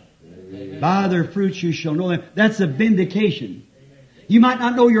bear. By their fruits you shall know them. That's a vindication. You might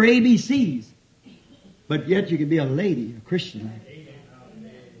not know your ABCs, but yet you can be a lady, a Christian lady.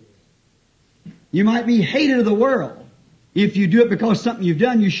 You might be hated of the world. If you do it because something you've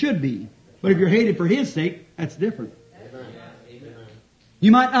done, you should be. But if you're hated for His sake, that's different.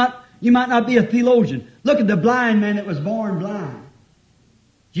 You might not be a theologian. Look at the blind man that was born blind.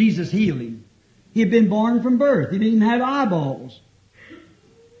 Jesus healed him. He had been born from birth. He didn't even have eyeballs.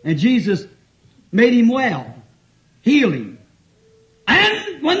 And Jesus made him well. Healed him.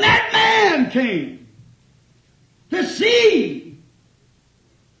 And when that man came to see,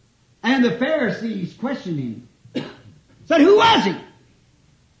 and the Pharisees questioned him, said, who was he?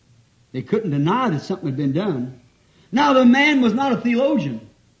 They couldn't deny that something had been done. Now the man was not a theologian.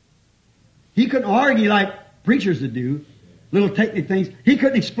 He couldn't argue like preachers would do, little technical things. He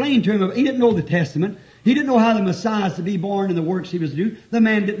couldn't explain to him. He didn't know the Testament. He didn't know how the Messiah is to be born and the works He was to do. The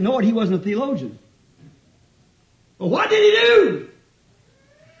man didn't know it. He wasn't a theologian. But what did he do?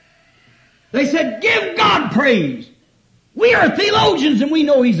 They said, give God praise. We are theologians and we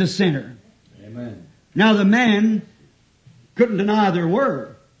know He's a sinner. Amen. Now the man couldn't deny their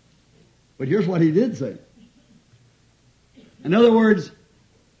word. But here's what he did say. In other words,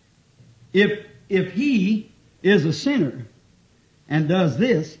 if he is a sinner and does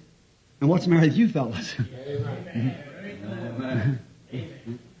this, and what's the matter with you fellas? Amen.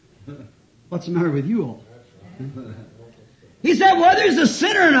 What's the matter with you all? He said, whether he's a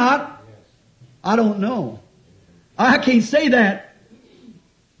sinner or not, I don't know. I can't say that.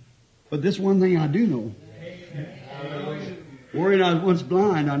 But this one thing I do know. Worrying I was once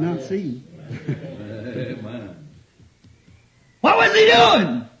blind, I now see. Amen. What was he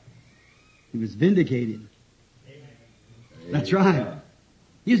doing? He was vindicated. That's right.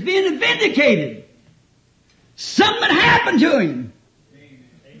 He was being vindicated. Something had happened to him.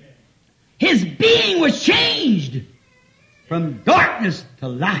 His being was changed from darkness to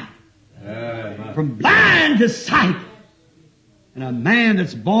light, from blind to sight. And a man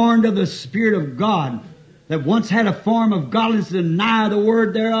that's born of the Spirit of God, that once had a form of godliness to deny the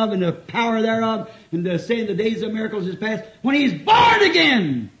word thereof and the power thereof, and to say the days of miracles is past, when he's born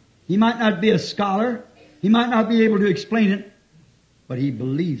again, he might not be a scholar, he might not be able to explain it, but he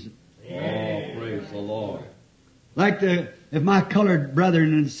believes it. Oh, praise the Lord. Like if my colored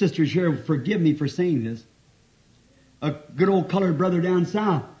brethren and sisters here forgive me for saying this, a good old colored brother down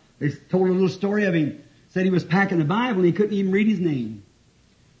south, they told a little story of him, said he was packing the Bible and he couldn't even read his name.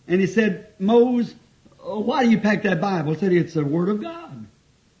 And he said, Mose, why do you pack that Bible? He said, it's the Word of God.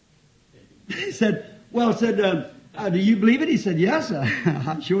 He said, do you believe it? He said, yes,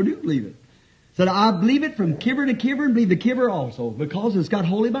 I sure do believe it. Said, I believe it from kiver to kiver and believe the kiver also because it's got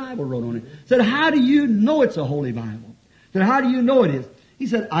Holy Bible wrote on it. Said, how do you know it's a Holy Bible? Said, how do you know it is? He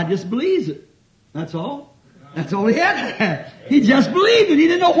said, I just believes it. That's all. That's all he had to have. He just believed it. He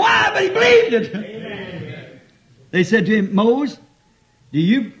didn't know why, but he believed it. Amen. They said to him, Mose,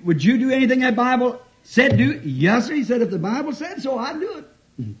 would you do anything that Bible said do? Yes, sir. He said, if the Bible said so, I'd do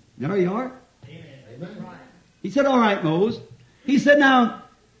it. There you are. Amen. He said, all right, Mose. He said, now,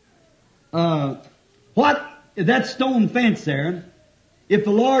 that stone fence there, if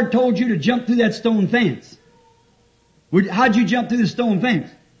the Lord told you to jump through that stone fence, how'd you jump through the stone fence?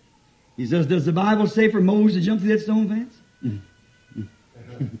 He says, does the Bible say for Moses to jump through that stone fence?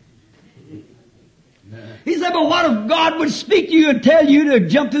 He said, but what if God would speak to you and tell you to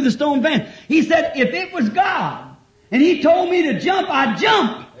jump through the stone fence? He said, if it was God and He told me to jump, I'd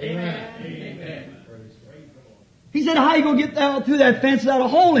jump. Amen. He said, how are you going to get through that fence without a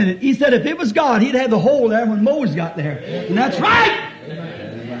hole in it? He said, if it was God, He'd have the hole there when Moses got there. And that's right.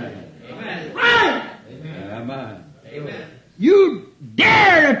 Amen. Amen. Right. Amen. Amen. You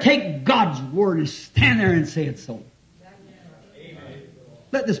dare to take God's word and stand there and say it's so. Amen.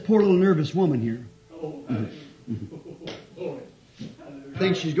 Let this poor little nervous woman here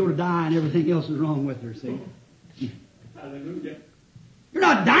think she's going to die and everything else is wrong with her, see? Hallelujah. You're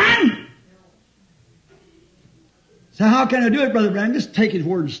not dying. So how can I do it, Brother Branham? Just take His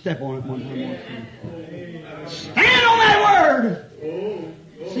word and step on it one time more. Stand on that word.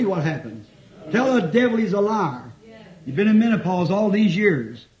 See what happens. Tell the devil he's a liar. You've been in menopause all these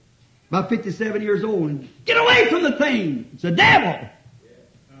years. About 57 years old. And get away from the thing. It's a devil.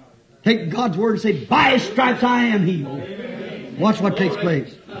 Take God's word and say, by His stripes I am healed. Watch what takes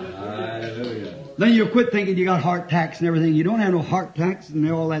place. Hallelujah. Then you'll quit thinking you got heart attacks and everything. You don't have no heart attacks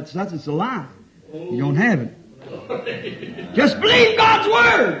and all that stuff. It's a lie. You don't have it. Just believe God's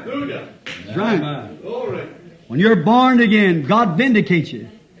word. That's right. When you're born again, God vindicates you.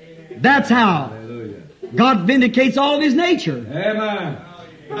 That's how God vindicates all of His nature. Amen.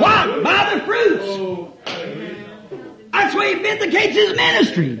 What? By the fruits. That's why He vindicates His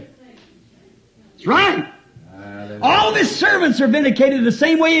ministry. That's right. All of His servants are vindicated the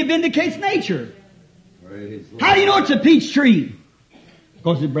same way He vindicates nature. How do you know it's a peach tree?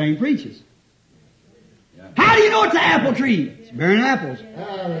 Because it bearing peaches. How do you know it's an apple tree? It's bearing apples.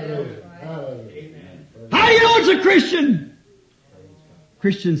 How do you know it's a Christian?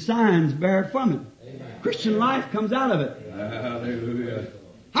 Christian signs bear from it. Christian life comes out of it. Hallelujah.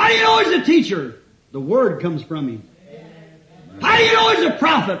 How do you know he's a teacher? The Word comes from him. How do you know he's a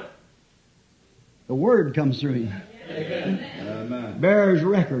prophet? The Word comes through him. Amen. Bears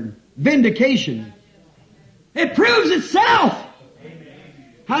record. Vindication. It proves itself.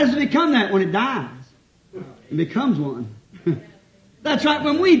 How does it become that? When it dies. It becomes one. That's right,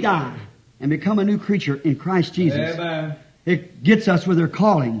 when we die and become a new creature in Christ Jesus. Amen. It gets us with their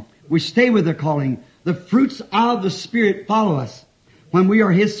calling. We stay with their calling. The fruits of the Spirit follow us when we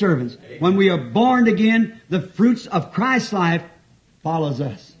are His servants. When we are born again, the fruits of Christ's life follows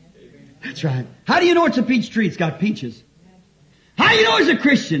us. That's right. How do you know it's a peach tree? It's got peaches. How do you know he's a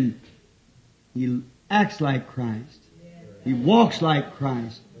Christian? He acts like Christ. He walks like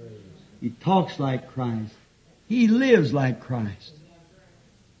Christ. He talks like Christ. He lives like Christ.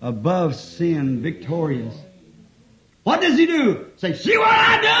 Above sin, victorious. What does He do? Say, see what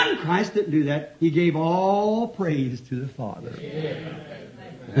I done? Christ didn't do that. He gave all praise to the Father.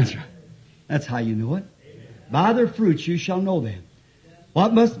 That's right. That's how you know it. By their fruits you shall know them.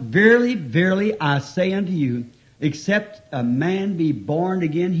 What must verily, verily I say unto you, except a man be born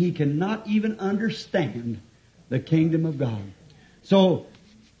again, he cannot even understand the kingdom of God. So,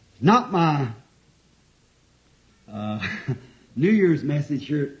 not my New Year's message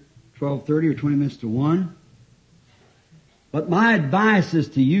here at 12:30 or 20 minutes to 1. But my advice is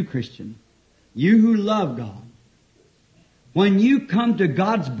to you, Christian, you who love God, when you come to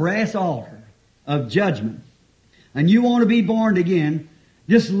God's brass altar of judgment and you want to be born again,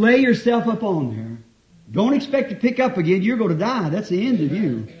 just lay yourself up on there. Don't expect to pick up again. You're going to die. That's the end of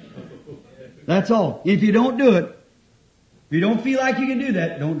you. That's all. If you don't do it, if you don't feel like you can do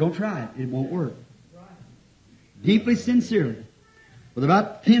that, don't try it. It won't work. Deeply sincerely. With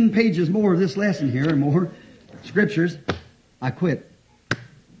about 10 pages more of this lesson here and more scriptures, I quit.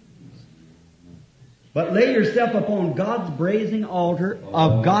 But lay yourself upon God's brazen altar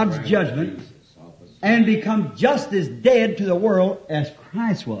of God's judgment and become just as dead to the world as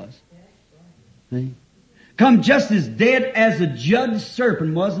Christ was. See? Come just as dead as the judged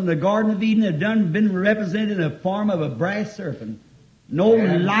serpent was in the Garden of Eden, had been represented in the form of a brass serpent. No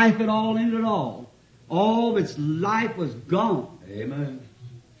life at all in it at all. All of its life was gone. Amen.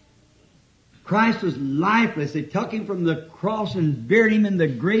 Christ was lifeless. They took Him from the cross and buried Him in the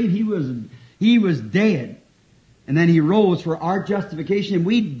grave. He was dead. And then He rose for our justification. And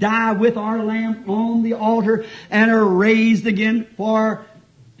we die with our Lamb on the altar and are raised again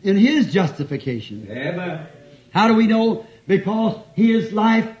in His justification. Amen. How do we know? Because His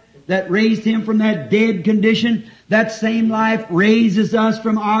life that raised Him from that dead condition, that same life raises us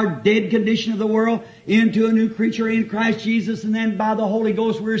from our dead condition of the world into a new creature in Christ Jesus, and then by the Holy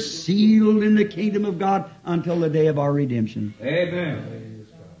Ghost we're sealed in the kingdom of God until the day of our redemption. Amen.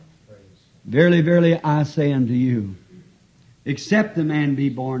 Verily, verily, I say unto you, except a man be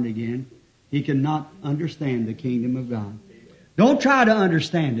born again, he cannot understand the kingdom of God. Don't try to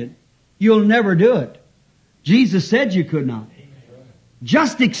understand it. You'll never do it. Jesus said you could not.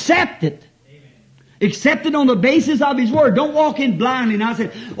 Just accept it. Accept it on the basis of His Word. Don't walk in blindly and I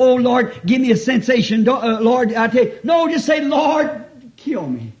say, oh Lord, give me a sensation. Lord, I tell you. No, just say, Lord, kill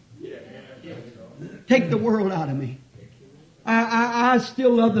me. Take the world out of me. I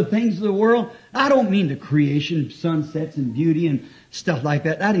still love the things of the world. I don't mean the creation, sunsets and beauty and stuff like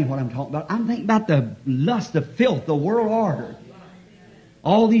that. That ain't what I'm talking about. I'm thinking about the lust, the filth, the world order.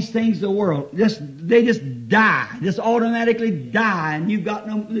 All these things of the world, they just die. Just automatically die, and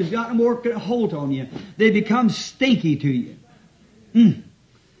there's got no more hold on you. They become stinky to you.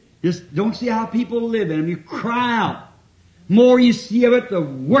 Just don't see how people live in them. You cry out. More you see of it, the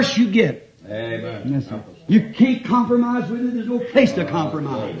worse you get. Amen. Yes, sir. You can't compromise with it. There's no place to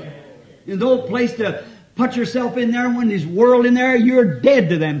compromise. There's no place to put yourself in there. When there's world in there, you're dead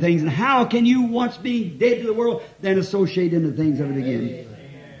to them things. And how can you, once being dead to the world, then associate into things of it again?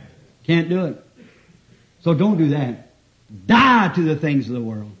 Can't do it. So don't do that. Die to the things of the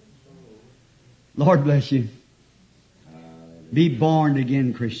world. Lord bless you. Be born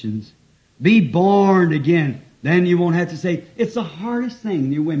again, Christians. Be born again. Then you won't have to say, it's the hardest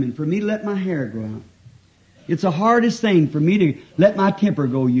thing, you women, for me to let my hair grow out. It's the hardest thing for me to let my temper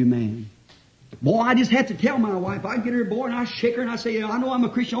go, you man. Boy, I just have to tell my wife. I get her, boy, and I shake her and I say, I know I'm a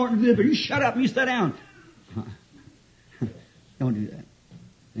Christian, I ought to do it, but you shut up and you sit down. Don't do that.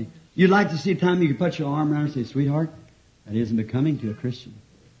 You'd like to see a time you can put your arm around and say, sweetheart, that isn't becoming to a Christian.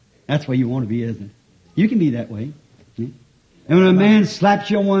 That's where you want to be, isn't it? You can be that way. And when a man slaps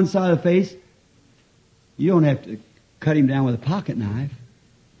you on one side of the face, you don't have to cut him down with a pocket knife.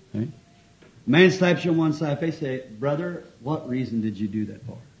 Right? A man slaps you on one side of the face, say, brother, what reason did you do that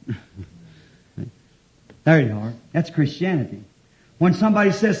for? Right? There you are. That's Christianity. When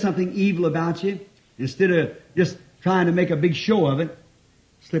somebody says something evil about you, instead of just trying to make a big show of it,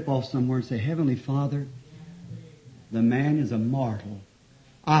 slip off somewhere and say, Heavenly Father, the man is a mortal.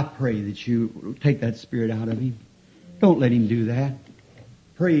 I pray that you take that spirit out of him. Don't let him do that.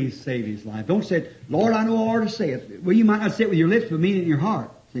 Pray save his life. Don't say, Lord, I know I ought to say it. Well, you might not say it with your lips, but mean it in your heart.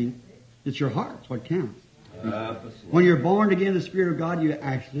 See? It's your heart. It's what counts. When you're born again in the Spirit of God, you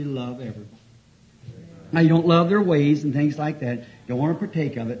actually love everybody. Now, you don't love their ways and things like that. You don't want to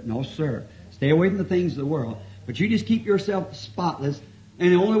partake of it. No, sir. Stay away from the things of the world. But you just keep yourself spotless.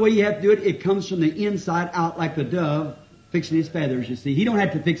 And the only way you have to do it, it comes from the inside out like the dove fixing his feathers, you see. He don't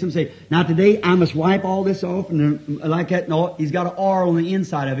have to fix them and say, now today I must wipe all this off and like that. No, he's got an oil on the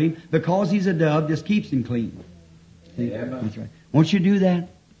inside of him because he's a dove, just keeps him clean. See? Yeah, that's right. Won't you do that?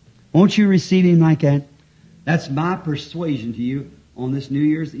 Won't you receive him like that? That's my persuasion to you on this New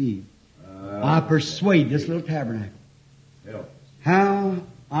Year's Eve. I persuade this little tabernacle. How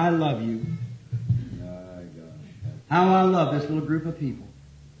I love you. How I love this little group of people.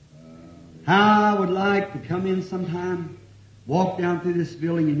 How I would like to come in sometime, walk down through this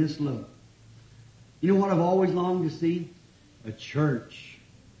building and just look. You know what I've always longed to see? A church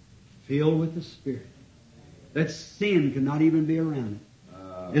filled with the Spirit. That sin could not even be around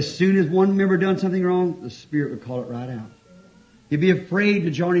it. As soon as one member done something wrong, the Spirit would call it right out. He'd be afraid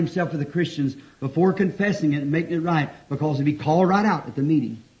to join himself with the Christians before confessing it and making it right, because he'd be called right out at the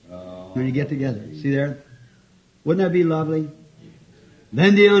meeting when you get together. See there? Wouldn't that be lovely?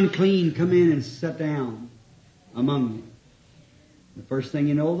 Then the unclean come in and sit down among them. The first thing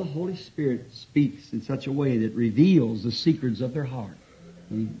you know, the Holy Spirit speaks in such a way that reveals the secrets of their heart.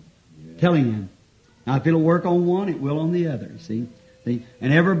 Telling them. Now if it'll work on one, it will on the other. See? And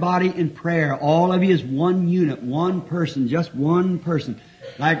everybody in prayer, all of you is one unit, one person, just one person.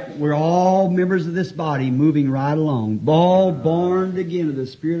 Like we're all members of this body moving right along. All born again of the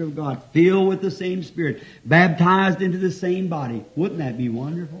Spirit of God, filled with the same Spirit, baptized into the same body. Wouldn't that be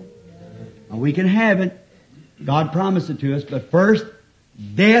wonderful? Now, we can have it. God promised it to us, but first,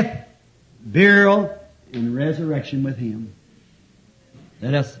 death, burial, and resurrection with Him.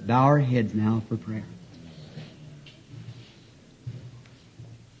 Let us bow our heads now for prayer.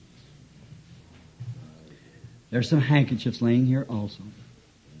 There's some handkerchiefs laying here also.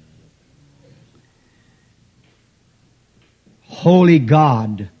 Holy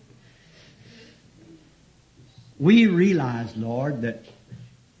God, we realize, Lord, that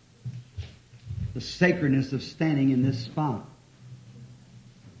the sacredness of standing in this spot.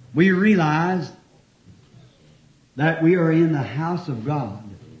 We realize that we are in the house of God.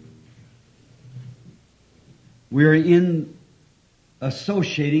 We are in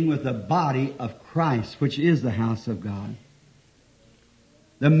associating with the body of Christ, which is the house of God.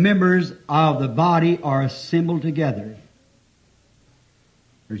 The members of the body are assembled together.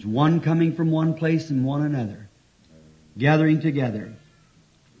 There's one coming from one place and one another, gathering together.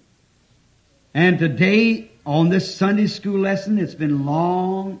 And today, on this Sunday school lesson, it's been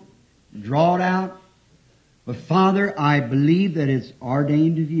long, drawn out. But Father, I believe that it's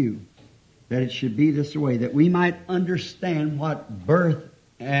ordained of you that it should be this way, that we might understand what birth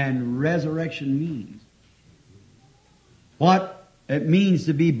and resurrection means. What it means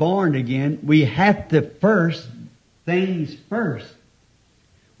to be born again. We have to first, things first.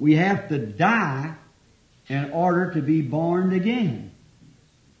 We have to die in order to be born again.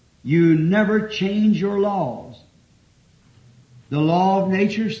 You never change your laws. The law of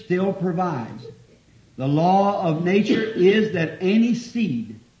nature still provides. The law of nature is that any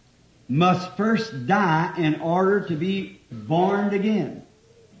seed must first die in order to be born again.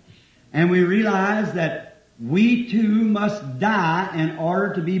 And we realize that we too must die in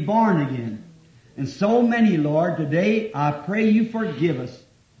order to be born again. And so many, Lord, today I pray you forgive us.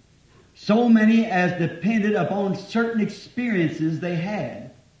 So many as depended upon certain experiences they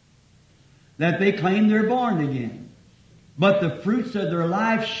had, that they claim they're born again. But the fruits of their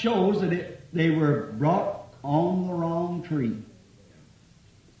life shows that they were brought on the wrong tree.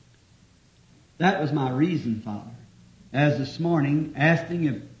 That was my reason, Father, as this morning asking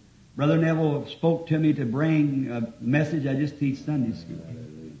if Brother Neville spoke to me to bring a message I just teach Sunday school.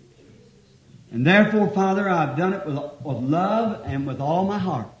 And therefore, Father, I've done it with love and with all my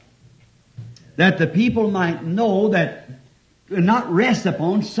heart, that the people might know that not rest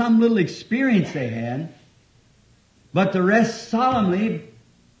upon some little experience they had, but to rest solemnly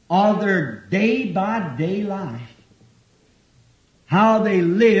on their day-by-day life. How they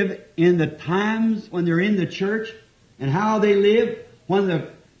live in the times when they're in the church, and how they live when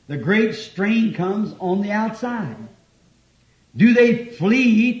the great strain comes on the outside. Do they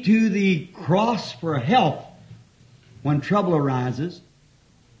flee to the cross for help when trouble arises?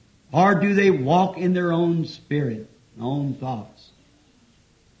 Or do they walk in their own spirit, own thoughts?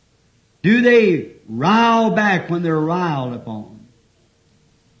 Do they rile back when they're riled upon?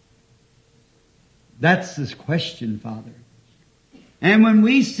 That's this question, Father. And when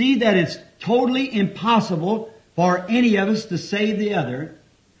we see that it's totally impossible for any of us to save the other,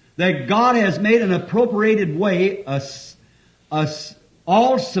 that God has made an appropriated way, a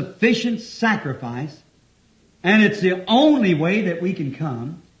all-sufficient sacrifice, and it's the only way that we can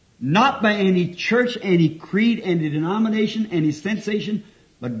come, not by any church, any creed, any denomination, any sensation,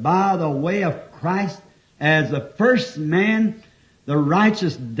 but by the way of Christ as the first man, the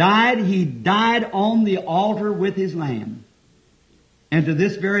righteous died. He died on the altar with His Lamb. And to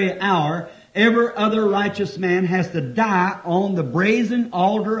this very hour, every other righteous man has to die on the brazen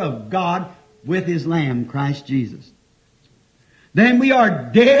altar of God with His Lamb, Christ Jesus. Then we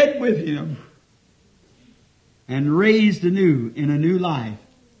are dead with Him and raised anew in a new life.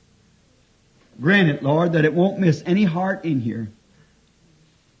 Grant it, Lord, that it won't miss any heart in here.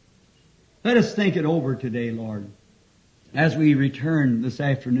 Let us think it over today, Lord, as we return this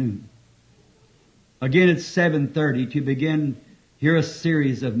afternoon. again at 7:30 to begin here a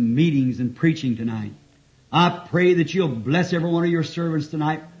series of meetings and preaching tonight. I pray that you'll bless every one of your servants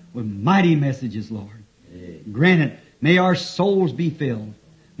tonight with mighty messages, Lord. Grant it. May our souls be filled.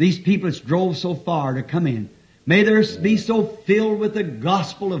 These people that's drove so far to come in, may theirs be so filled with the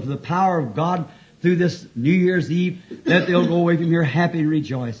gospel of the power of God through this New Year's Eve that they'll go away from here happy and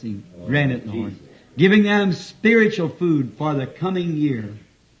rejoicing. Grant it, Lord. Giving them spiritual food for the coming year.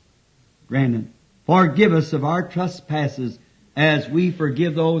 Grant it. Forgive us of our trespasses as we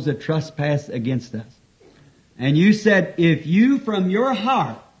forgive those that trespass against us. And you said, if you from your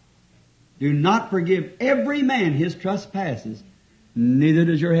heart do not forgive every man his trespasses, neither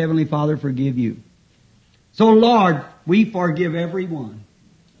does your Heavenly Father forgive you. So, Lord, we forgive every one.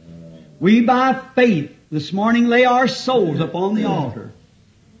 We, by faith, this morning lay our souls upon the altar.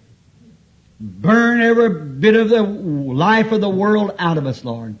 Burn every bit of the life of the world out of us,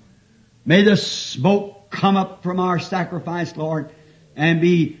 Lord. May the smoke come up from our sacrifice, Lord, and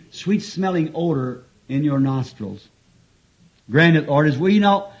be sweet-smelling odor in your nostrils. Grant it, Lord, as we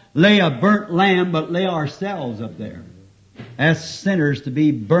not lay a burnt lamb, but lay ourselves up there as sinners to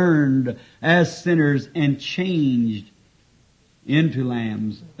be burned as sinners and changed into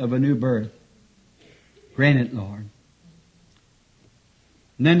lambs of a new birth. Grant it, Lord.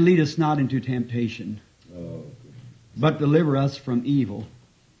 And then lead us not into temptation, but deliver us from evil.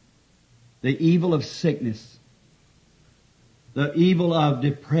 The evil of sickness, the evil of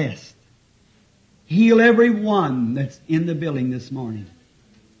depressed. Heal every one that's in the building this morning.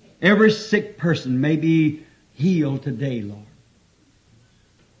 Every sick person may be healed today, Lord.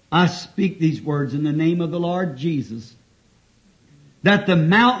 I speak these words in the name of the Lord Jesus, that the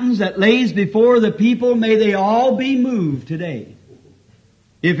mountains that lays before the people, may they all be moved today.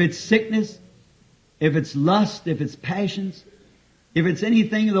 If it's sickness, if it's lust, if it's passions, if it's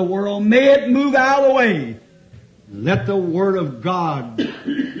anything in the world, may it move out of the way. Let the Word of God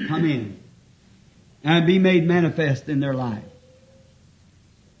come in and be made manifest in their life.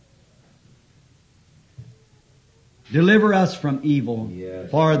 Deliver us from evil,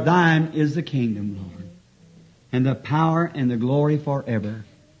 Yes. for thine is the kingdom, Lord, and the power and the glory forever.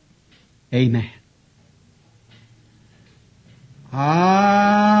 Amen. I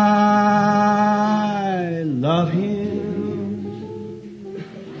love Him.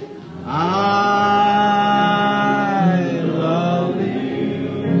 I love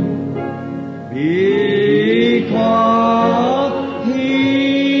Him because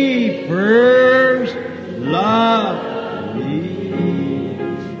He first loved me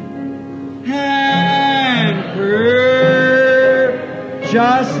and purchased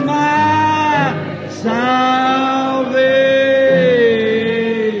my salvation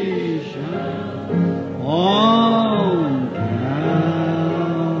on Calvary.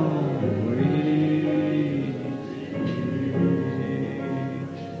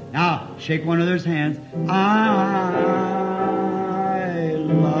 Now, shake one another's hands. I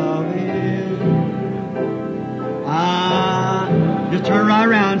love Him. Just turn right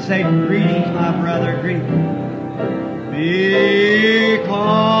around and say, greetings, my brother, greetings.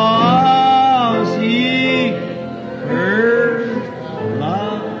 Because He first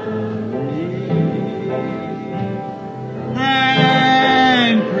loved me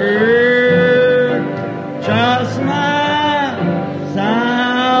and purchased my salvation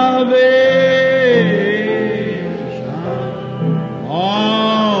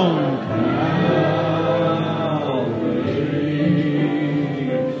on Calvary.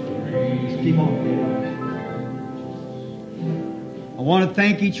 Keep on. I want to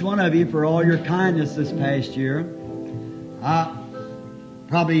thank each one of you for all your kindness this past year. I'll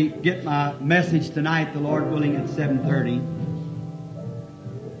probably get my message tonight, the Lord willing, at 7:30.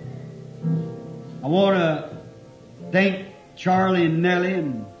 I want to thank Charlie and Nellie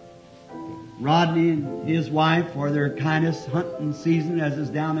and Rodney and his wife for their kindness hunting season as is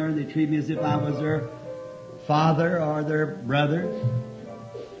down there. They treat me as if I was their father or their brother.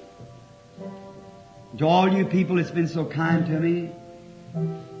 To all you people that's been so kind to me,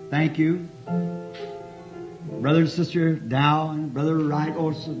 thank you. Brother and Sister Dow and Brother Wright,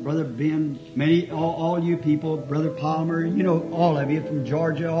 also Brother Ben, all you people, Brother Palmer, you know, all of you from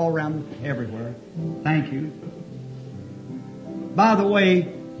Georgia, all around, everywhere. Thank you. By the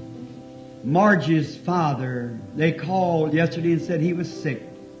way, Margie's father, they called yesterday and said he was sick.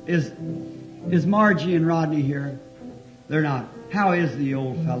 Is Margie and Rodney here? They're not. How is the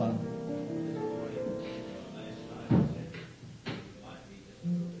old fellow?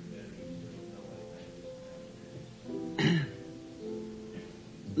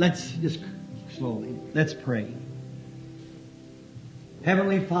 Let's just slowly, let's pray.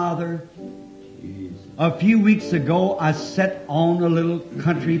 Heavenly Father, A few weeks ago, I sat on a little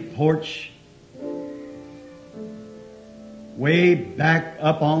country porch way back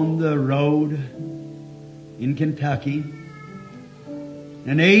up on the road in Kentucky.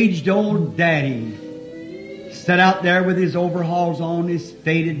 An aged old daddy sat out there with his overalls on, his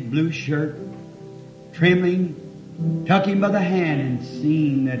faded blue shirt, trembling, took him by the hand and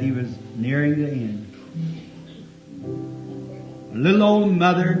seen that he was nearing the end. A little old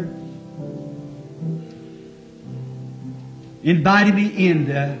mother invited me in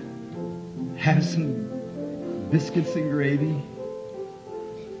to have some biscuits and gravy.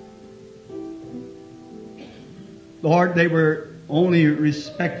 Lord, they were only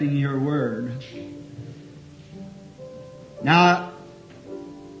respecting your word. Now,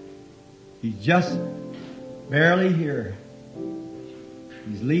 he's just barely here.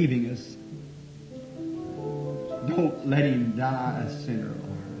 He's leaving us. Don't let him die a sinner, Lord.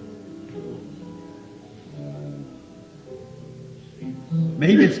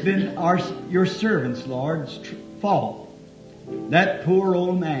 Maybe it's been your servants, Lord's fault. That poor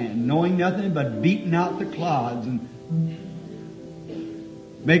old man, knowing nothing but beating out the clods and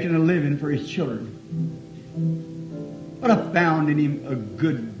making a living for his children. But I found in him a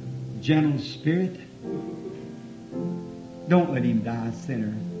good, gentle spirit. Don't let him die a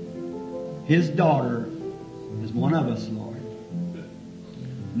sinner. His daughter is one of us, Lord.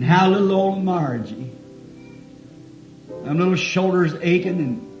 And how little old Margie, them little shoulders aching,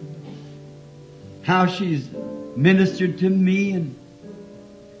 and how she's ministered to me and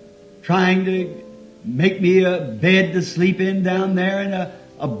trying to make me a bed to sleep in down there and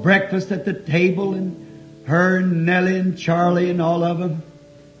a breakfast at the table, and her and Nellie and Charlie and all of them.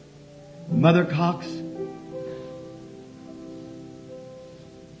 Mother Cox.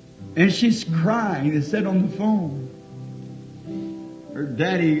 And she's crying. They said on the phone, her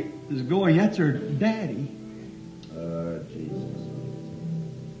daddy is going. That's her daddy. Jesus.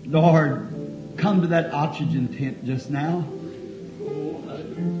 Lord, come to that oxygen tent just now.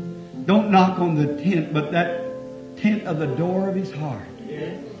 Don't knock on the tent, but that tent of the door of his heart.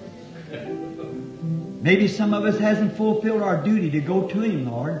 Maybe some of us hasn't fulfilled our duty to go to him,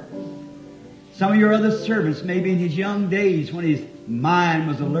 Lord. Some of your other servants, maybe in his young days when his mind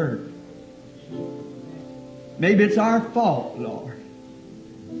was alert. Maybe it's our fault, Lord,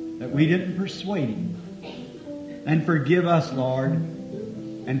 that we didn't persuade him. And forgive us, Lord,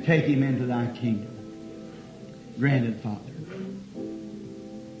 and take him into thy kingdom. Grant it, Father.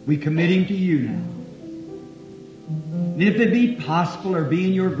 We commit him to you now. And if it be possible or be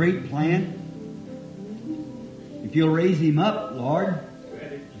in your great plan, if you'll raise him up, Lord,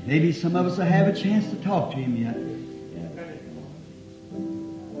 maybe some of us will have a chance to talk to him yet.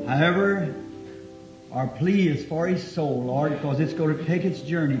 However, our plea is for his soul, Lord, because it's going to take its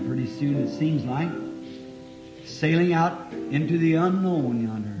journey pretty soon, it seems like. Sailing out into the unknown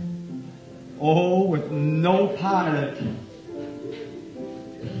yonder. Oh, with no pilot.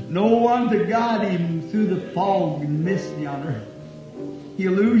 No one to guide him through the fog and mist yonder.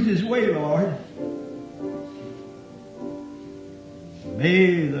 He'll lose his way, Lord.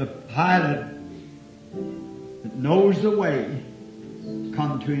 May the pilot that knows the way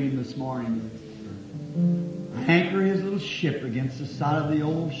come to him this morning. Anchor his little ship against the side of the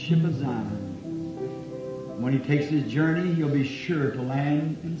old ship of Zion. When he takes his journey, he'll be sure to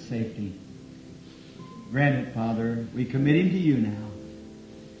land in safety. Grant it, Father. We commit him to you now.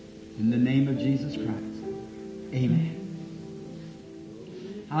 In the name of Jesus Christ. Amen.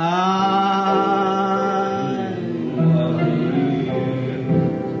 I love you.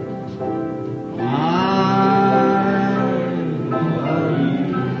 I love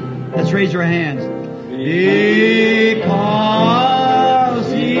you. Let's raise our hands.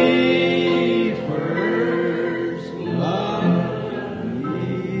 Because he first loved me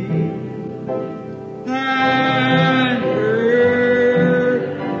and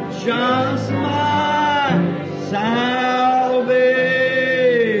purchased my salvation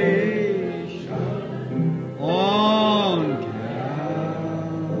on Calvary's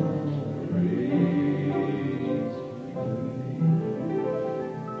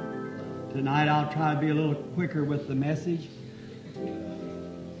tree. Tonight I'll try to be a little quicker with the message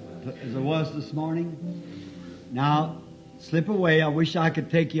as I was this morning. Now, slip away. I wish I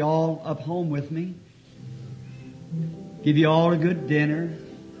could take you all up home with me. Give you all a good dinner.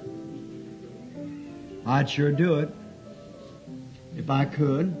 I'd sure do it if I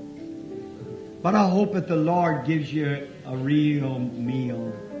could. But I hope that the Lord gives you a real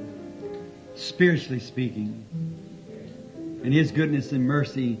meal, spiritually speaking, and His goodness and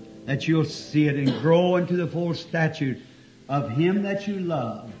mercy, that you'll see it and grow into the full stature of Him that you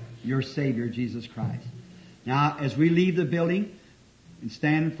love your Savior, Jesus Christ. Now, as we leave the building and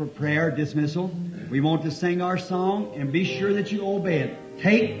stand for prayer dismissal, we want to sing our song and be sure that you obey it.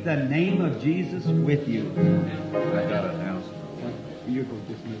 Take the name of Jesus with you. I got an announcement. You go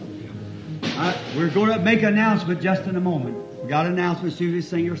dismissal. We're going to make an announcement just in a moment. We got an announcement as soon as we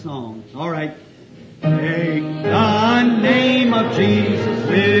sing your song. All right. Take the name of Jesus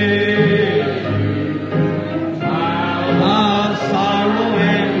with you. Of sorrow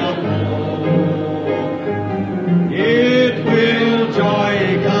and of woe. It will joy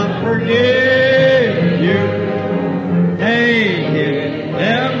and comfort give you. Take it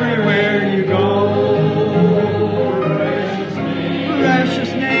everywhere you go.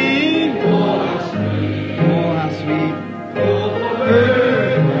 Precious name. Oh, how sweet. Good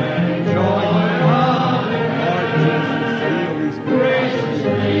and joy. Lord Jesus, heal these precious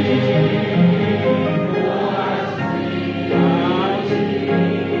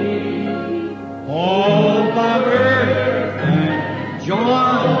all power and joy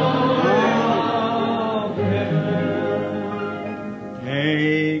of heaven.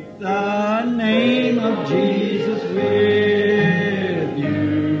 Take the name of Jesus with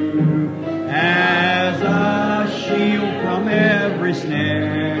you as a shield from every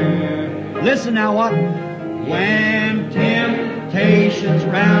snare. Listen now what? When temptations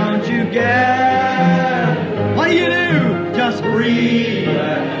round you gather, what do? Just breathe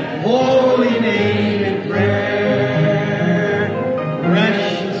that holy name in prayer.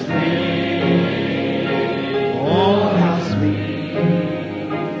 Precious name. Oh, how sweet.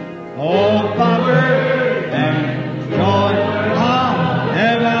 Oh, power and joy of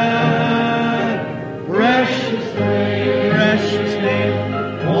heaven. Precious name. Precious name.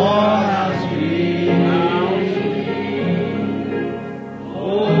 Oh, how sweet. How sweet.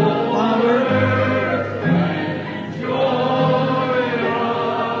 Oh, power and joy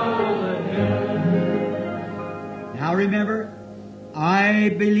of heaven. Now remember, I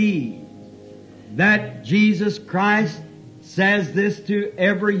believe that Jesus Christ says this to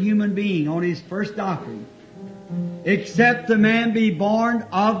every human being on His first doctrine. Except a man be born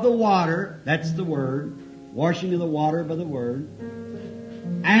of the water, that's the Word, washing of the water by the Word,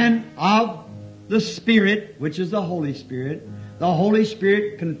 and of the Spirit, which is the Holy Spirit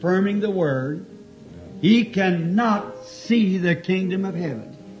confirming the Word, he cannot see the kingdom of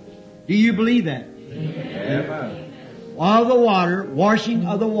heaven. Do you believe that? Amen. Of the water, washing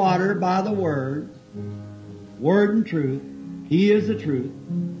of the water by the Word and truth, He is the truth.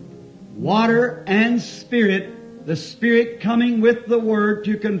 Water and Spirit, the Spirit coming with the Word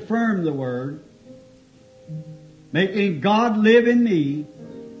to confirm the Word, making God live in me.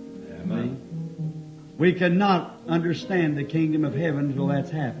 Amen. We cannot understand the kingdom of heaven until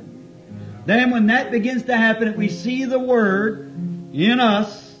that's happened. Then when that begins to happen, we see the Word in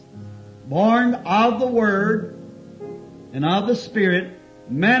us, born of the Word and of the Spirit,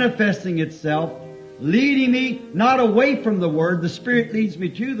 manifesting itself, leading me not away from the Word, the Spirit leads me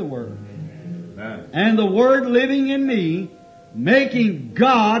to the Word. Amen. And the Word living in me, making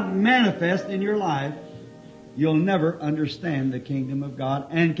God manifest in your life, you'll never understand the kingdom of God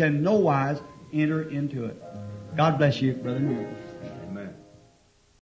and can no wise enter into it. God bless you, Brother Norman.